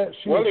ripped that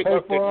sheet Well, of he paper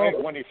looked at off.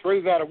 me. When he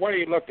threw that away,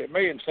 he looked at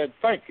me and said,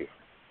 "Thank you."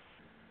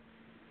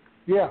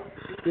 Yeah.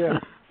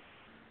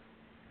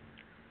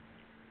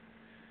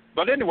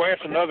 But anyway,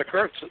 it's another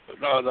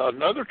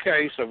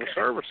case of a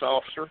service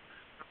officer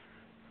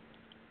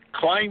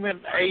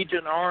claiming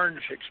Agent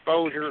Orange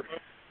exposure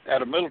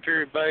at a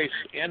military base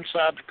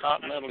inside the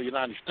continental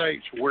United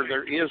States where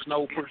there is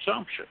no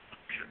presumption.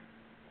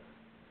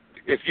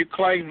 If you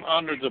claim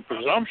under the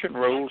presumption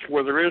rules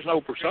where there is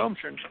no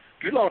presumption,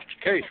 you lost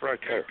your case right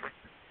there.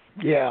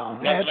 Yeah,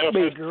 it has to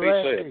be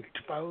direct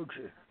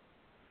exposure.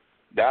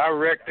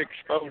 Direct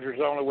exposure is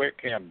the only way it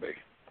can be.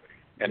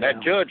 And that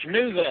judge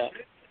knew that,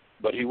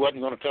 but he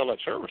wasn't going to tell that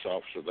service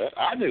officer that.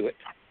 I knew it.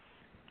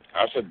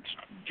 I said,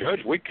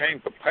 "Judge, we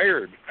came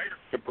prepared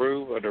to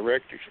prove a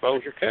direct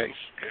exposure case."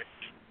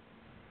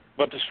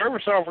 But the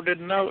service officer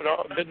didn't know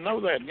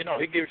that. You know,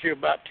 he gives you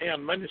about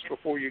 10 minutes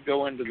before you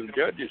go into the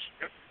judge's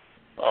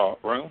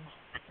room.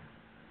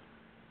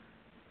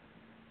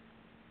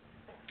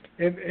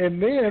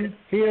 And then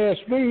he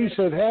asked me, he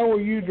said, "How were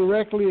you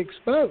directly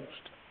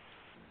exposed?"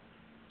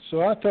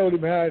 So I told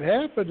him how it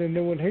happened, and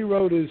then when he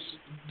wrote his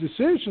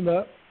decision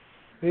up,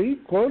 he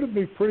quoted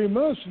me pretty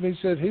much, and he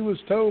said he was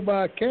told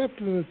by a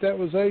captain that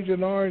was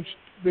Agent Orange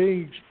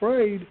being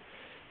sprayed,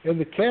 and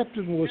the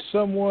captain was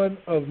someone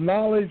of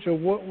knowledge of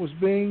what was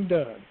being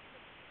done.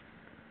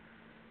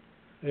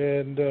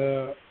 And,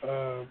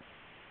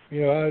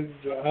 you know,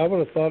 I would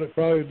have thought it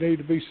probably needed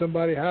to be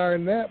somebody higher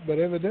than that, but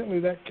evidently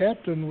that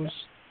captain was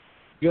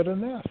good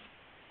enough.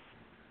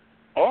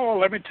 Oh,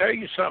 let me tell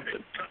you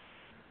something.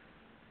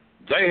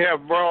 They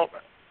have brought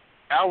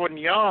Alvin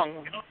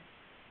L.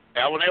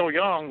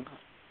 Young,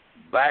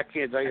 back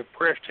in. They have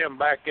pressed him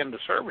back into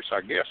service,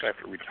 I guess,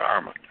 after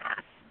retirement.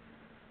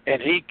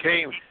 And he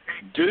came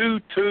due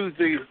to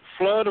the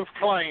flood of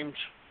claims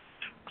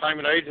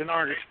claiming Agent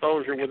Orange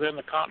exposure within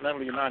the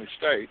continental United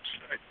States.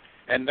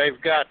 And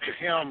they've got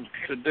him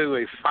to do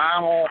a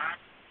final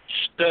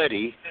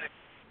study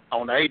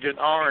on Agent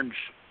Orange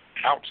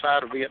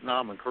outside of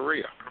Vietnam and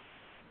Korea.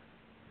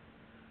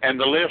 And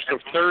the list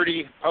of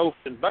 30 posts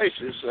and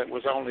bases that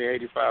was only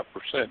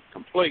 85%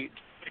 complete,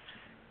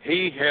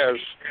 he has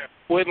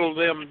whittled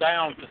them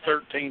down to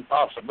 13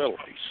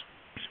 possibilities.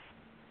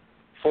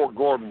 Fort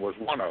Gordon was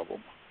one of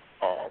them.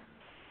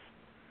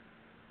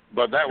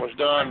 But that was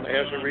done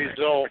as a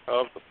result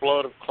of the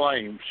flood of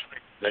claims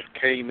that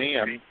came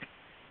in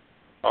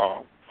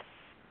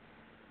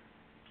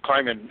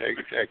claiming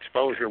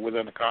exposure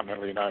within the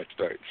continental United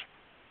States.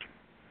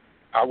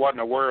 I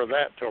wasn't aware of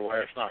that till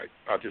last night.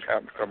 I just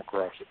happened to come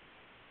across it.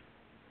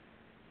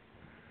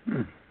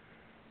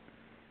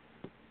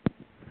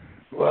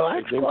 Well,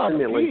 that's quite a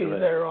few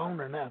they're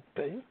owning up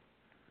to.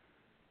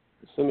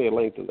 Send me a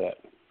link to that.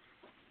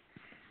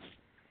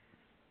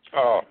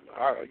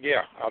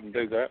 Yeah, I can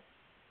do that.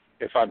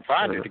 If I can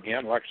find it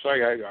again, like I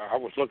say, I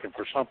was looking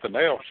for something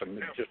else and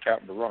it just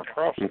happened to run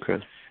across it.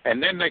 Okay.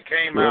 And then they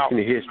came out.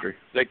 History.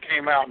 They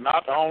came out.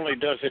 Not only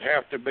does it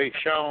have to be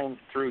shown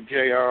through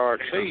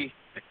JRC,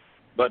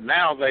 but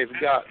now they've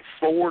got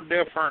 4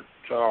 different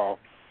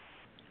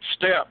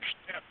steps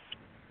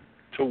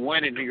to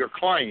winning your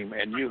claim,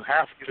 and you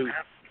have to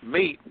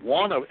meet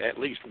at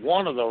least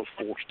one of those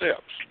 4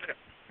 steps.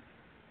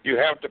 You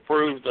have to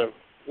prove the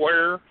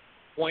where,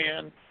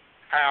 when,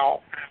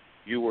 how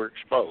you were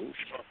exposed.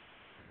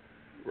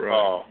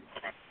 Right.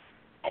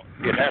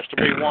 It has to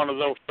be one of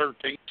those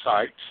 13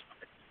 sites.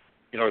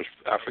 You know,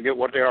 I forget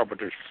what they are, but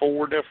there's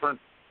 4 different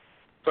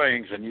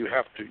things, and you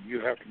have to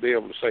be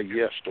able to say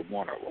yes to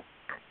one of them.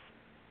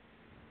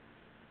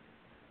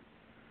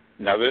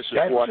 Now, this is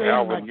what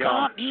Alvin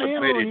Young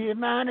submitted.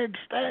 United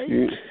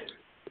States.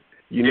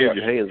 You need your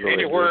hands on it.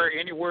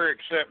 Anywhere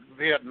except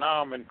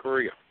Vietnam and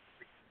Korea.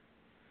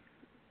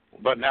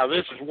 But now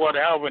this is what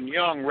Alvin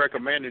Young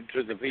recommended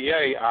to the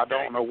VA. I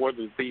don't know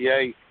whether the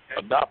VA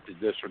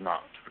adopted this or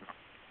not.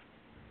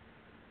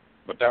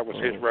 But that was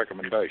his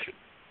recommendation,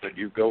 that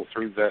you go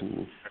through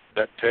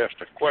that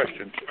test of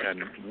questions,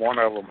 and one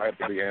of them had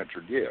to be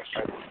answered yes.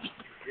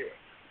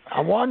 I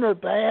wonder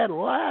if they had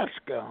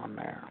Alaska on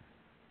there.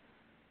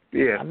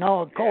 Yeah. I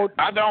know.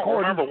 I don't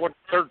remember what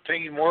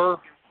 13 were.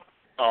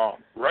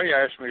 Ray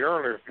asked me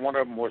earlier if one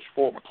of them was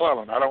Fort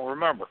McClellan. I don't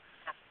remember.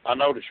 I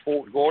noticed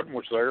Fort Gordon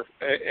was there.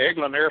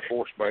 Eglin Air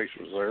Force Base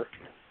was there.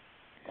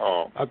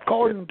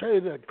 According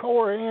to the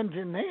Corps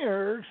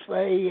engineers,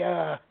 they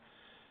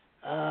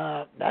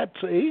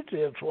that's the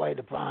easiest way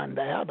to find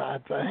out, I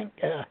think.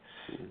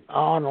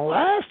 On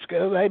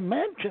Alaska, they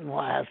mentioned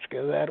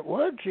Alaska, that it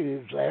was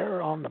used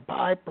there on the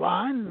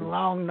pipeline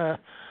along the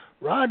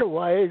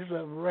right-of-ways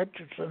of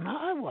Richardson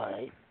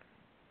Highway.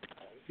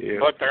 Yeah.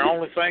 But the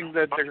only thing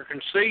that they're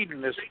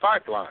conceding is the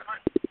pipeline.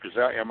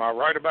 Am I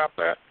right about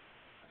that?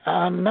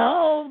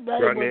 No, they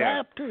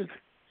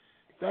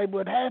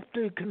would have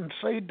to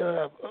concede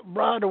the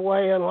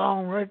right-of-way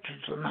along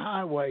Richardson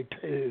Highway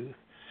too.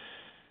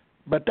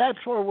 But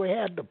that's where we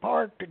had to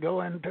park to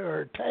go into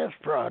our test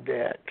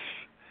projects,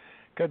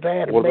 because they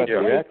had a big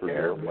gate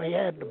there, and we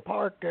had to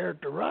park there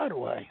at the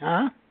right-of-way.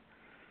 Huh?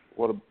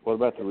 What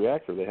about the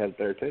reactor? They had it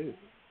there too.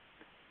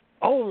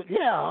 Oh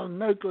yeah, a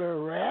nuclear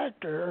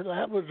reactor.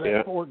 That was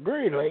at Fort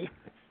Greely.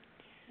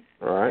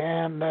 All right.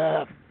 And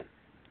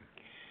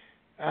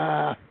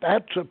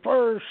that's the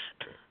first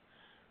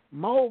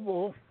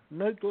mobile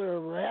nuclear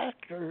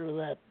reactor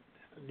that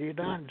the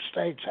United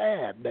States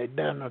had. They'd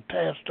done a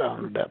test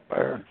on it up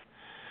there.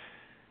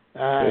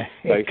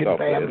 It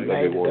contaminated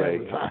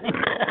everything.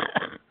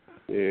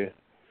 Yeah.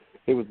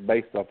 It was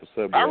based off the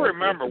subject. I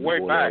remember way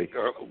back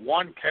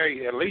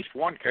at least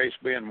one case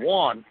being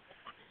won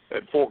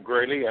at Fort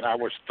Greely, and I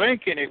was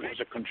thinking it was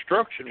a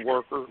construction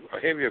worker, a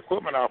heavy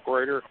equipment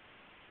operator,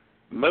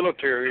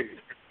 military,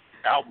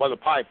 out by the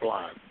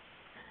pipeline.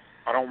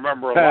 I don't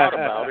remember a lot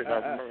about it. I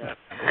remember.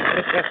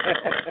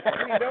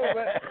 You know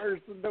that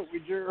person, don't we,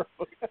 Gerald?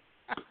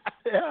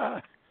 Yeah,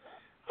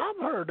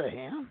 I've heard of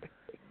him.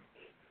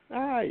 Yeah,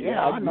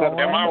 I know.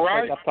 Am I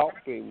right? I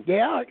talked to him.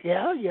 Yeah,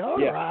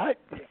 you're right.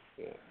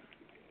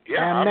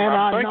 Yeah, and then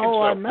I'm I know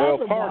so.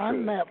 another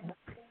one that.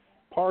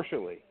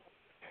 Partially.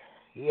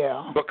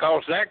 Yeah.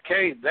 Because that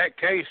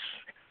case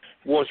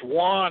was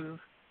won,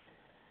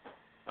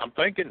 I'm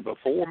thinking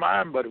before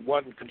mine, but it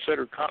wasn't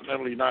considered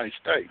continental United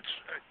States.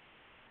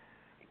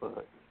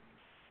 Right.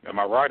 Am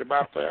I right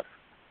about that?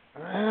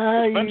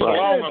 It's been so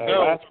long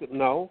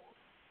ago.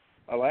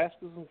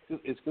 Alaska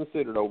is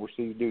considered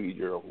overseas duty,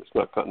 Gerald. It's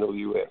not continental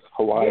U.S.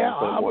 Hawaii. Yeah,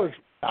 I was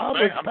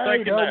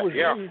paid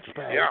overseas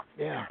pay.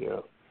 Yeah.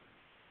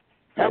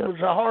 That was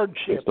a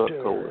hardship to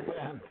cool.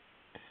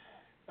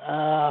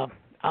 her.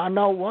 I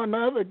know one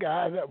other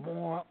guy that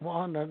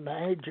won an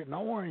Agent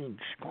Orange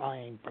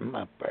claim from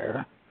up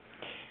there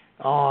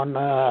on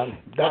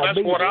diabetes. Well,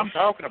 that's what I'm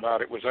talking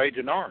about. It was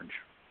Agent Orange.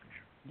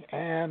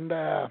 And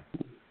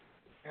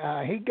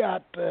he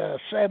got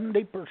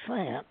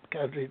 70%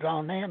 because he's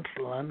on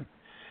insulin,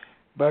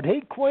 but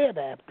he quit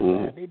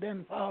after that. He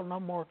didn't file no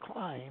more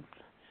claims.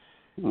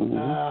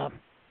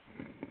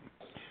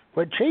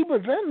 Which he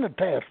was in the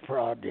test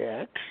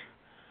projects,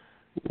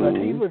 but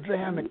he was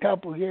in a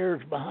couple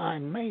years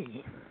behind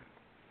me.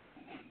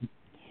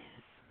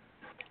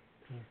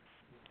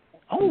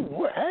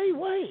 Oh, hey,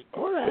 wait,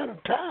 we're out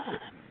of time.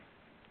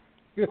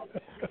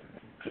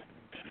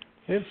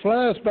 It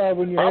flies by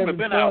when you're having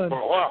been fun. out for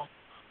a while.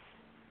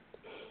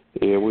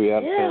 Yeah, we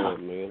have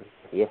time, man.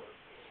 Yeah.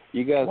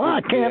 You guys. Well,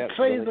 I can't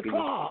see the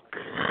clock.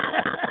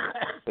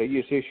 They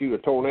just issued a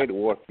tornado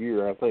watch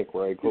year, I think,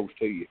 right close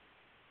to you.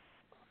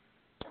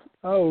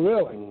 Oh,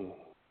 really?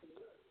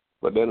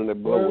 But then they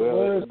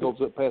blow it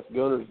goes up past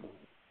Gunners.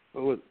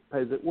 Where's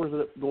it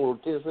up going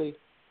to Tennessee?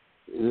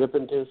 Is it up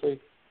in Tennessee?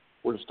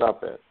 Where's it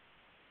stop at?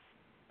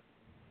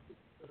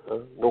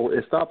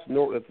 It stops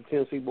north at the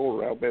Tennessee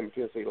border,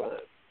 Alabama-Tennessee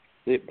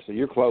line. So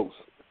you're close.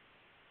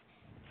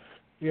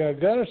 Yeah,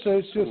 Gunner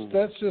says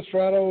that's just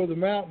right over the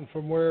mountain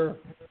from where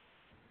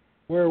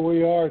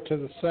we are to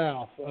the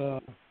south.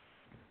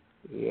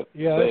 Yeah.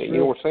 Yeah. You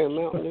know where Sand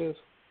Mountain is?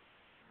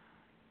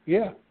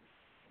 Yeah.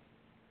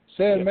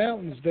 Sand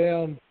Mountain's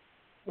down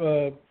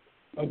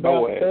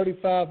about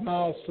 35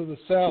 miles to the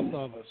south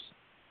of us.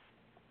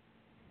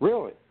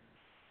 Really?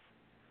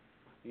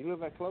 You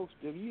live that close?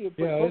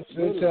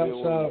 It's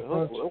outside of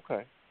Huntsville.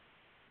 Okay.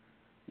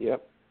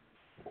 Yep.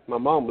 My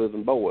mom lives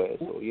in Boaz,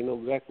 so you know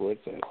exactly where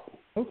it's at.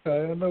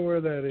 Okay, I know where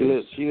that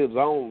is. She lives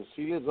on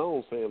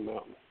Sand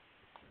Mountain.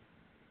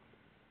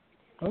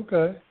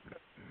 Okay.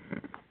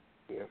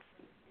 Yeah.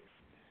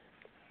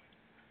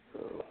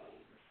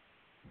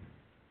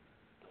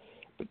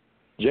 But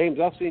James,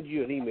 I'll send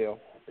you an email,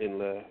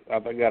 and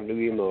I've got a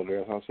new email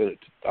address. I'll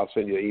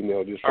send you an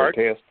email just for a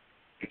test.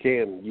 You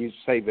can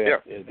save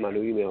that as my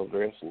new email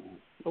address. And,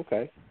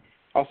 okay.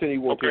 I'll send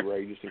you one too,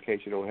 Ray, just in case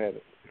you don't have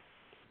it.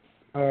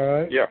 All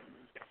right. Yeah.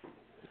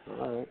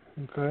 All right.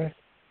 Okay.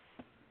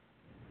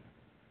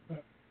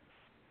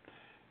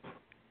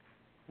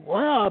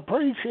 Well, I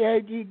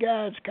appreciate you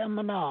guys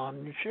coming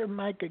on. You sure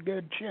make a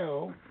good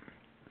show.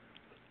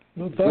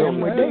 Well,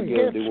 and we did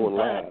get some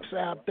facts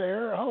out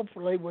there.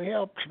 Hopefully we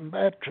helped some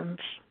veterans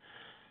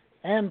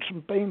and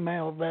some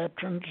female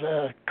veterans.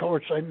 Of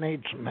course, they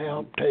need some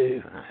help,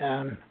 too.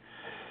 And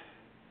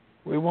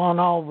we want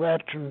all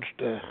veterans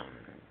to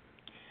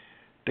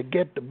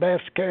get the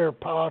best care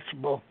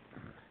possible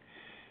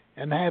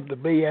and have the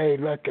VA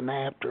looking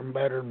after them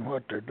better than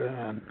what they're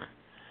doing.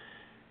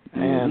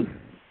 And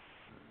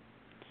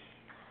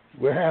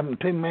we're having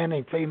too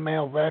many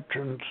female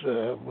veterans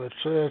with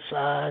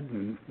suicide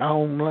and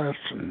homeless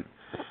and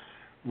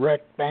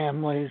wrecked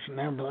families and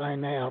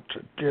everything else.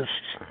 It just,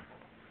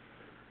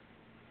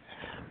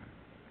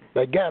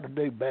 they got to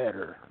do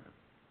better.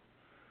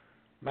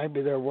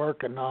 Maybe they're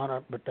working on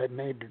it, but they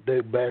need to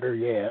do better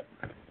yet.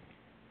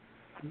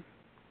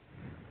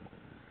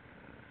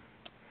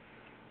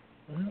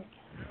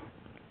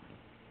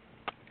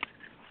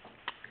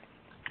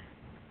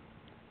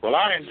 Well,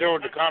 I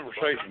enjoyed the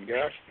conversation,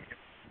 guys.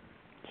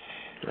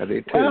 I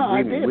did too.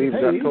 Well, We've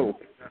got total.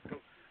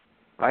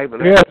 I even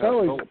Yeah, had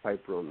total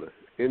paper on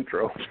the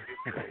intro.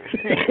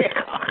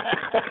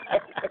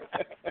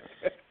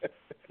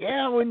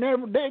 Yeah, we we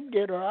never did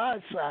get our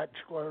eyesight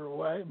squared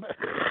away, but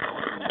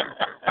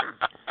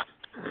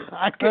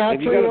I I'll can't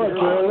tell you what,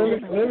 Joe,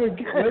 let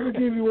me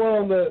give you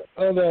one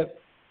on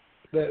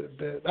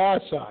that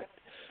eyesight.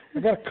 I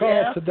got a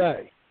call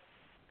today.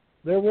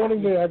 They're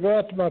wanting me. I go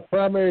out to my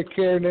primary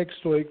care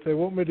next week. They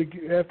want me to,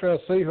 after I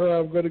see her,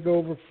 I'm going to go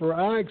over for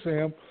eye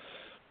exam.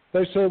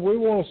 They said, we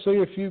want to see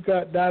if you've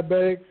got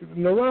diabetic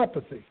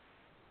neuropathy.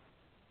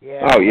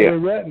 Yeah. Oh, yeah.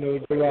 Retinal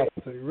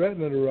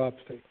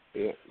neuropathy.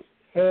 Yeah.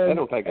 And, That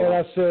don't take and long.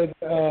 I said,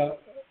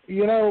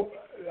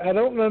 I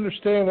don't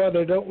understand why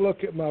they don't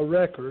look at my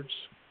records.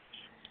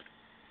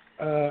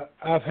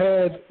 I've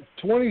had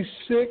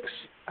 26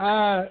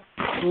 eye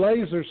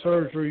laser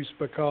surgeries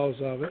because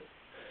of it.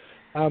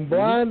 I'm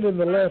blind in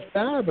the left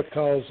eye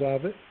because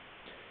of it.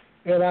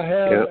 And I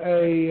have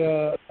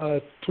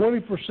a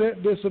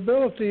 20%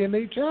 disability in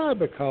each eye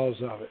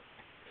because of it.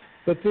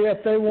 But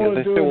yet they want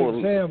to do an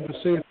exam to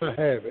see if I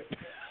have it.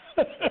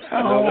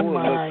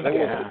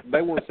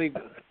 They want to see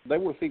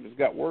if it's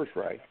got worse,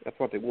 Ray. That's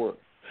what they want.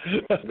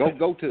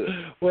 Go to it.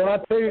 Well,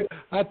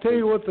 I tell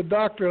you what, the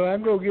doctor, and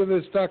I'm going to give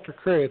this Dr.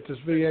 credit, this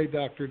VA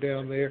doctor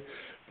down there.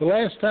 The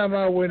last time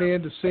I went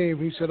in to see him,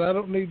 he said, I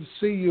don't need to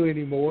see you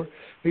anymore.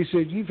 He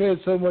said, you've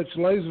had so much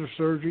laser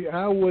surgery,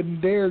 I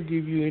wouldn't dare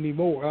give you any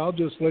more. I'll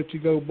just let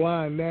you go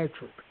blind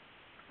naturally.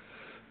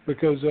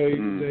 Because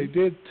they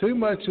did too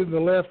much in the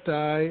left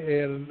eye,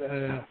 and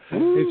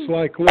it's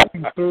like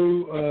looking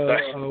through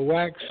a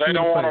wax. They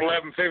don't want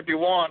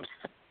 1151.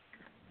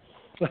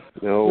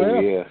 Oh,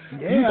 well, yeah.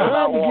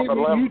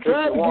 You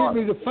tried to get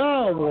me to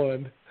file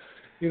one.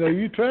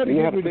 You tried to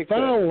get me to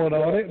file one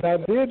on it, and I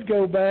did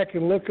go back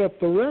and look up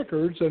the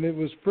records, and it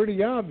was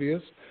pretty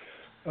obvious.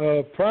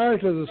 Prior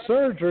to the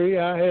surgery,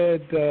 I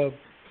had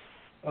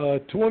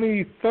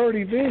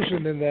 20/30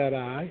 vision in that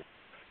eye,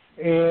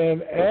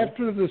 and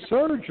after the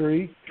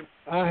surgery,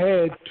 I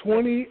had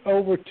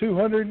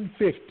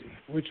 20/250,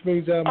 which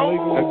means I'm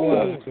legally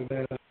blind in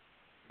that eye.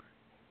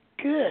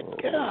 Good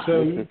God.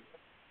 So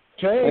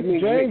James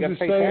is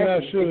saying I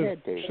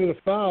should have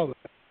filed it.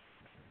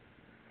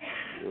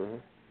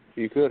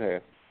 You could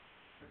have.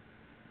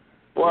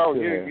 Well,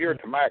 you're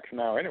at the max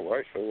now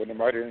anyway, so it wouldn't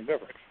have made any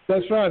difference.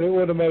 That's right. It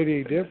wouldn't have made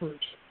any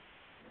difference.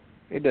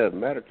 It doesn't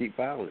matter. Keep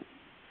filing.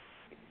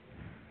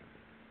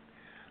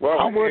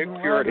 Well, if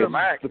you're at the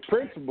max, the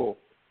principle.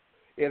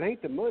 It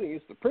ain't the money.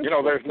 It's the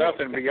principle. There's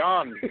nothing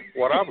beyond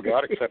what I've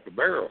got except a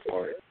barrel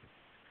for it.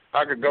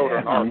 I could go to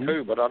an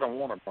R2, but I don't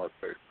want an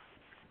R2.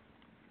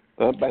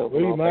 Well,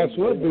 you might as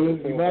well be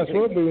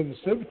in the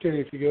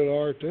cemetery if you go to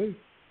R2.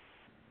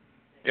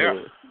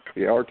 Yeah.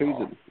 Yeah,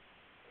 R2's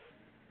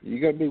you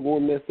got to be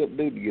one messed up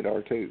dude to get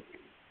R2.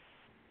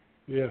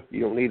 Yeah.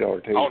 You don't need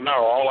R2. Oh no!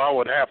 All I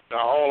would have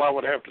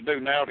to do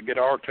now to get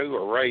R2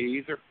 or Ray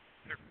either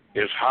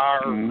is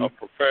hire a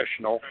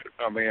professional to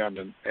come in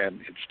and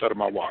instead of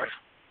my wife.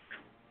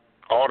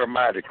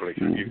 Automatically,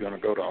 you're going to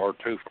go to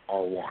R2 from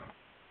R1.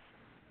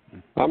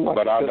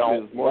 But I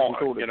don't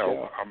want.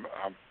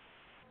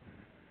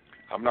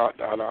 I'm not.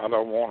 I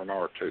don't want an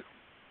R2.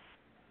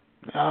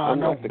 I'm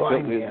not the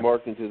company that's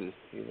marking to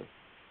the.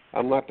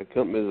 I'm not the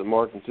company that's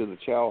marking to the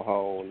chow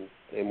hall,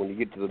 and when you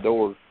get to the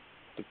door,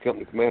 the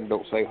company commander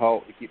don't say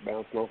halt. You keep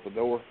bouncing off the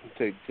door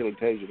until he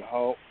tells you to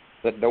halt.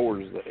 That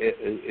door is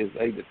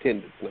aid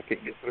attendance, and I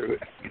can't get through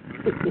it.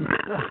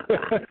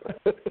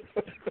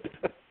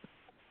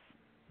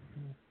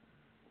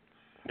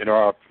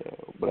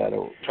 But I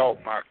don't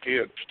taught my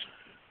kids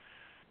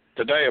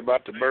today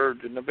about the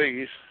birds and the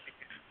bees,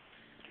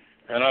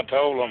 and I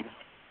told them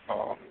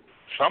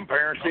some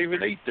parents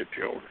even eat their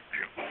children.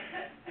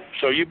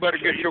 So you better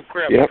get your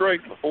crap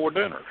straight before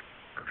dinner.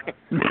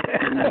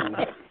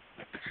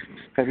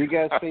 Have you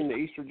guys seen the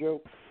Easter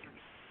joke?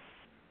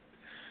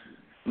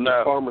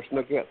 No. This farmer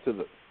snuck out to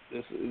the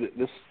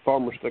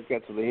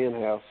hen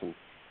house, and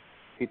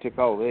he took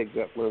all the eggs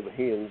out from under the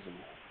hens and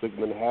took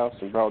them in the house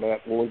and brought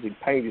out the ones he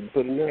painted and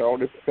put in there, all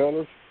different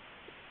colors.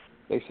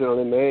 They sit on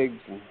them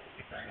eggs, and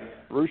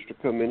the rooster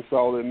come in,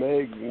 saw them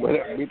eggs, and went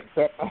out and beat the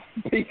crap out of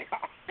the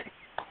peacock.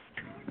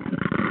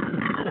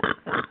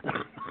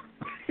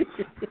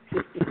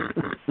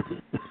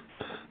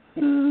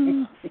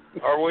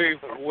 Are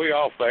we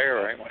off the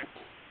air, ain't we?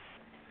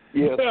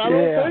 Yes. I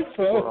don't think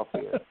so. We're off the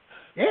air.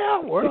 Yeah,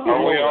 we're off.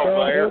 Are we off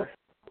the air?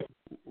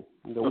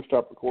 No, we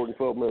stopped recording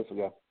 12 minutes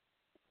ago.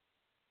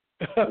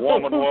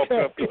 Woman walked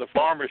up to the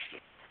pharmacy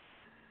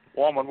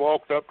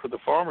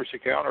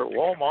counter at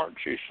Walmart, and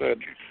she said,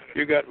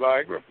 "You got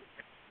Viagra?"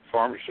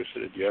 Pharmacist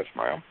said, "Yes,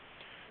 ma'am."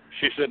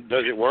 She said,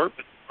 "Does it work?"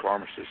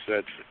 Pharmacist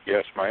said,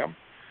 "Yes, ma'am."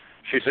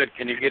 She said,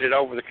 "Can you get it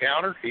over the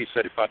counter?" He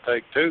said, "If I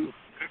take two."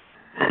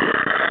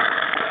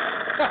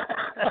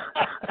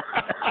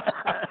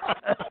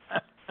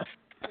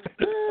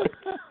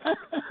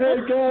 Hey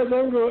guys,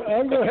 I'm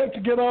going to have to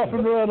get off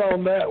and run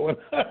on that one.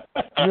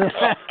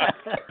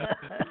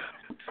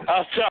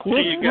 I'll talk to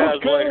you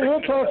guys later.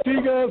 We'll talk to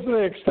you guys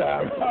next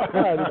time. All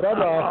right,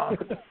 bye-bye.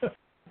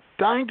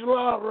 Thanks a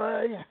lot,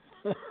 Ray.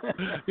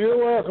 You're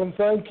welcome.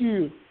 Thank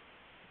you.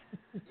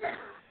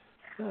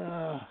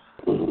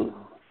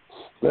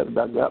 That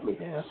about got me.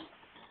 Yeah.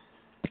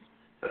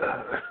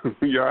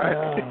 You all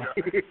right?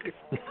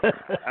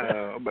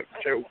 I'm about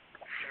to choke.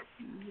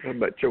 I'm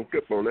about to choke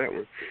up on that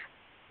one.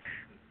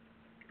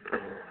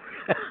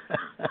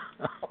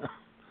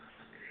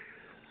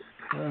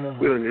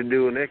 We're going to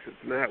do an exit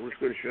tonight. We're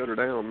just going to shut her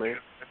down, man.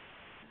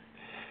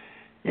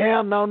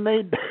 Yeah, no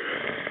need.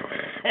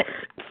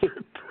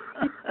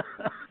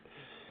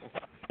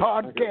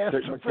 Podcast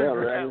to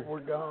figure out we're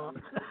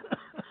gone.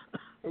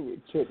 I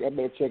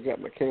better check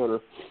out my counter.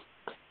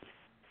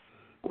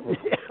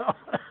 Yeah.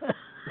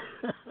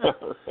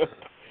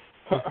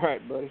 All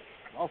right, buddy.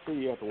 I'll see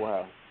you after a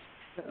while.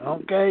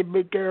 Okay,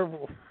 be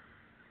careful.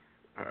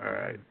 All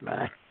right.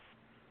 Bye.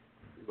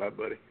 Bye,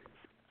 buddy.